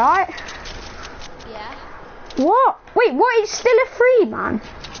 120, right? Yeah. What? Wait, what? It's still a free man.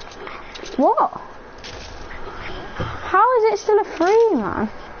 What? How is it still a free man?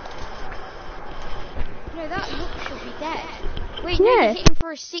 No, that look should be dead. Wait, no, Yeah. you hit him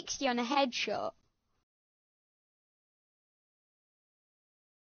for a 60 on a headshot.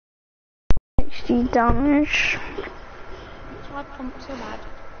 60 damage. That's why I pumped so bad.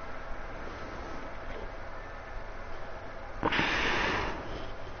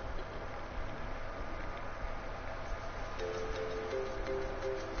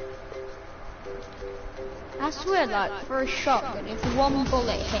 I swear, like, for a shotgun, if one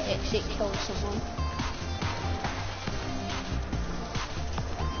bullet hit it, it kills someone.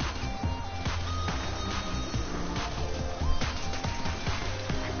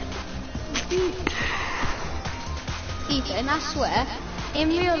 Ethan, I swear, in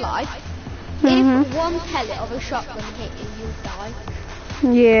real life, if one pellet of a shotgun hit you, you'll die.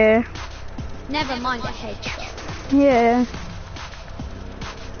 Yeah. Never mind a headshot. Yeah.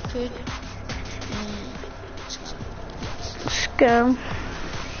 Good. Let's go.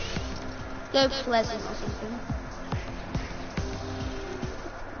 Go Pleasant or something.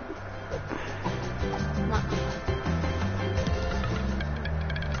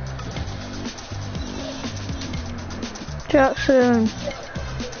 Jackson.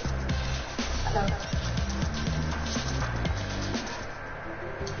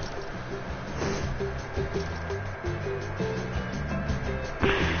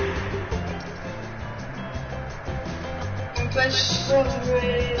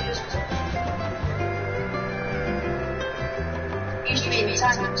 Used to be in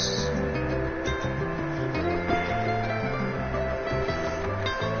tanks.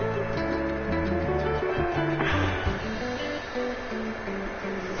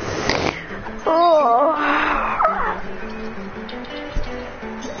 Oh.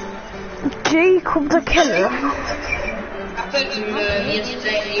 Jacob the Killer. I put them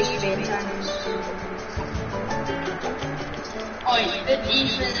yesterday, they used to be in tanks. Oh, the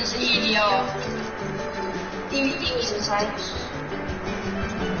defense EDR. DVD was in tanks.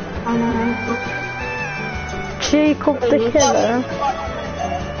 Jacob the Killer. I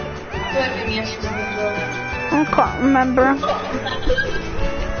put them yesterday as well. I can't remember.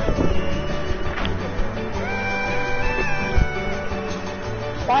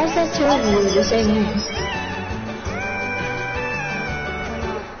 Why is there two of them with the same name?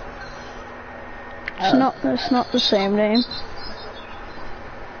 It's not the same name.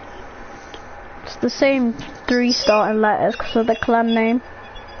 It's the same 3 starting letters because of the clan name.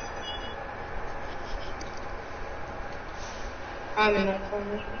 I'm in that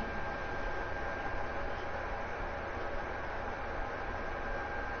corner.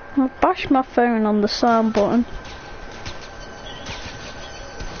 I bashed my phone on the sound button.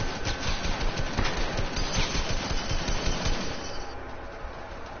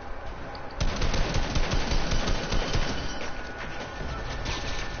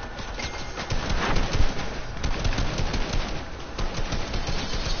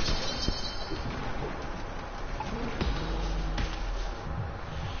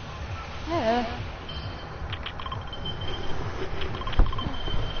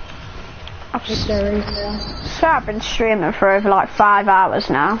 If there is, yeah. So I've been streaming for over like 5 hours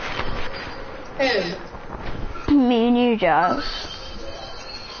now. Who? Me and you, Jazz.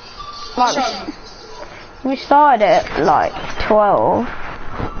 Like, Sorry. we started at like 12.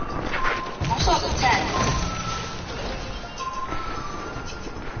 I started at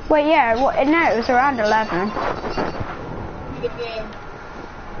 10. Wait, yeah, no, it was around 11. Yeah.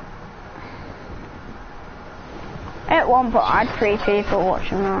 At one point, I had 3 people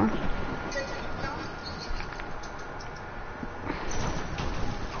watching now.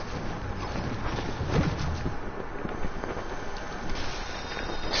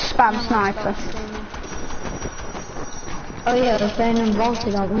 Spam sniper. Oh yeah, we're playing in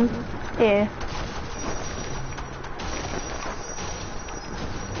Vaulted, aren't we? Yeah.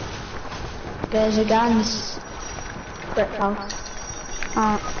 There's a guy in this brick house.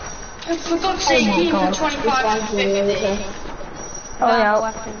 For God's sake, my keep God, for 25 and this one's really 50. Oh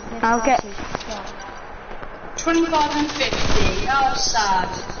yeah, I'll get. 25 and 50. How sad.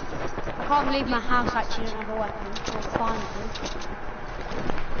 I can't believe my house actually doesn't have a weapon. Well, finally.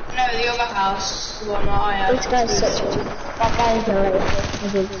 No, the other house, the one that I had. This guy's such a... That guy's a...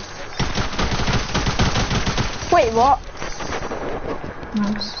 Wait, what?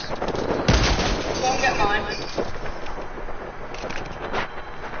 Nice. Go and get mine.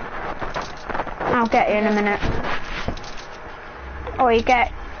 I'll get you in a minute. Oh, you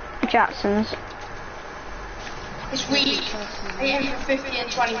get Jackson's. This week, I aim for 50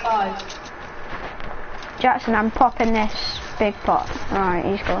 and 25. Jackson, I'm popping this big pot. Alright,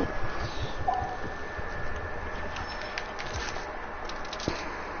 he's gone.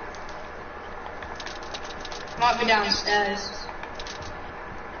 Might be downstairs.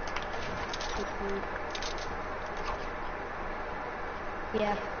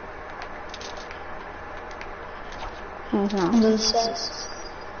 Yeah. He's not. Under the stairs.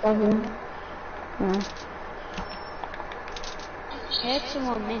 Probably. No. I heard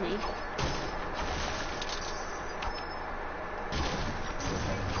someone mini.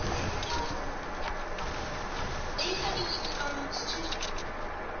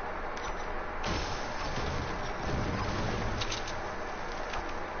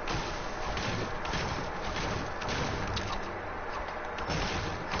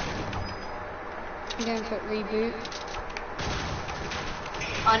 I'm going for reboot.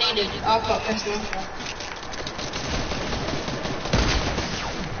 I need it. I've got personal.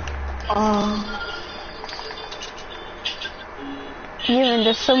 You and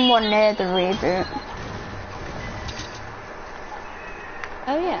there's someone near the reboot.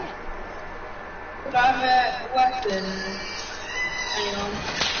 Oh yeah. Could I have a weapon? Anyone?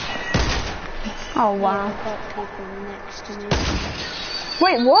 Oh Yeah, wow. I've got people next to me.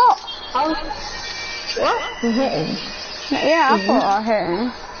 Wait, what? Oh. What? You hit him? Yeah, I thought I hit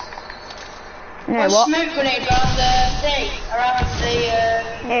him. You know A what? smoke grenade around the thing. Around the,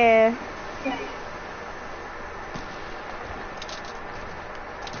 Yeah.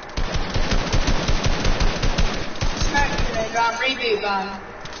 smoke grenade around reboot van.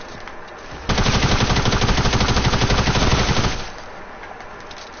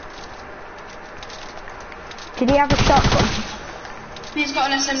 Did he have a shotgun? He's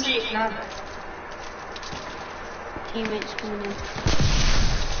got an SMG, can I have it? Teammates coming in.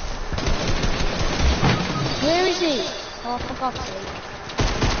 Where is he? Oh, for God's sake.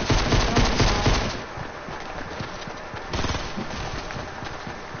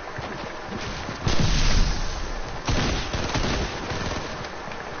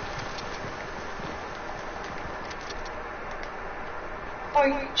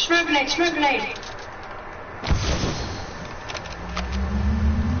 Oh, smoke grenade, smoke grenade.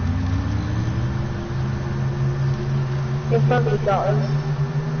 You've probably got us.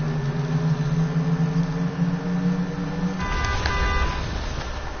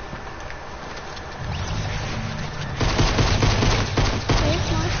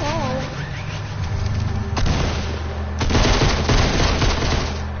 It's my fault.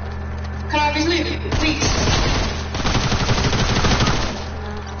 Can I have his loot, please?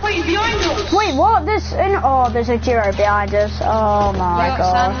 Wait, behind us! Wait, what? There's a duo behind us. Oh my We got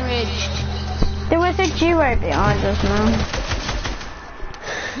god. sandwiched. There was a duo behind us, man.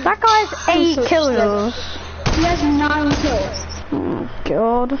 That guy's 8 kills. He has 9 kills. Oh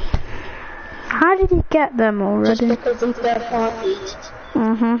god. How did he get them Just already? because he's third parties.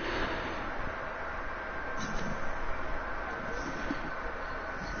 Mhm.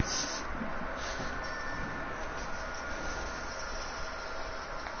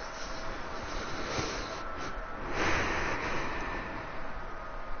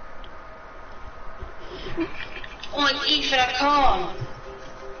 Oh, Ethan, I can't.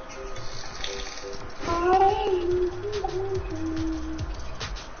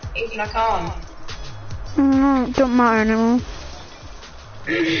 Even I can't. It don't matter anymore.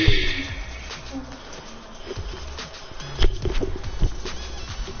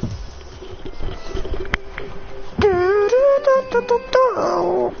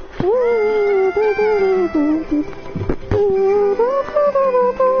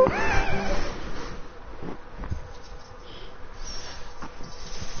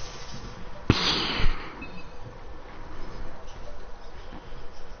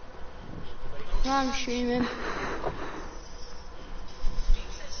 I'm streaming.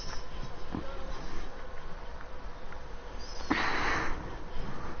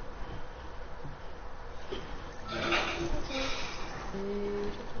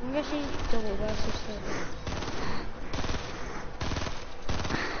 I'm guessing double versus 30.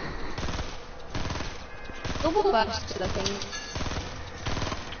 Double versus, I think.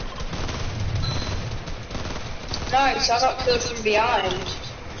 Nice, I got killed from behind.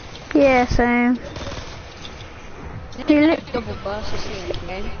 Yeah, same. Double versus in the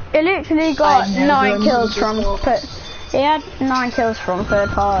game. He literally got 9 kills from. He had 9 kills from third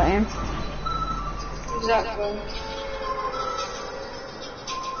party. Exactly.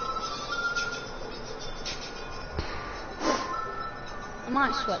 I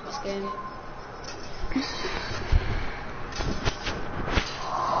might sweat this game.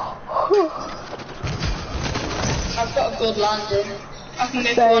 I've got a good landing. I can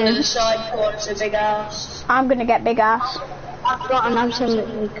go for one of the side corners of big house. I'm gonna get big ass. I've got an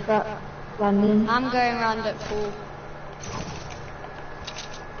absolutely crap landing. I'm going round at full.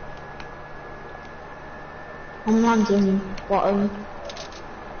 I'm landing bottom.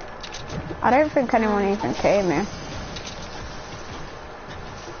 I don't think anyone even came here.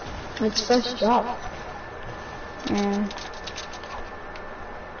 It's first drop. Yeah.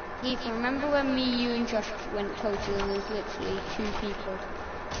 Ethan, remember when me, you and Josh went coaching and there's literally 2 people?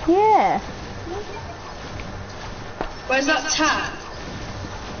 Yeah. Where's that tag?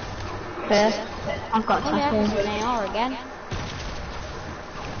 First. I've got Oh yeah, tackle. there's an AR again.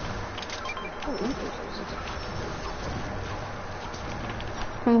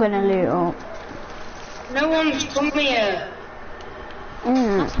 I'm gonna loot up. No one's come here.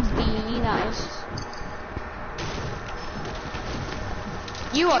 That's a beanie, that is.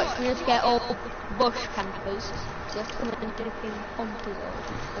 You actually just get all bush campers. Just come and do fucking pumpers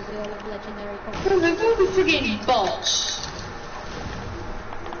as they all have legendary pumpers. No, they're all the friggin' bots.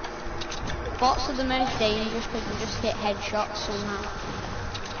 Bots are the most dangerous because you just hit headshots somehow.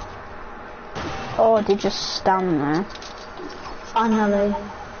 Or they just stand there. Finally.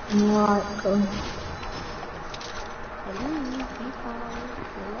 Right, cool.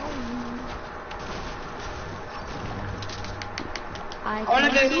 I wanna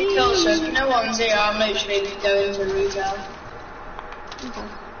go for kill, so if no one's here, I'm literally going to retail. Okay.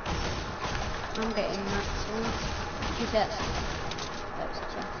 I'm getting that soon. She said that's a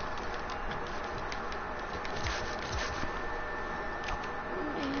chest.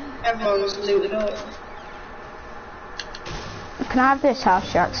 Everyone's looted up. Can I have this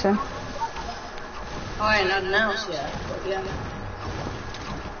house, Jackson? I ain't had an house yet, but yeah.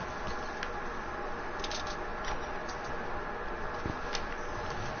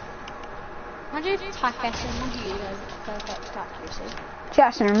 Imagine if Takeshi would use a perfect accuracy.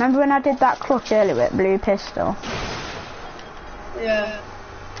 Jackson, remember when I did that clutch earlier with blue pistol? Yeah.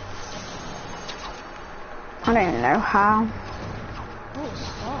 I don't even know how. Oh,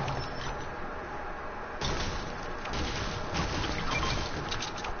 stop.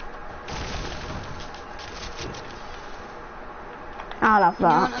 I'll have You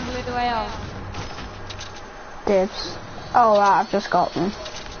want that. to blue way out? Dibs. Oh right, I've just got them.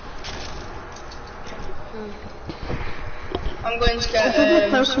 I'm going to get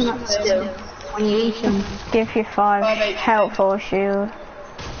Coconut still. When you eat them. Give you 5 5 HP. health or shield.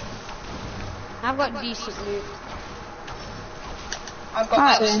 I've got decent loot. I've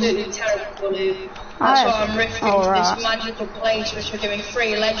got absolutely terrible loot. That's Alright. why I'm riffing Oh, into right. this magical place which we're giving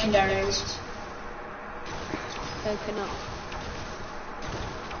 3 legendaries. Coconut.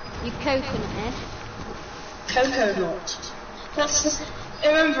 You coconut head. Cocoa nut. That's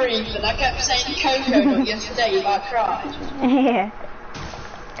remember Ethan, I kept saying cocoa nut yesterday, but I cried. Yeah.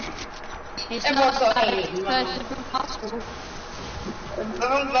 It's Everyone's not got like eight, first impossible.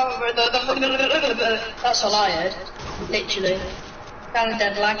 That's all I heard. Literally. Kind of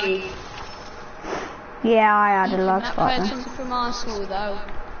dead laggy. Yeah, I had a lot That spot there. person from Arsenal though,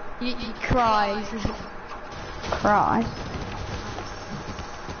 he cries. Cry.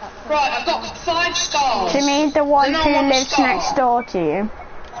 Right, I've got 5 stars. Do you mean the one No who one lives star. next door to you?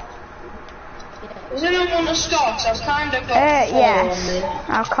 Yeah. Does anyone want to start? 'Cause I've kind of got four yes. on me.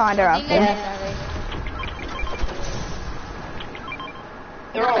 I'll kind of have them.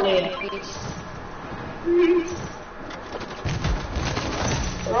 They're all here.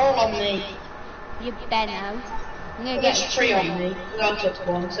 They're all on me. You better know. I'm gonna get There's 3 on me. I took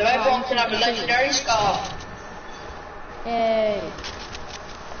one. So everyone can have a legendary scar. Yay.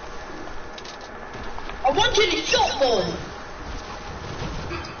 I wanted a shotgun.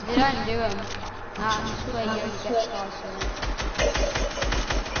 You don't do them. I swear you only get stars for them.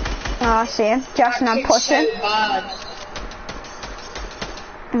 Oh, I see him. Justin, I'm pushing. So bad.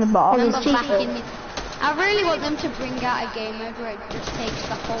 In the bottom. Remember back in the, I really want them to bring out a game mode where it just takes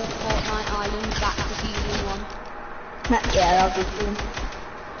the whole Fortnite island back to season 1. Yeah, that'll be cool.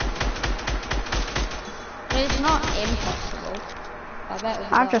 But it's not impossible. I bet it'll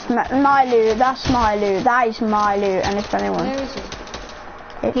be I've just met my loot. That's my loot. That is my loot. And if anyone, Where is it?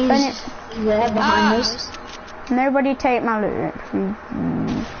 if He's there behind us. nobody take my loot.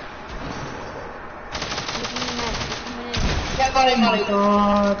 Get got him, Molly.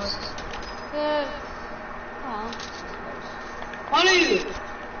 God. Oh. Molly!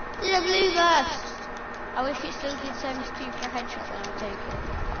 Yeah, blue vest. I wish it still did 72 for a headshot, then I'll take it.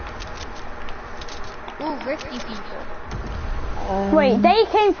 Ooh, rifty people. Wait, they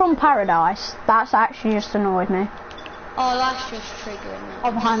came from paradise. That's actually just annoyed me. Oh, that's just triggering that.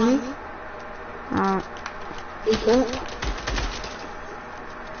 Oh, behind me. Decent.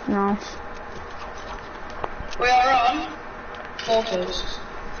 Nice. We are on. Photos.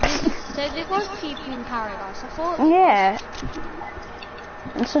 So there was people in paradise. I thought Yeah.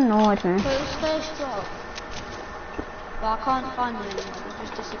 It's annoyed me. it was first drop. But I can't find them anymore. They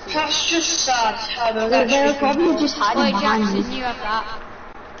just disappeared. That's just sad how those They're actually probably people. just hiding Wait, behind Jackson, me. you have that.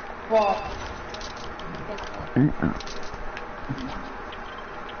 What?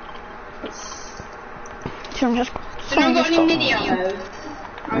 So I'm just. Did you got any mini ammo?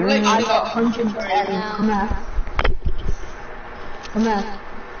 I've literally I got got 110. Come here. Come here.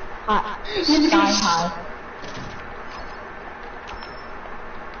 Sky high.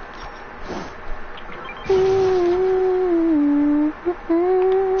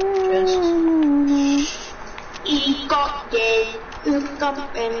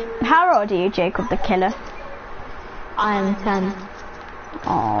 How old are you, Jacob the Killer? I am 10.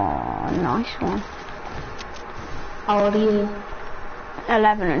 Oh, nice one. How old are you?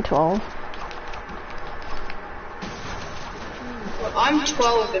 11 and 12. I'm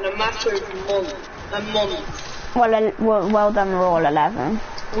 12 in a matter of a month. Well then we're all 11.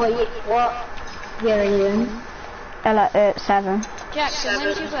 What year are you in? 7. Jackson,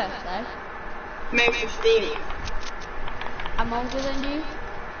 when's your birthday? May 15th. I'm older than you.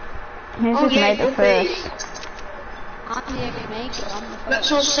 His is May the you'll be. 1st. I'm the only maker. I'm the first.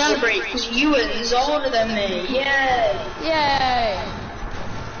 Let's all celebrate because Ewan's older than me. Yay! Yay!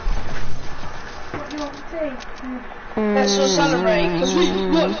 Let's all celebrate because we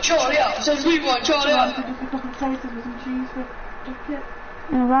want Charlie up. Says we want Charlie up.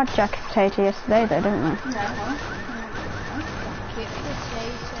 We had jacket potato yesterday though, didn't we?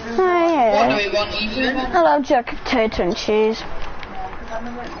 Oh What yeah. do we want, Ethan? I love jacket potato and cheese.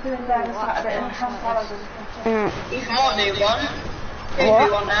 Ethan, what do you want? Who do What?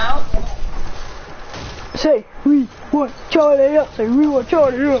 you want now? Say, we want Charlie up. Say, we want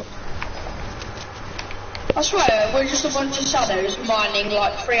Charlie up. I swear, we're just a bunch of shadows mining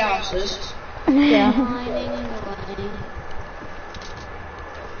like 3 houses. Yeah. Mining away.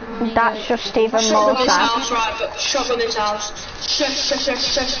 That's just even Shop more on this sad. house, right, but shop on this house.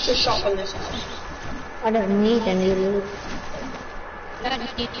 Shop on this house. I don't need any loot.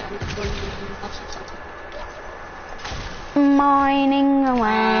 Mining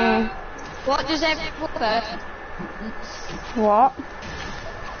away. What does everyone put? What?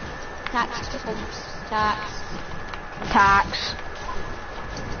 Tax pumps. Tax. Tax.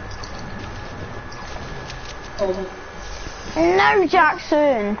 No,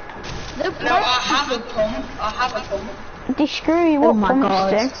 Jackson. No, No, I have a pump. They screw you Oh up, my pumps god.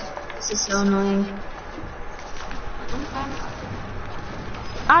 do. This is so annoying.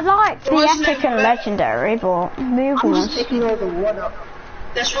 I like the What's epic and next? legendary, but the other I'm just ones, picking all the wood up.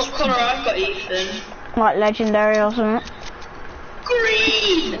 That's what colour I've got, Ethan. like legendary or something.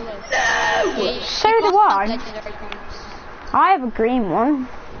 Green! No! So do I. I have a green one.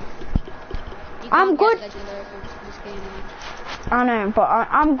 I'm good. I know, but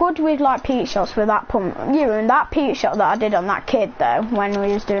I'm good with like peat shots with that pump. You and that peat shot that I did on that kid though, when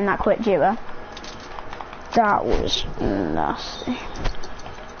we was doing that quick duo. That was nasty.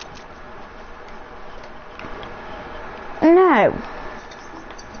 No.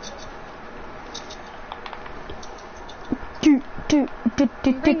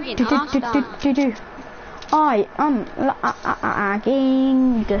 I am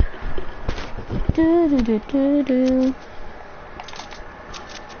lagging.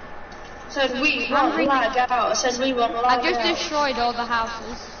 Said we want lag out. Said we want lag I out. just destroyed all the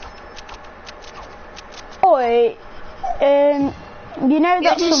houses. Oi, you know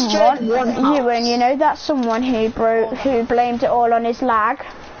that You just someone, destroyed one house. Ewan, you know that someone who blamed it all on his lag?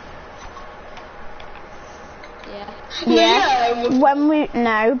 Yeah. Yeah. When we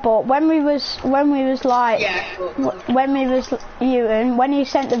was like, Yeah, cool. when we was Ewan, when he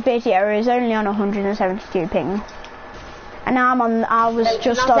sent the video, it was only on 172 ping. And I was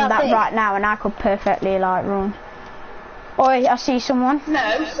just not on that that big. right now, and I could perfectly like run. Oi, I see someone.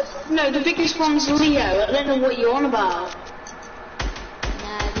 No, the biggest one's Leo. I don't know what you're on about.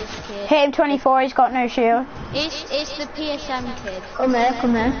 Nah, this kid. Hit him 24. He's got no shield. It's the PSM kid. Come here,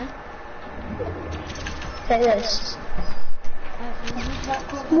 come here. Take this.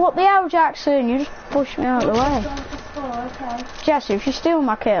 What the hell, Jackson? You just pushed me out of the way. Jesse, if you steal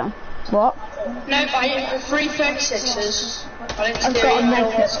my kill. What? No, I hit for 336s. I didn't I've steal got a your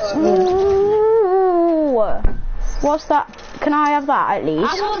necklace. Ooh. What's that? Can I have that at I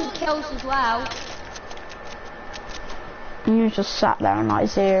least? want kills as well. You just sat there on like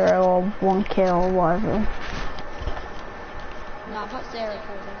 0 or 1 kill or whatever. No, I've got 0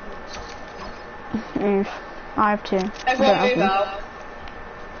 kills. Oof. I have 2. Everyone move out.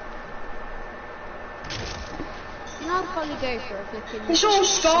 And I'll probably go for a flipping. It's all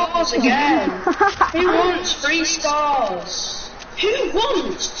stars again. Who wants 3 stars? Who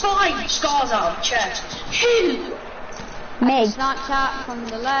wants 5 stars out of the chest? Who? Me. Snapchat from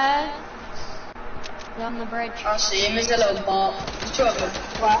the left. They're on the bridge. I see him, he's a little bot. There's 2 of them.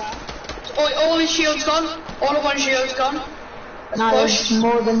 All his shields gone. All of one shield's gone. Let's No, push. there's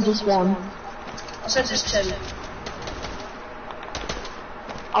more than just one. I said there's 2.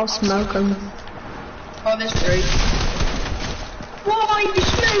 I'll smoke them. Oh, there's 3. Why you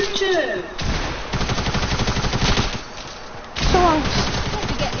smoked 2? Someone. Let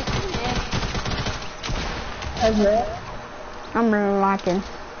me get this in here. Over it. I'm lagging.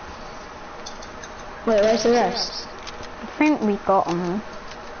 Wait, where's the rest? I think we got them.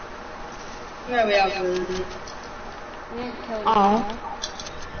 No, we haven't. We didn't kill Oh. them.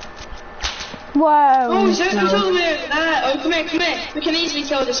 Whoa. Oh, he's over there. Oh, come here. We can easily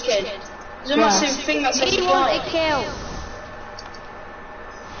kill this kid. There's a massive thing that says We want a fly. kill.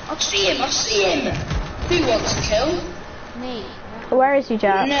 I see him. Who wants to kill? Me. Where is he,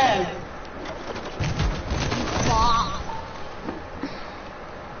 Jack? No.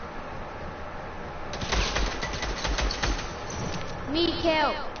 Me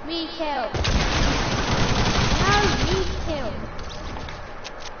kill. Me kill. No, me kill.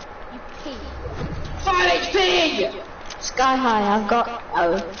 You pig. 5 HP! Sky high, I've got.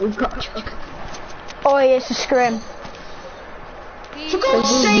 Oh, we've got truck. Oi, it's a scrim. For God's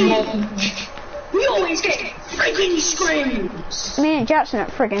sake! We always get freaking screams! Me and Jackson are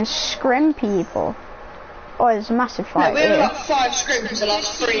friggin' scrim people. Oh, there's a massive No, fight we had here. about 5 scrims the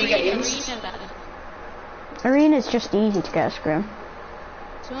last 3 games. Arena then. Arena's just easy to get a scrim.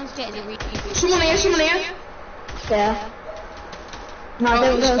 Someone's getting a reboot. Someone here. Yeah. No,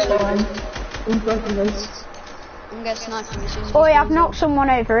 don't go for one. In both of us. I'm gonna snipe him as soon as Oi, he's I've done. knocked someone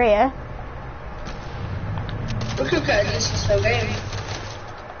over here. We could get this whole game.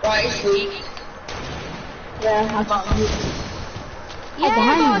 Right, it's weak. Yeah, I've got you. Yeah, I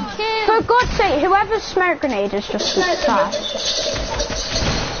behind got a For kill. God's sake, whoever's smoke grenade is just fast.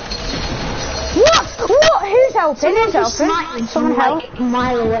 What? Who's helping? Who's helping? Someone help. Like, a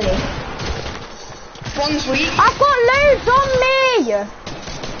mile away. One's weak. I've got loads on me!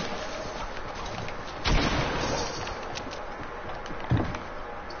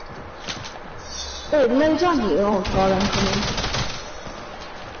 Wait, loads on you? Oh god, I'm coming.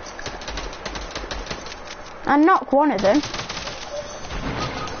 I knocked one of them.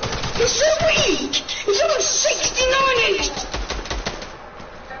 He's so weak! He's on 69 HP!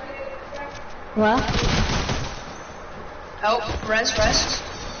 What? Help, rest.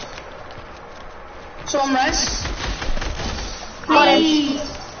 Someone rest. Got him.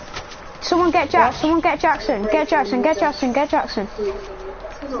 Someone get Jack. Someone get Jackson. Get Jackson.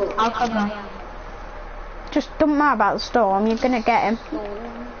 I'll cover. Just don't matter about the storm. You're gonna get him.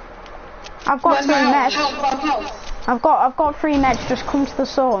 I've got 3 meds. Help. I've got 3 meds. Just come to the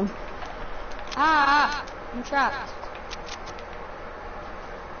storm. I'm trapped.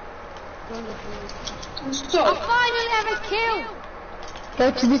 I Stop. finally have a kill.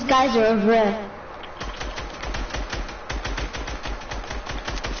 Go to this geyser over there.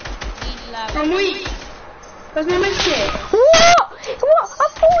 He's low. I'm weak. Where's my medkit? What?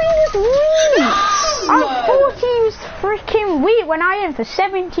 freaking weak when I aim for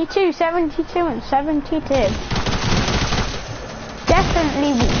 72, 72 and 72.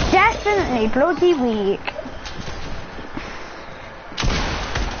 Definitely weak. Definitely bloody weak.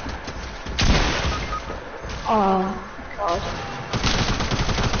 Oh, God.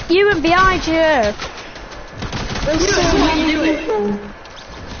 You and behind you. There's so many people.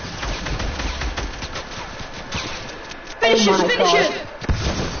 Finish Oh my it, finish God. it!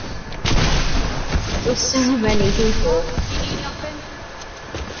 There's so many people.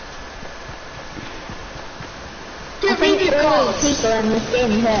 I Get think review all the cards! people in this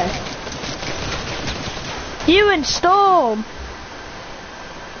game here. You and Storm.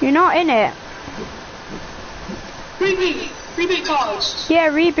 You're not in it. Reboot cards. Yeah,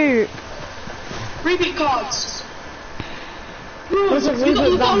 reboot. Reboot cards. There's a You've got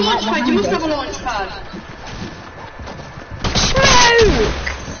reboot a button launch right pad, you must have behind a launch pad. Smoke!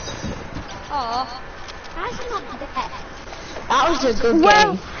 Oh, how's it not dead? That was a good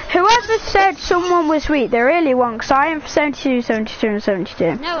Well, game. whoever said someone was weak, they really won, because I am for 72, 72 and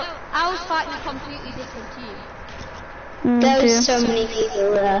 72. No, I was fighting a completely different team. There dear. was so many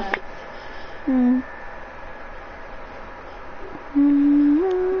people there. Mm.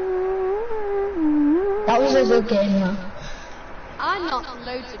 That was a good game though. I knocked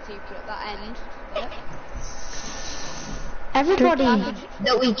loads of people at that end. Everybody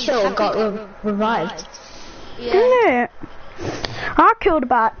that we killed got revived. Yeah. Yeah. I killed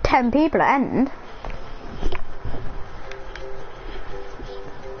about 10 people at end.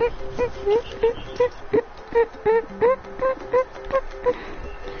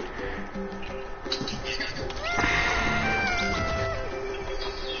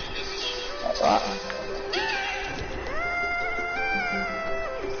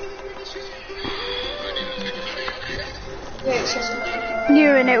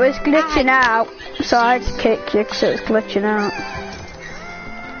 You and it was glitching out, so I had to kick you because it was glitching out.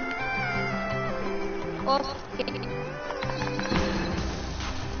 Okay.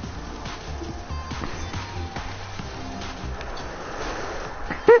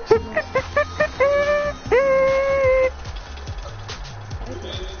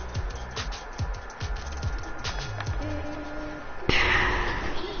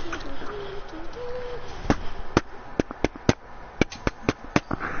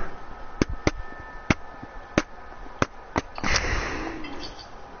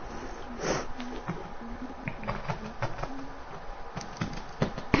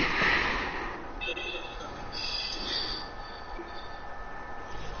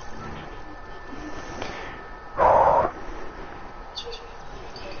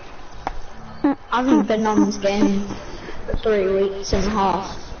 I haven't been on this game for 3 weeks and a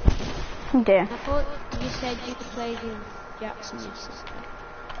half. Dear. I thought you said you played with Jackson yesterday.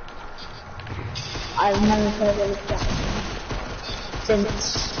 I've never played with Jackson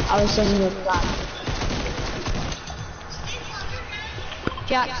since I was in the plan.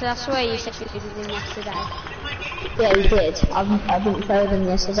 Jackson, I swear you said you did with him yesterday. Yeah, he did. I didn't play with him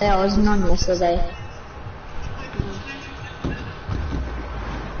yesterday. I wasn't on yesterday.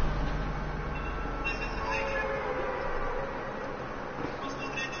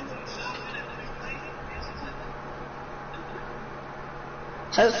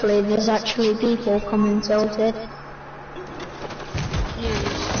 Hopefully there's actually people coming tilted.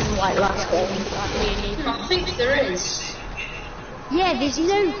 Like last game. I think there is. Yeah, there's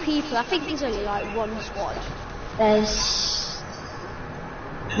no people. I think there's only like one squad. There's...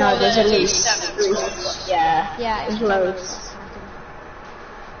 No, there's at least 3 squads. Yeah, Yeah, there's loads.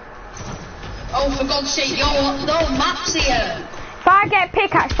 Oh, for God's sake, no maps here. If I get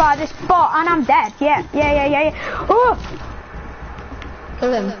pickaxed by this bot and I'm dead, yeah. Oh,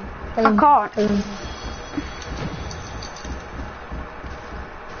 Kill him. Kill I him. can't. Kill him.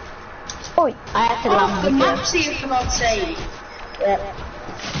 Oi. I had to Oh, land the with maps here, for God's sake. Yep.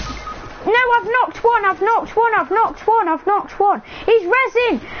 No, I've knocked one. He's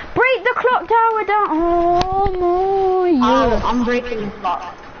resin. Break the clock tower down. Oh my. Oh, I'm breaking the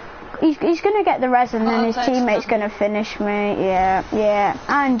clock. He's gonna get the resin and his teammate's gonna finish me. Yeah.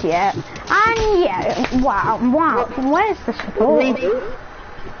 Wow. Where's the support? Reboot.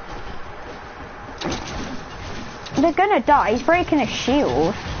 They're gonna die. He's breaking his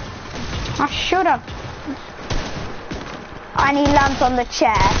shield. I should have. And he lands on the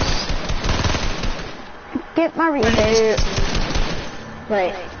chest. Get my reboot.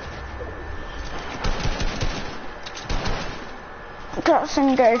 Wait.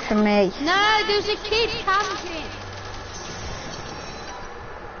 Dotson, go for me. No, there's a kid camping.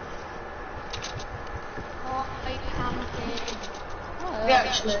 Oh, I camping. Oh. Yeah,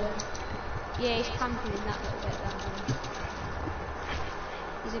 actually. Yeah, he's camping in that little bit down there.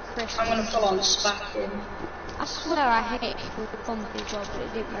 He's a Christmas. I'm gonna full on spack him. I swear I hate it with the pump as well, but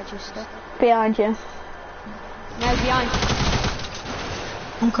it didn't register. Behind you. No, behind you.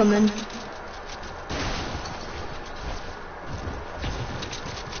 I'm coming.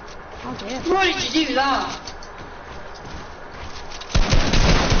 Oh dear. Why did you do that?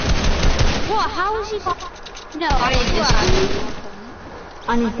 What? How is he? No, I need this.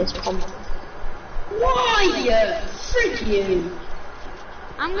 I need this pump. Why? Frick you.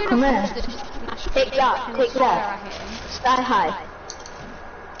 I'm gonna Come here. push this smash. Take that, and take swear that. I hit him. Sky high.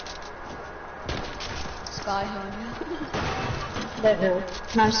 Sky high. Don't know.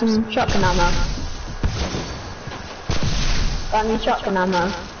 Can I have some shotgun ammo? Got any shotgun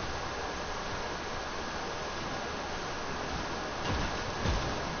ammo?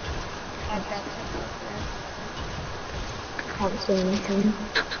 Can't see anything.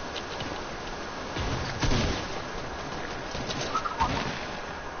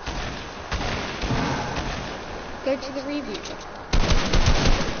 Go to the review.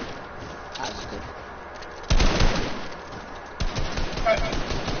 That was good.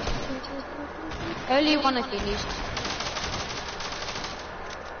 Only one of you needs.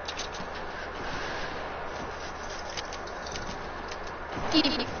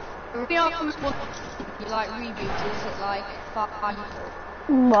 You like rebooters at like 5.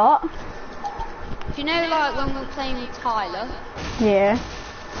 What? Do you know like when we're playing with Tyler Yeah.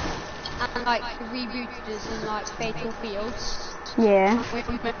 and like the rebooters in like Fatal Fields? Yeah. We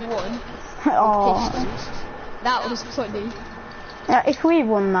won. Oh. Pistols. That was funny. If we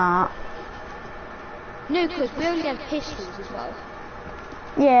won that. No, because we only had pistols as well.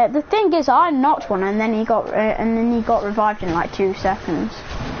 Yeah, the thing is, I knocked one, and then he got revived in like 2 seconds.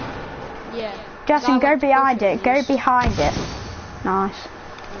 Yeah. Justin, That go was behind it. Go pistols. behind it. Nice.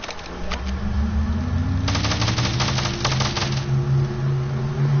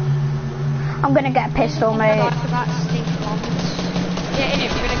 I'm gonna get a pistol, mate. Like about stink bombs. Yeah,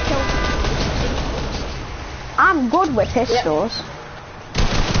 innit, we're gonna kill stink bombs. I'm good with pistols.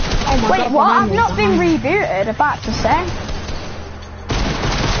 Oh my Wait, God, what? behind I've me, not been behind me. rebooted. About to say.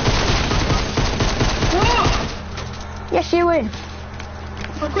 Yes, you would.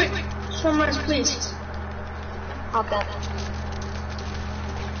 Oh, quick. Someone please. Okay.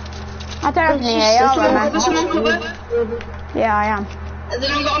 I don't have any There's AR, There's man. someone cover. Yeah, I am. Has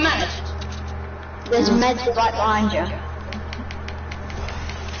anyone got a med? There's meds right behind you.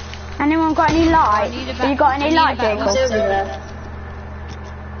 Anyone got any light? Have you got any light, It's Jacob? over there.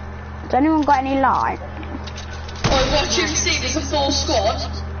 Has anyone got any light? Oh, what you see, there's a full squad.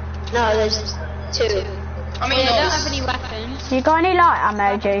 No, there's 2. I mean, Yeah, I don't us. have any weapons. You got any light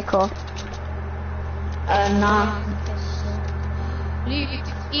ammo, Jacob? No. Luke,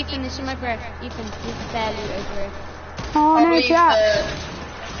 Ethan, this is my breath. Ethan, this is their loot over here. Oh I no, believe, Jack.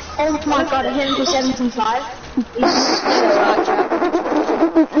 Oh my God, I hit him for 75.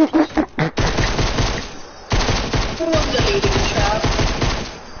 Who was the leading trap?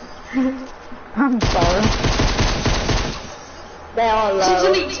 I'm sorry. They are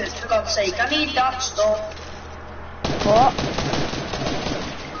low. 6 litres, for God's sake. I need that stuff. What?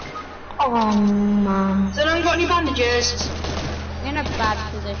 Oh man. Has anyone got any bandages? In a bad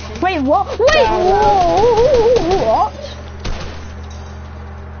position. Wait, what? Wait, what?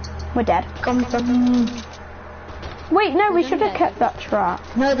 We're dead. Come from. Wait, no, we should have kept that trap.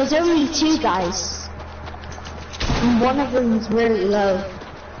 No, there's only 2 guys. And one of them is really low.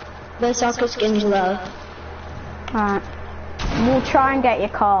 Their soccer skin's low. Alright. We'll try and get your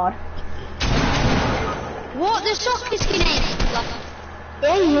card. What? The soccer skin ain't like,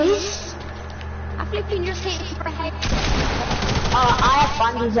 There he is. I flipping just hit him for a head. I have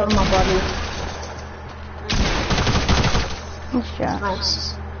bandages on my body. Let's try.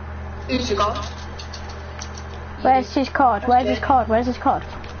 Nice. Who's you got? Where's his card? Where's his card? Where's his card?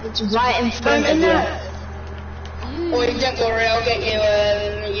 It's right in front I'm of in you. there. Oh, don't worry, I'll get you,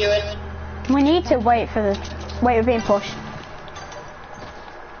 Ewan. We need to wait for the... Wait, we're being pushed.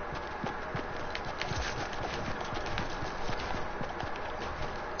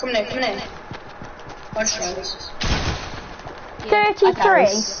 Come in, come in. Watch this. 33!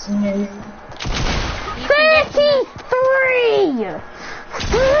 33!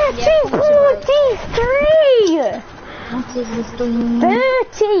 43! What is this game?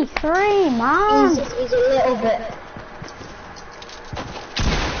 33, man! He's a little bit.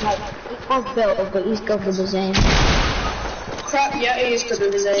 Like, he's not built, but he's good with his aim. Crap, yeah, he is good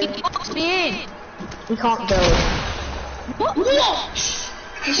with his aim. Box me in. He can't build. What?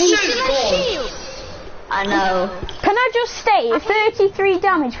 He's so good. Shield. I know. Can I just state 33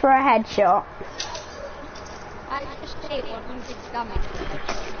 damage for a headshot? I just state 100 damage.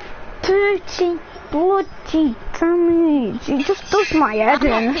 30 bloody damage. It just does my head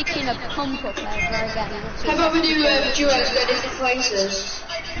I'm in. not picking a pump up ever again. How about we do duos, go different places?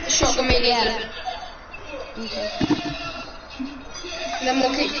 Shotgun me, Yeah. Okay. Then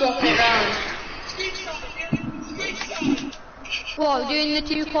we'll keep dropping it round. What, doing the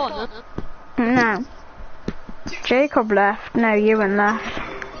 2 corner? No. Jacob left. No, Ewan left.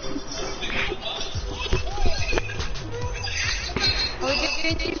 Are we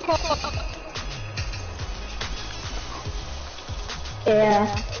doing 2 corner?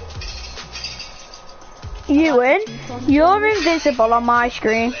 Yeah. Ewan, you're invisible on my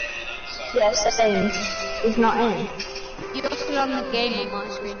screen. Yes, same. He's not in. You're still on the game on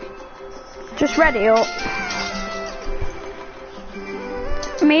my screen. Just ready up.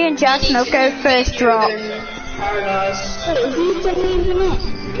 Me and Jackson will go first drop. Paradise. Wait, who's even in?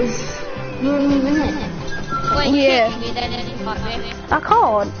 Is you even in? Wait, Yeah. kick me then invite me. I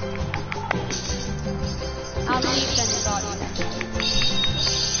can't. I'll leave then invite me.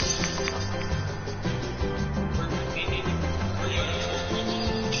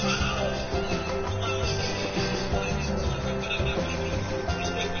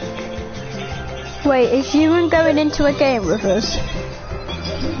 Wait, is Ewan going into a game with us?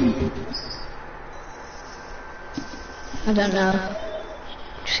 I don't know.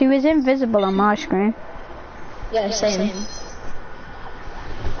 She was invisible on my screen. Yeah, same.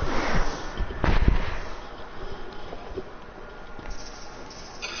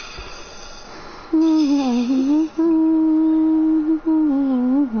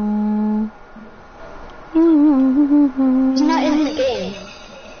 He's not in the game.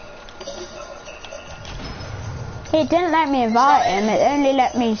 It didn't let me invite him. It only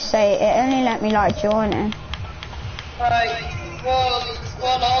let me like join him. Right, well,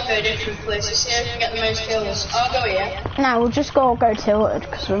 I'll go different places, see if I can get the most kills. I'll go here. No, we'll just go tilted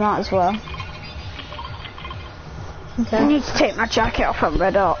because we might as well. I Okay. need to take my jacket off and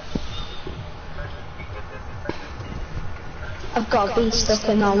red up. I've got a bee stuck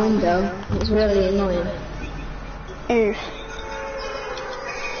in my window. It's really annoying. Oof.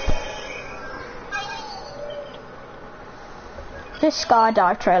 This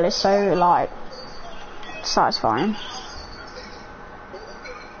skydive trail is so like satisfying.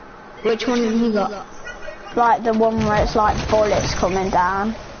 Which one have you got? Like the one where it's like bullets coming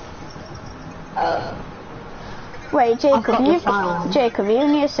down. Wait, I've got the file. Jacob, you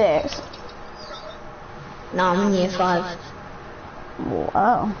in year 6? No, I'm in year 5.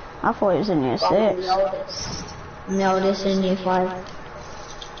 Whoa, I thought it was in year 6. I'm the oldest in year 5.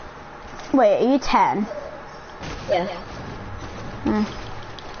 Wait, are you 10? Yeah.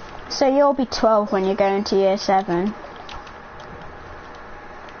 So you'll be 12 when you go into year 7.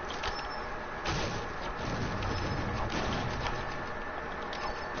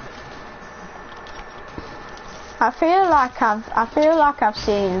 I feel like I've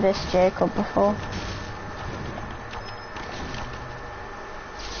seen this Jacob before.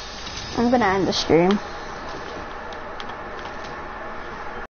 I'm gonna end the stream.